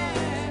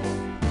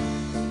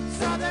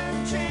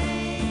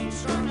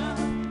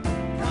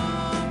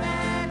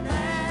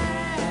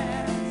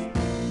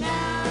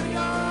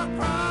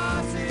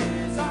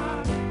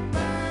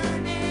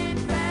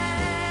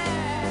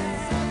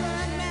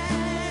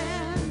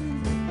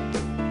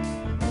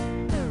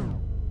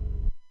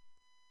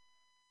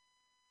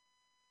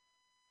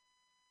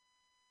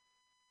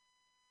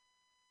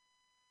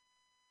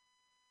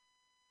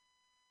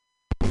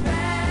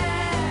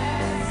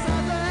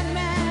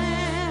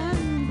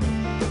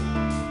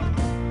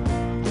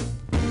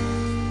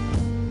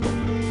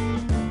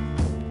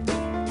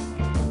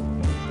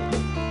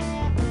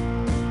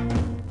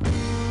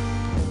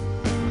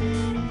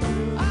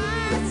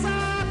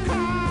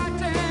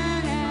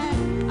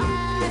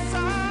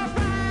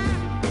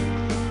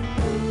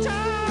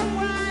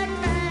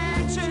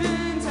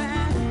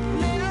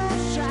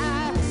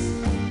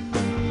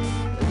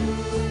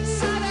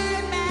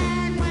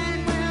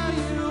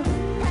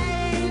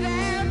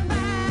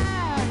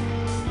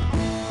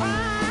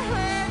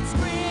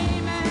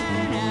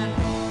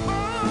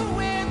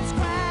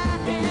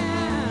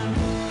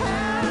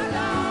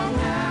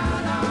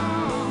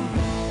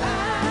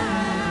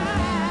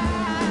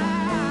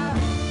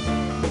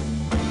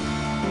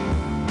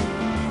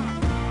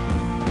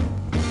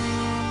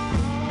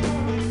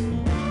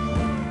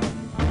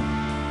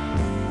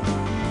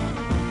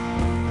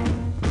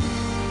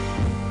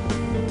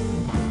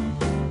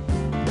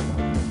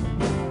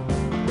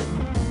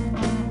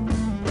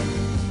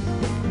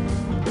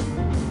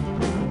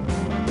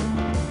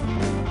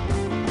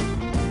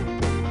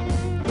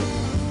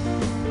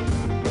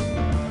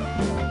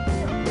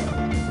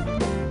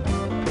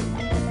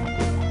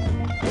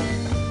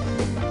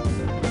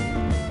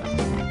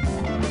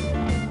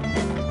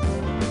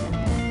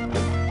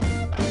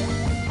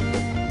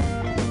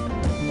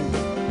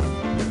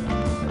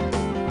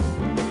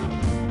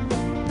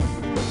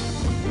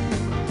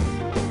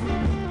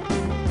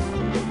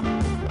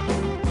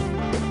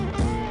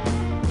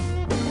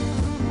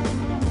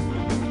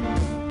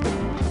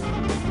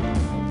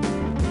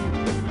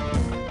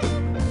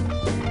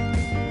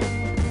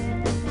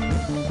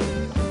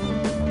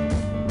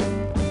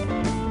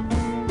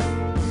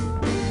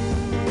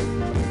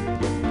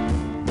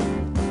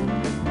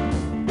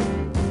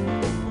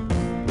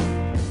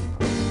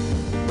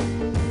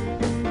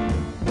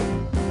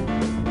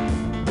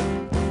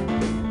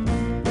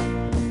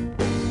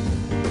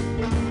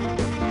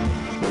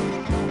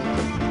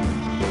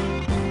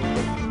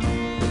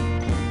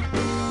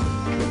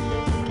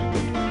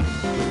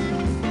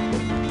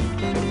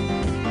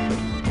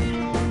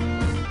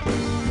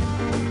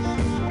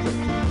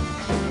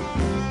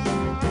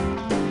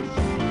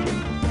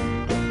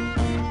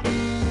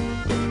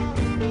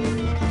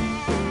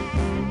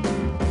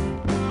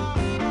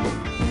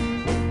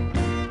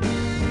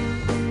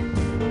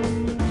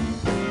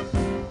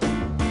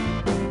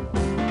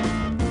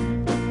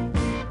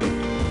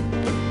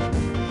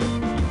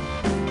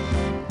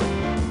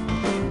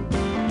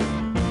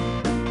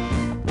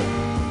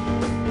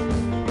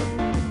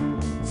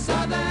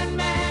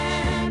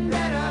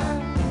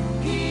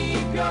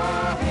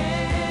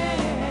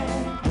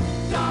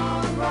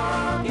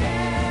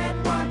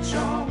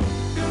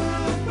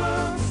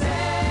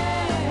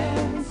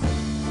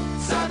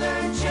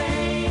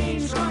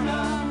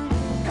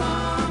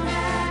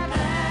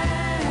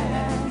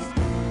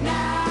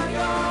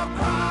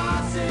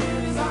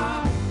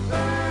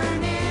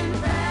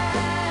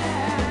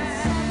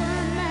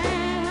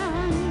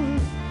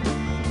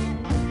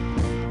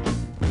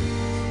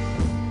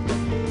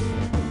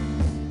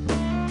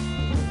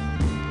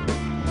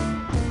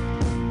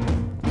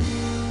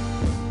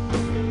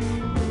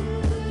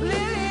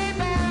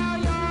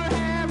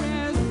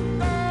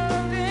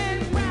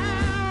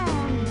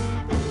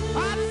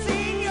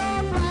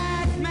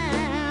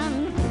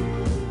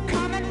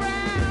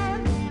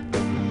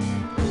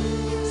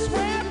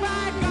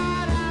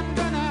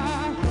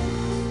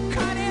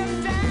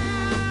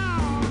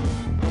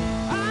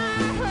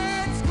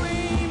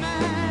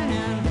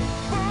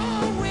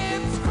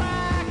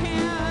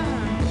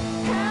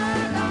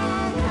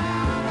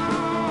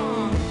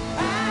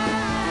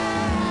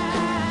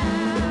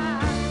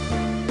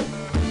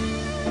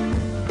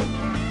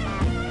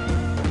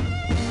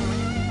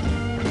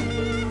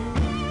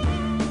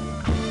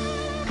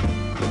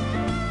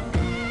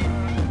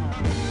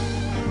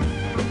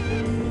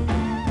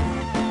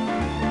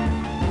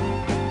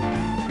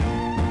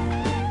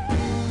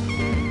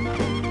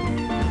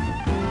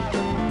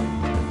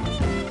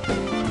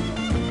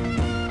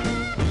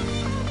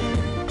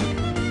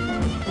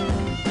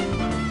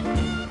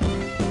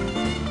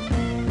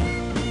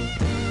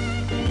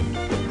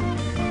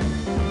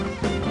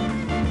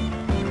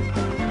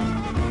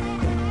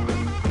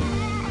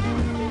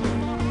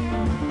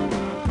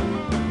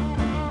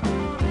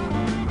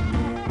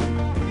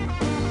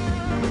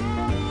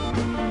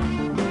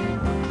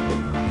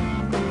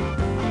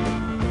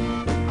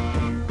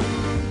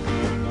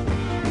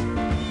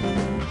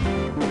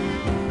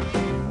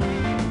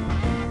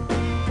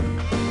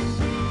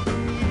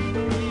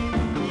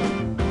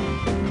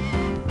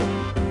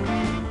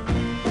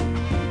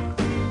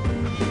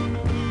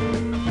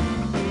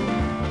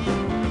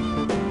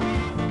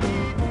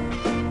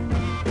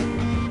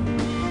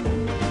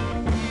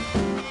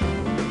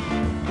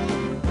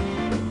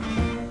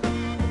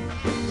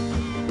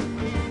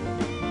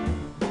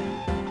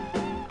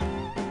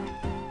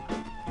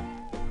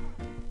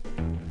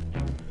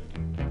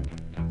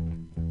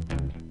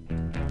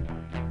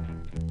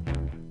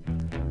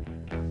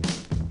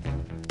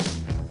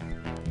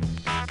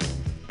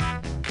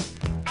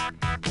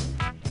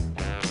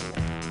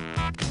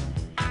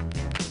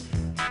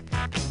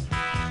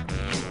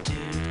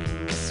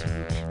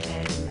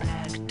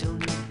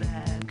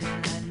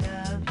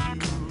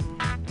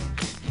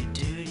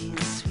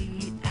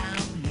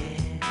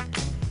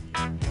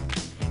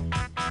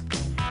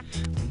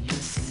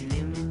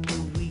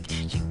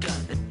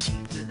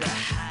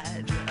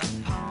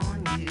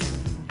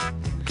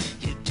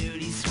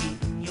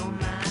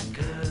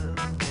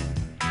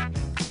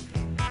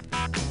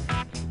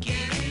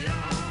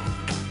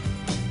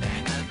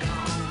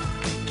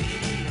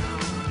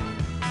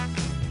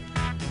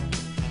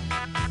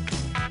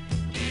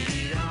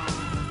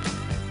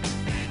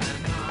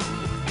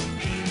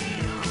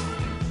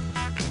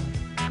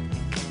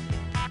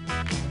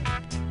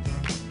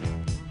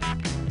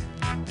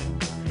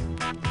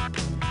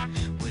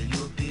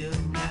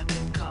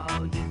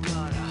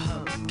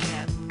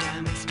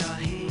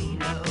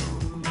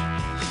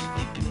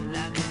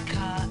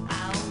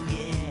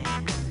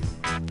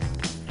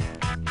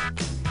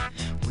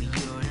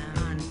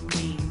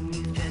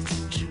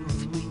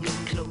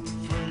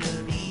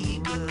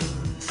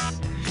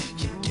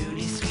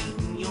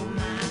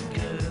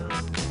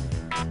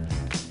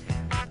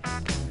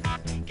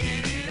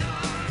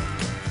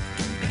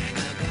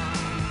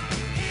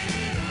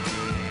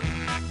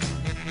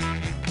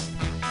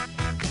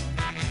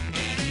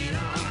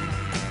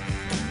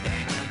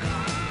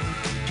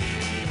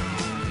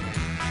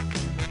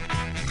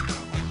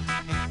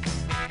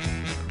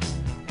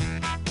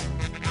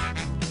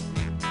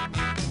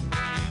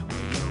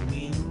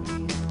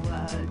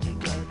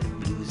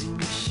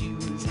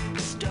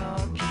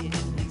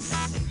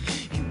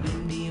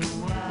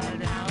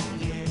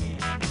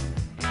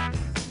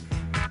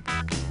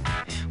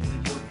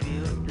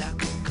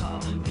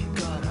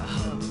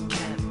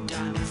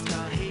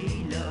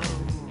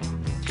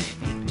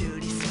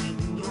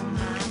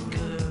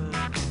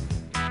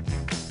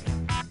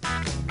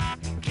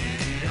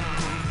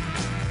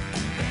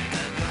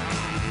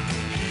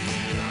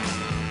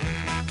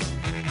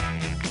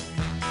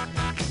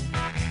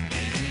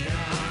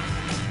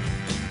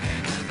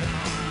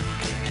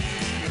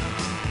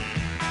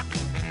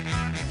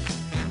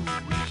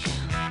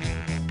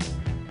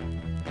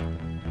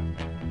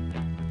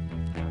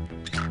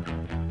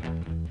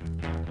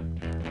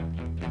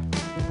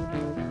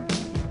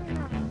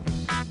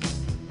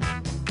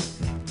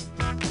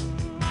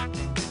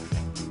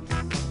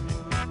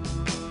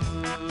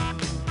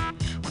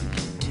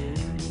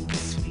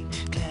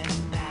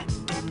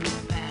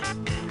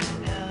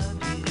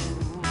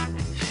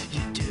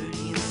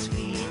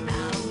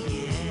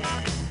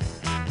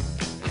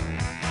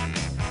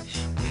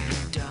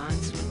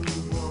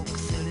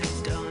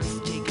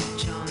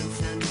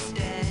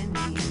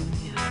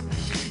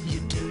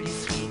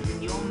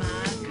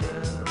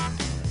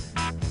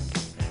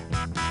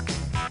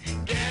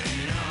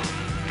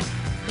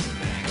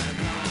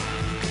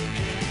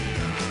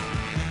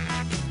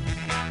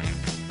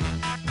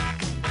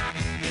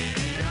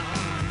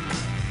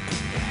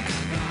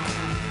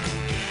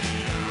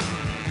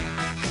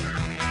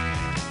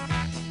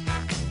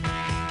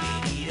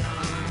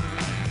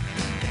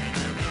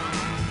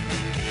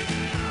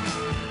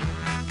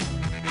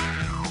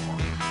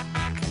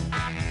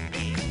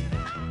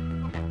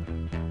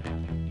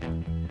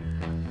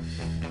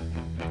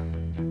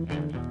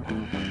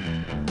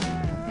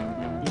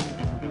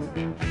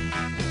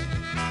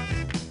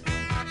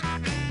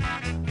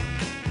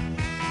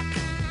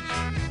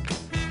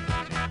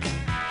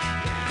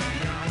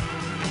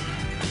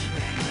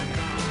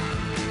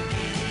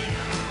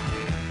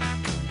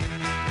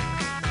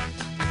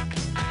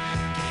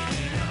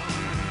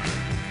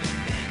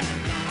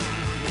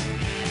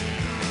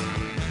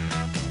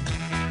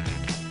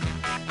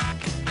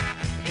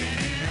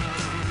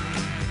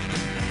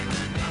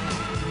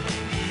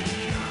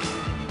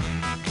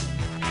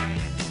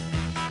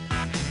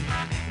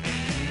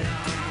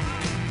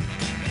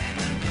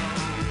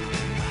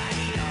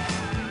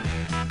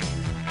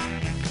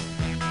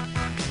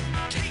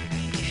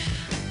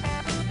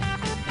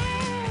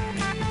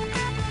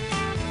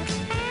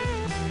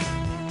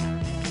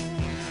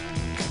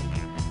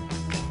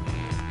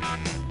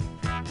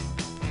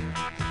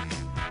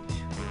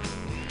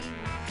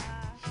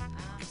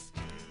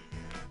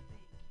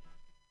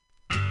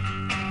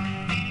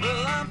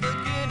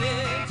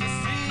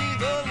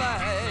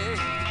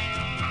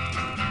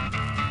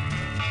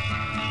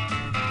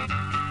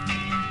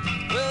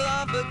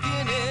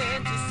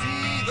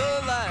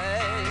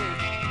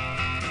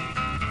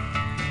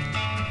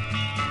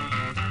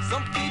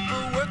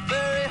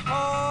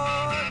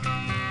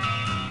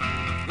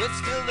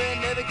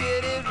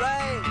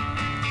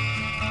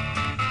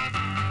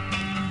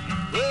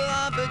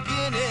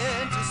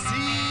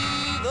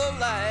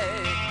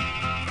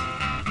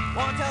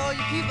Wanna tell all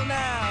you people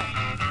now,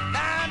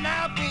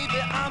 now, baby,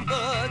 I'm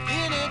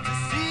beginning to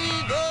see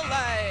the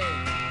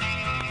light.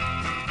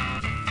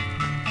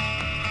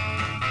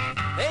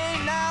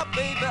 Hey, now,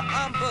 baby,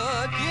 I'm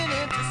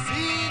beginning to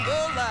see the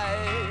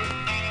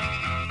light.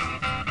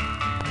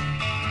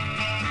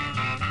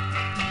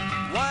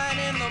 Wine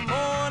in the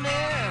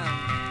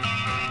morning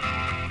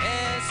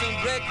and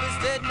some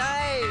breakfast at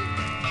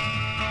night.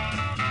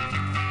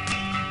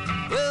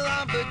 Well,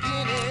 I'm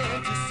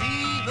beginning to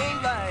see the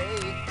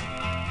light.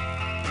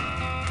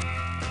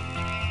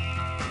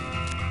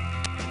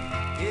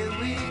 Here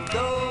we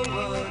go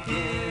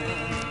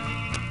again,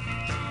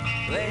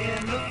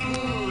 playing the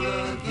fool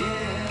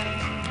again.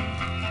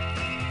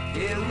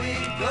 Here we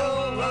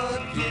go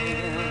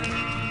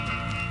again,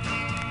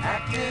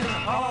 acting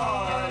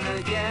hard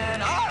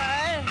again. All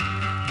right,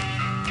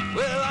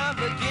 well, I'm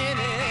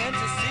beginning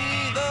to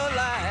see the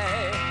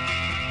light.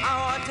 I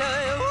want to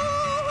tell you,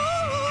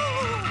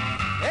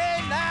 ooh,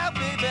 hey now,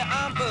 baby,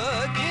 I'm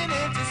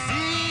beginning to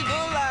see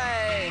the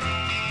light.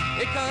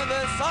 It comes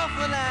very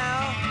softly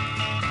now.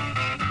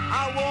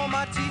 I wore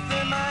my teeth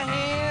in my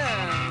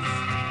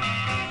hands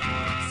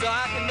so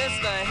I can miss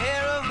the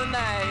hair of the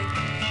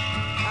night.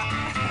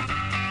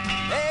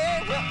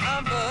 Hey, well,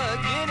 I'm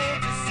beginning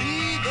to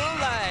see the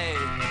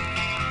light.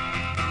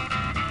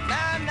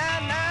 Now,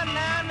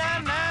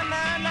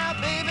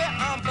 baby,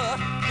 I'm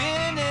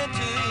beginning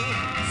to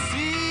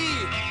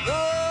see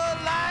the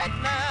light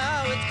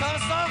now. It's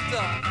coming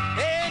softer.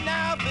 Hey,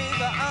 now,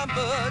 baby, I'm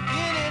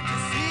beginning to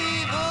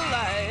see the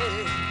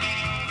light.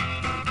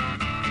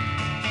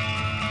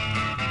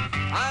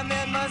 I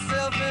met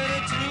myself in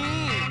a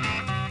dream,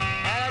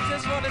 and I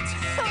just want to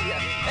tell you,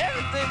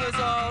 everything was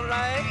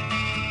alright.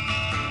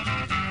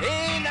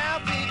 Hey now,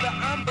 baby,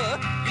 I'm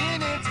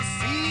beginning to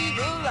see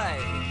the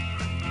light.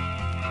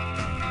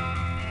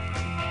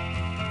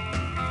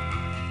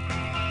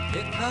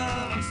 Here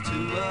comes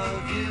two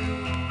of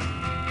you.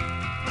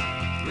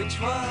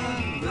 Which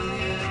one will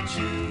you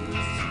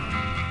choose?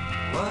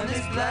 One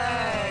is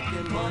black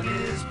and one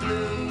is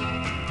blue.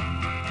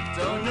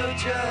 Don't know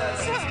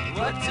just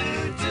what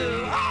to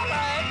do. All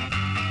right.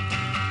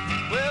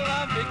 Well,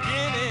 I'm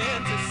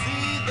beginning to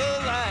see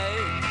the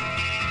light.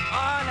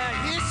 Oh,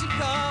 now here she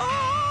comes.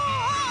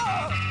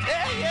 Oh,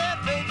 yeah,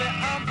 baby,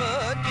 I'm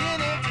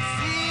beginning to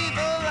see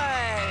the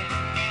light.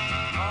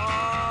 Oh,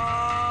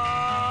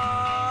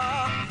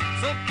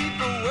 some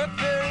people work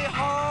very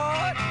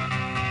hard,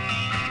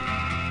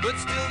 but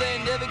still they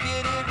never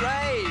get it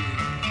right.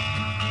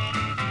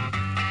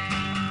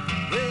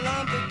 Well,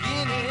 I'm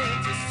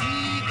beginning to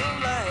see the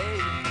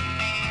light.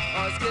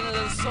 Oh, it's getting a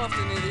little soft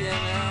in the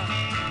end now.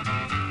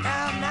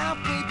 Now,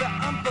 baby,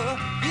 I'm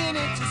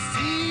beginning to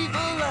see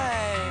the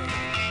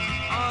light.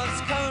 Oh,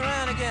 it's coming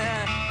around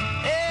again.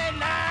 Hey,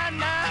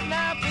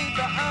 now,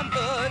 baby, I'm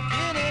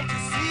beginning to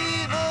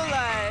see the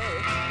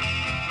light.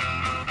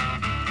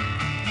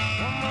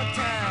 One more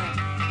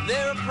time.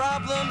 There are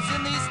problems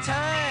in these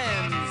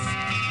times,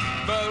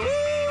 but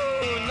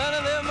woo, none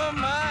of them are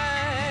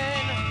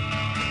mine.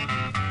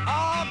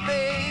 Oh,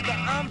 baby,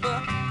 I'm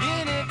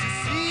beginning to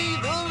see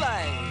the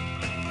light.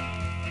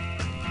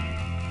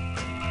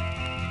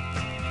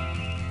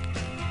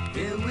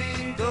 Here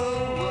we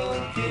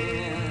go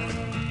again.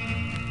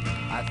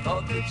 I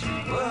thought that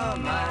you were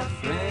my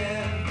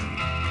friend.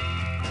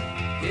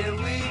 Here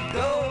we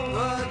go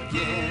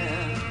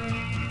again.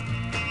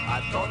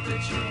 I thought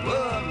that you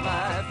were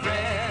my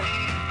friend.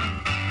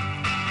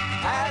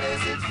 How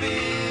does it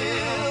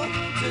feel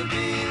to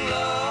be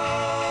loved?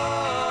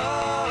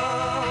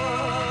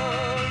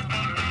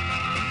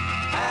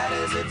 How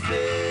does it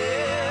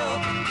feel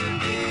to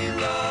be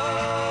loved?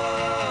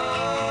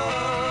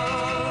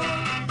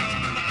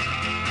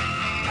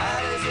 How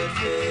does it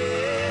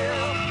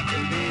feel to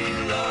be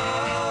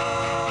loved?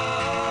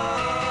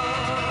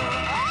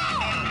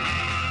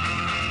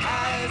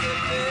 How does it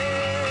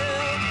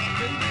feel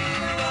to be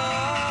loved?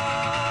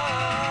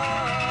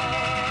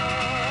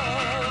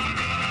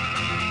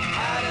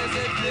 How does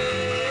it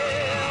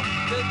feel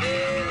to be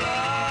loved?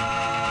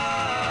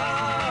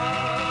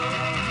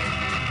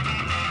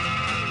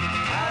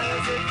 How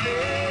does it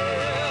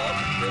feel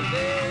to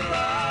be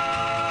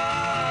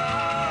loved?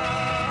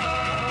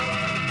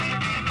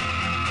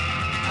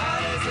 How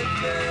does it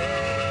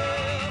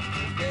feel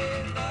to be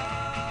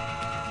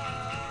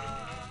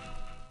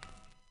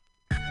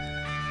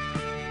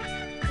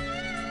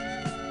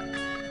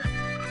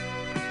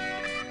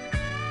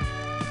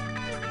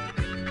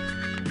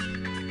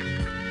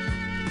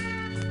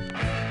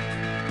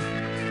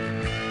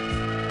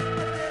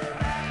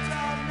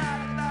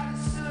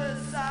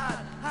suicide.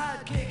 I'd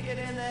kick it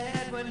in the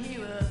head when he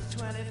was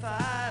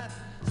 25.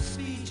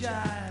 Speed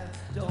jive,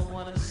 don't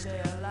wanna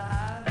stay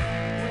alive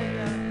when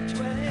you're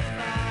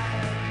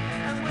 25.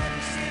 And when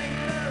you're seeing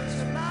clothes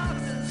from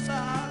Marks and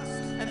Sparks,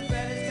 and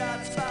Freddy's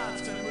got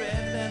spots from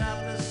ripping up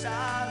the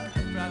stars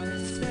from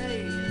his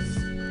face.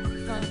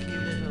 Funky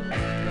little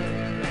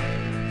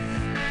photographs.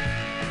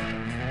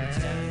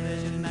 The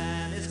television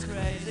man is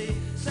crazy.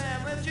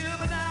 Sam with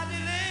juvenile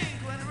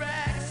delinquent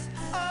Rex.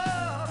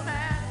 Oh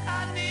man,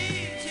 I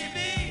need cheap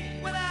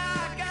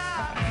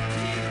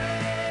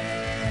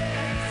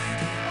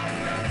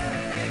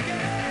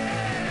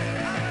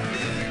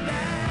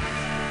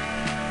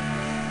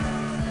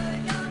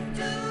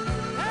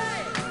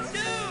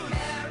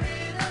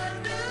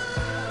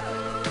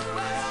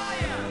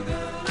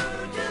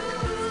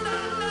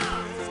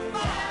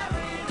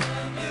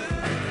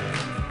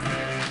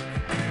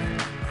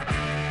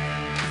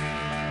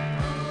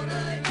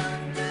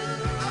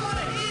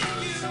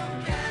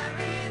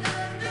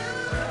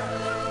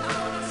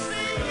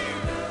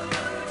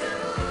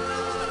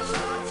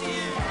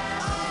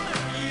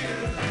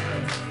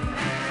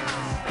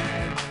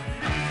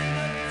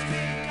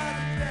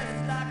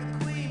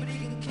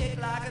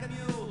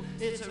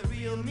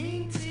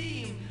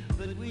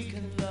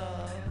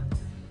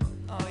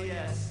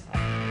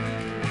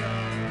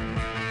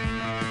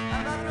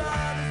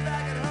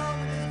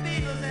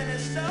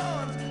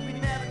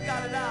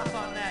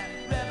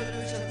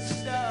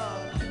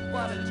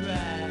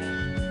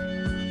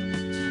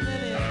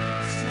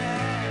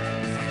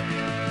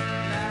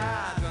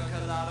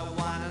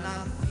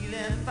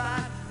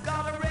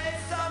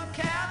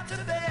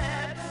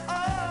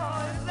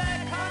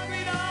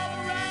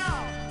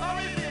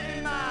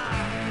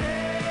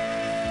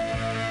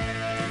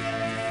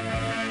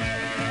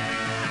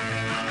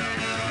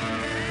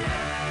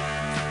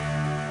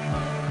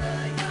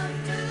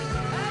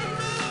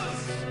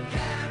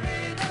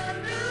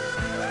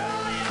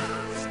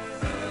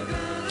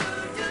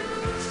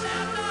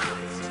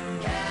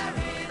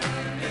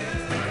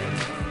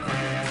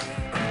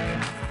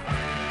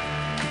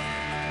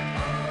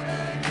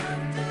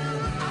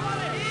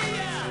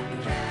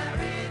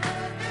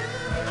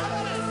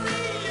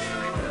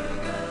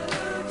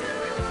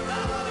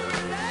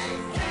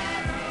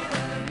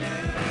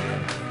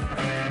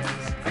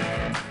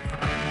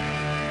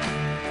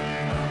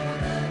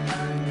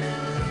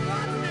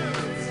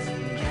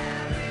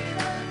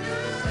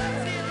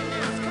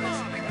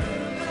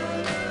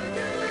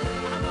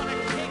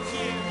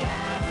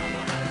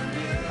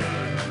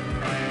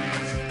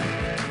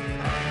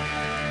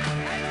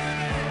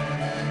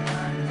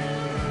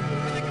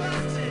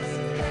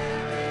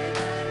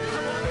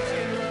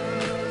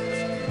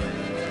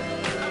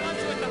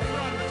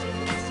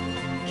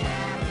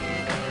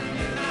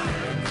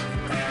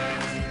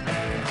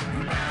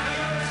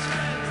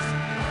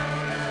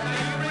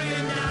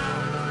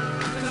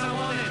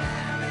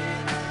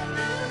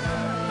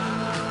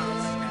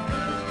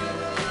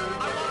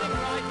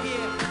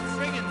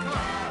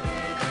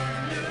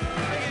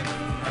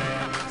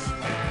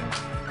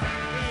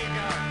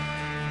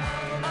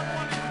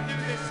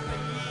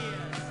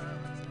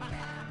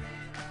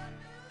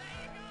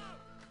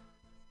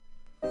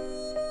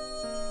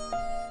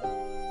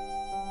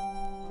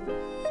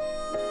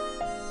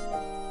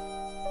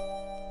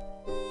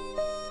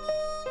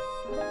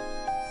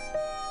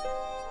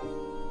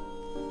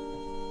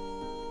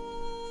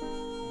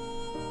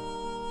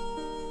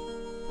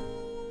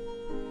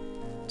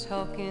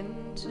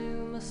talking to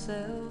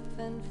myself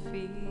and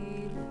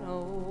feeling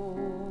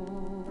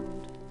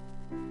old.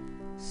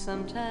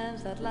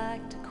 Sometimes I'd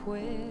like to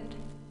quit,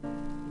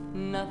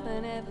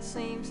 nothing ever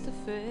seems to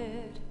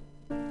fit.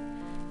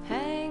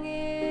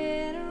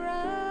 Hanging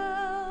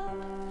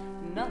around,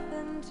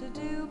 nothing to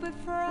do but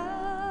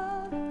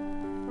frown.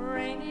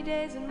 Rainy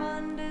days and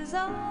Mondays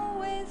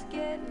always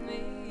get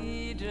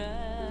me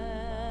down.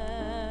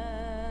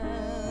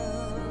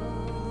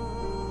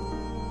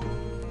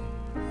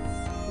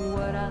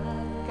 What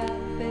I've got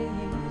they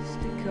used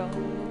to call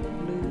the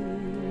blues.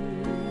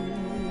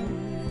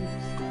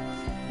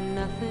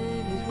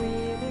 Nothing is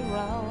really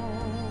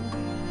wrong,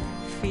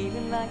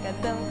 feeling like I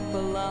don't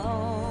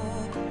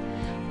belong.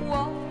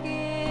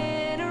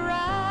 Walking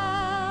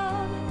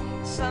around,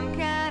 some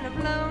kind of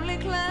lonely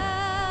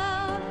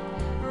clown.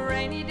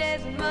 Rainy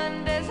days and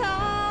Mondays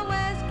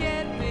always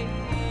get me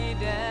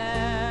down.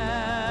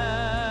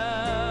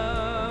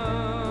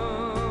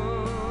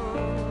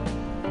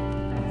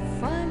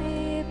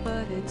 Funny,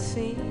 but it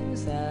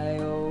seems I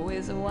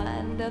always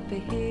wind up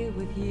here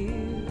with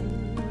you.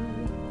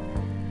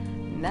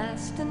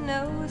 Nice to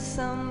know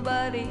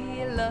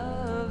somebody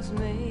loves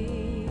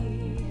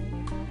me.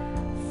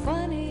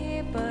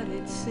 Funny, but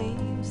it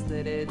seems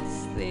that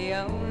it's the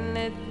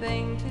only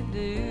thing to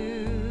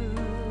do.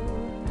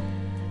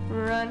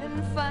 Run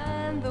and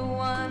find the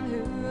one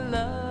who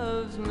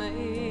loves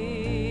me.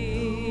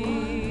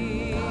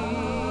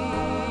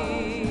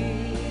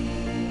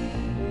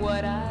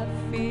 What I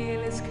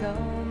feel is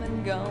come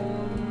and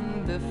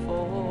gone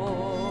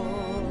before.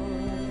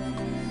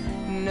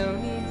 No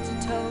need to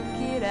talk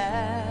it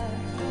out,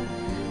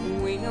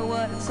 we know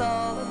what it's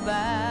all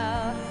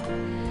about.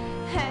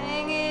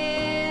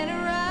 Hanging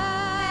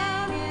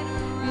around,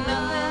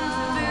 nothing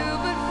to do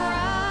but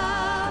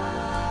frown.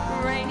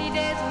 Rainy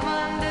days and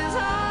Mondays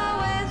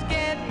always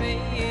get me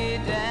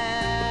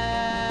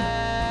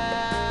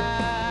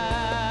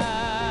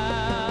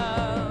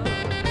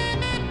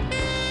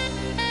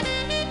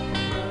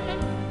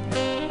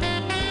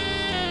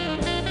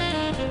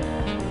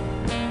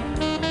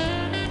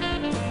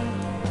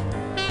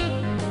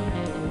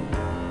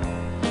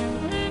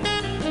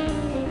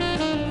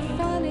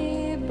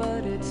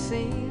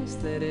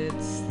that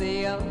it's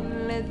the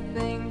only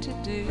thing to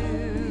do.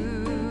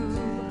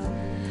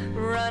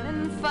 Run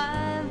and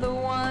find the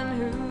one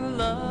who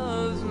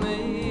loves me.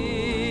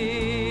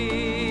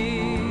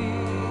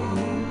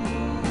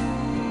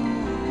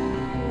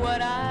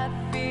 What I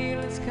feel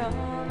is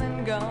come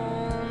and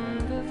gone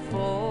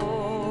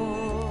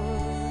before.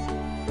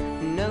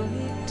 No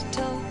need to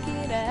talk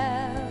it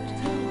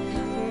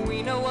out,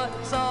 we know what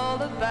it's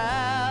all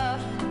about.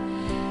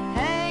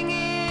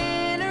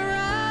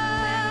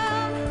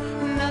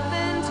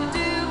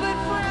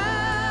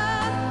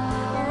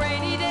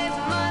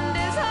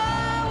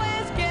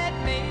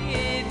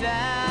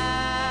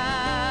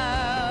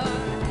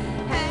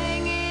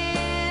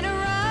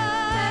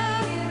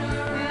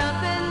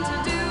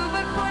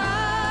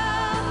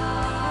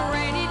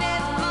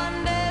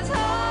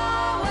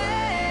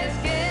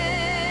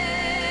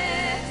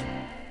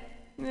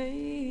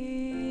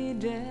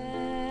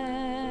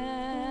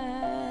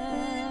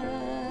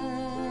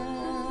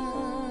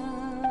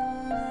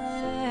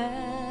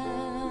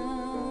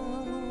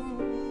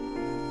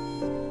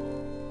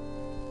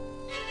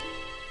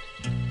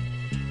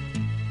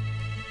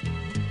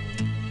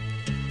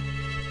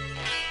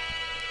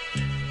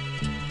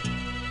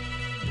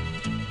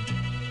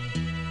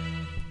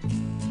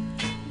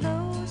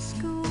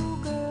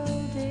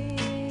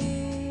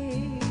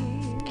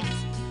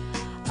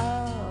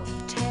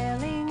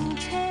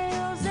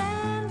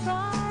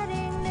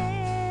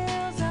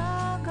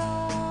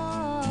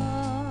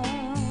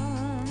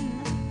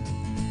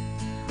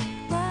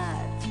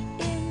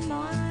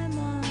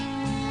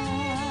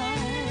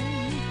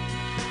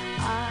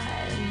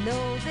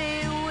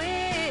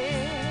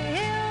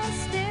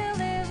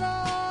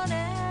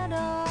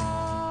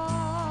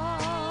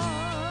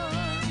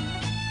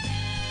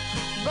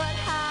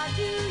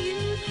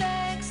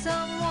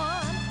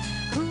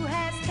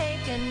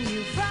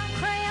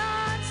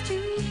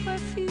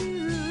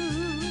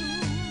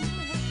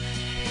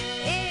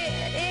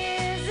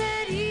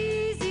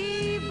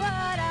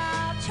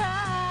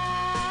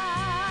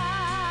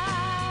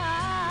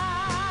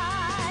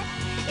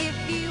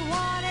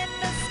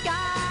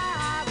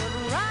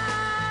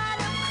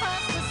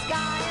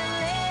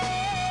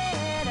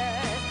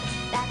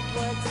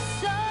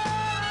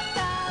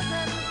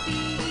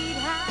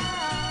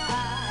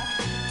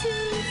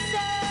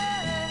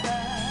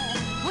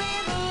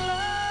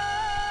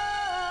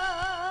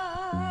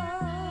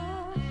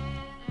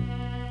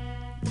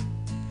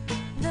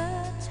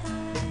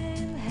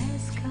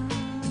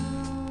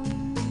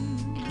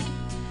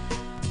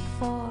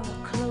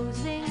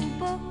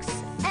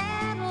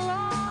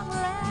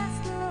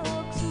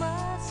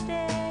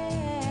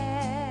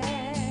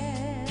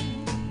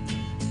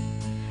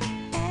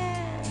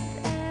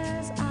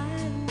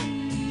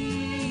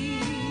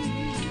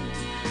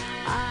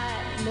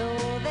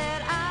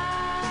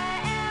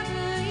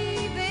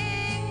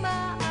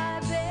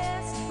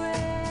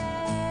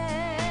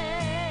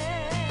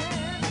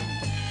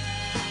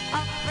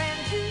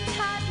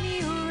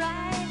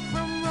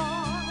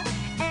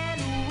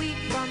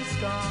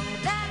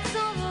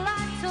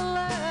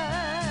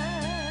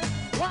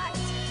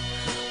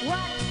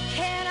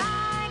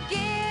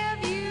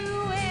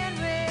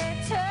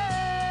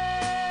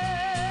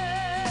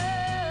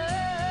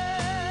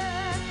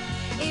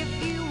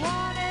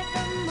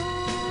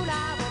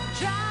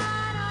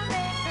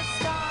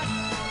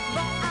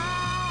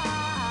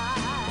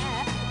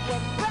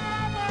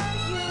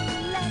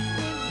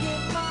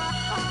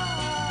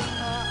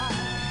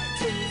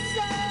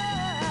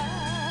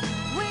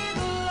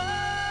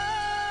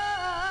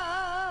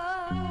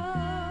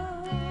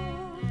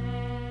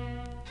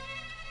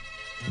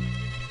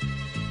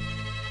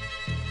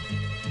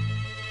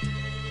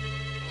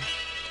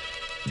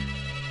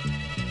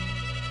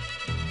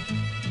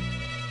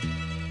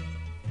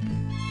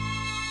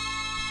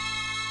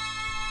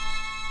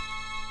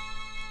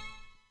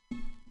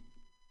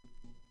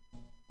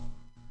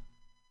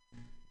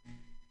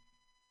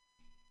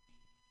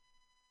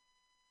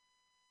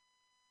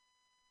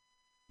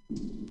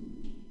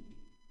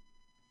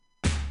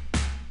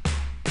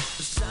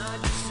 Beside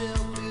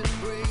yourself, Bill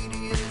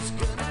Brady is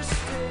gonna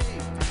stay.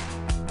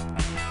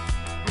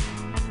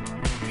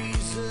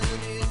 Reason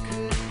it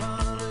could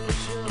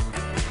polish up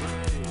the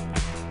gray.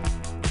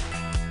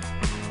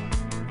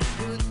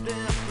 Put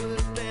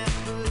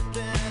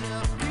that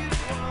up you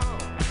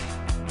want.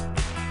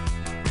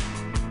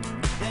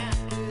 That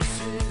this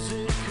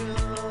isn't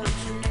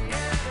country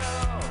at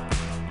all.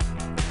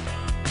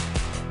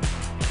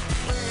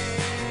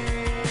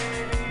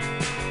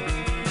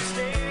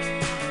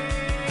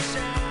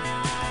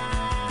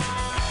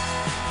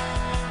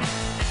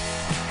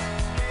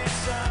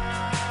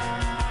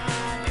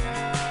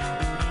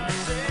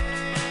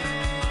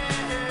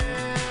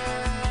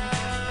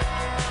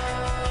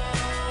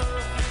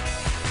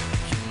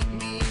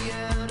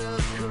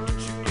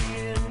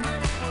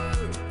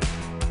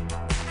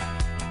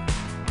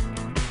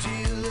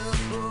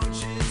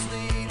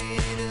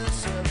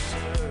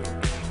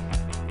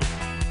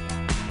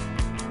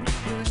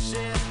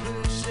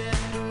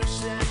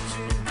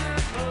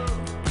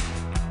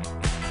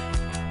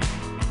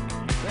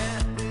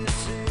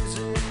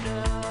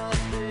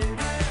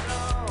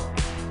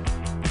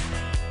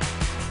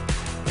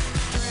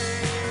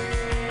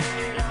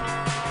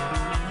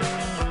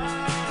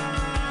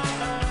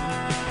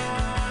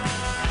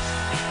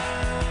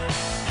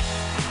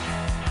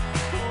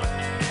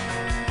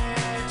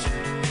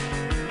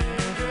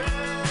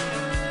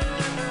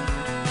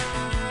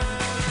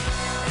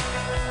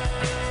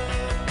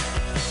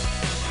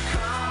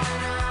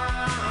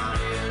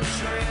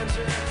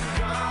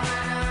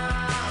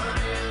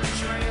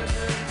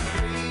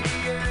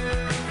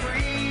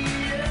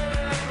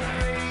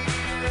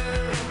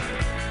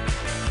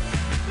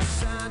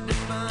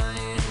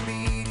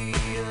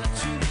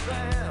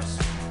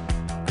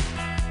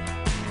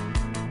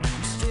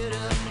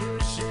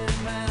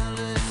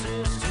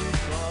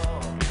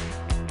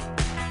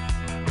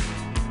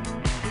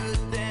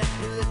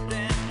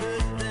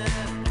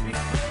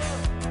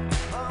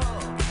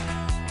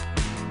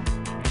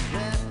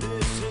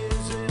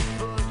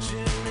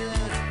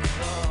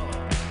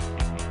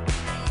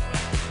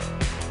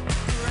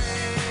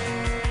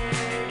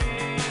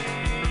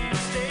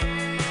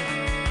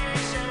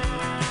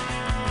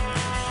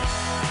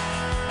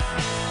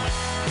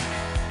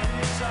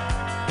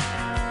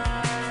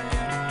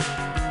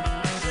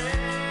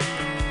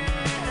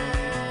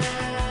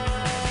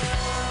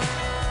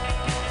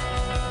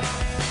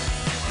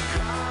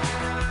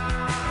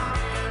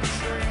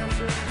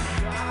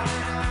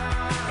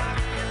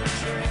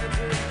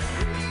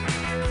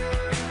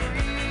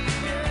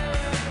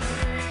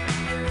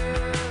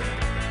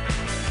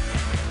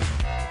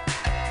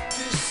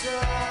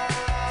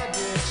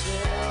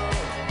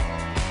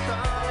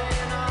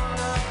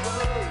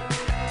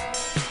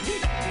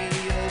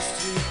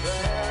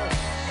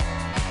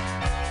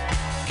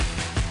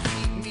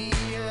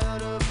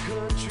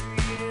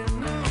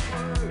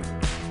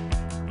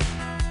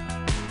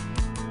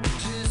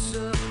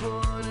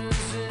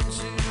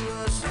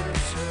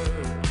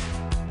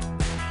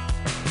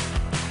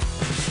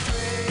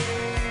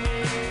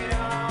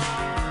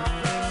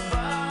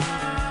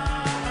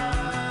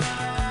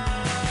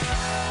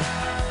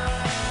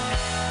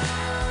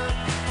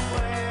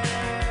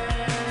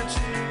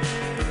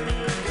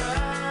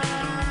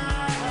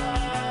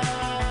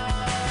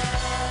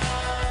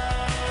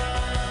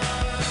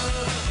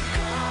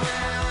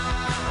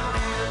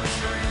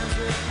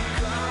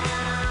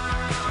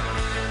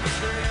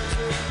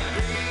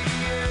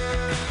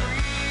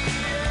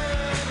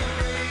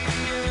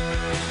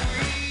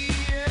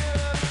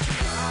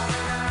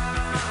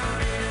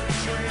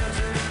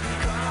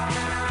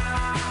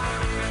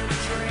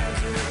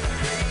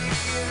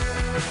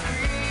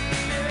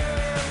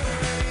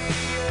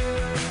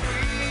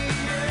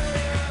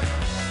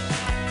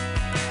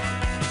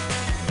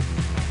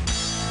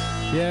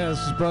 Yeah, this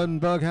is Bud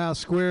and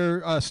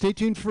BughouseSquare. Stay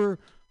tuned for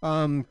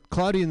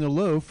Cloudy and the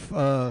Loaf.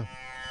 What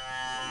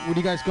do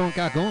you guys got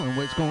going?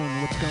 What's going?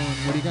 What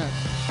do you got?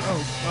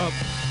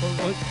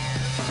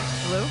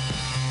 Hello?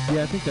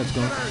 Yeah, I think that's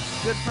going. Got our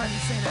good friend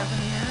St. Evan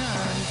here.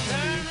 He's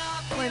going to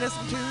be playing us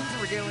some tunes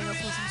and regaling us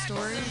with some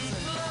stories.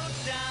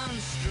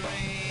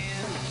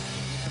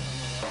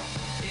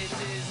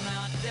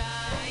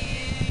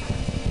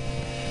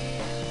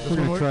 We're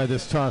going to try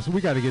this toss.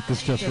 We got to get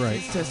this just right.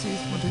 Testies.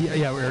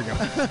 Yeah, there we go.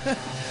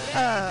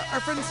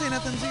 Our friend St.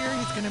 Ethan's here.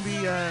 He's going to be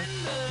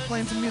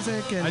playing some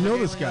music. And I know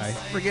this guy.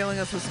 Regaling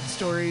us with some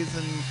stories,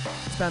 and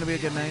it's bound to be a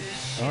good night.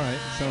 All right,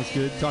 sounds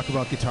good. Talk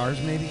about guitars,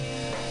 maybe?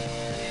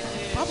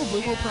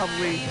 We'll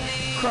probably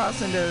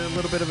cross into a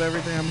little bit of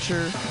everything, I'm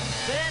sure.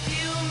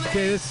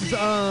 Okay, this is,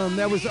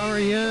 that was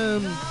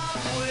R.E.M.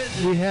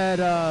 We had,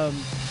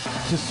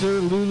 To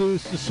Serve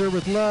Lulu's To Serve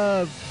With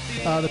Love,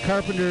 The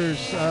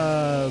Carpenters,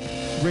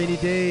 Rainy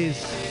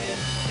Days,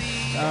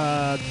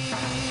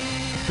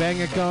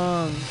 Bang a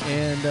Gong,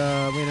 and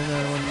we had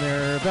another one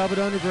there. Velvet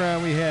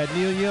Underground, we had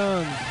Neil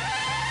Young.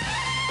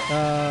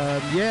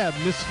 Yeah,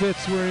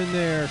 Misfits were in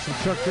there. Some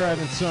truck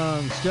driving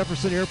songs.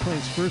 Jefferson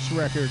Airplane's first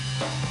record.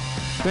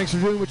 Thanks for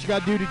doing what you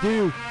got to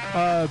do.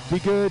 Be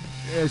good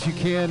as you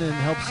can and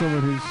help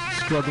someone who's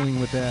struggling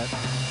with that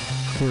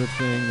sort of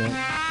thing that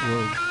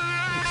will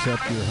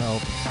accept your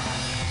help.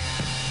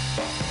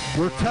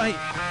 Work tight.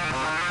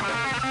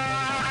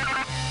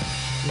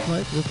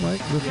 This mic.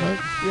 Yeah,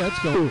 let's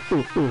go.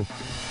 Ooh.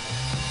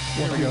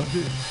 There we go.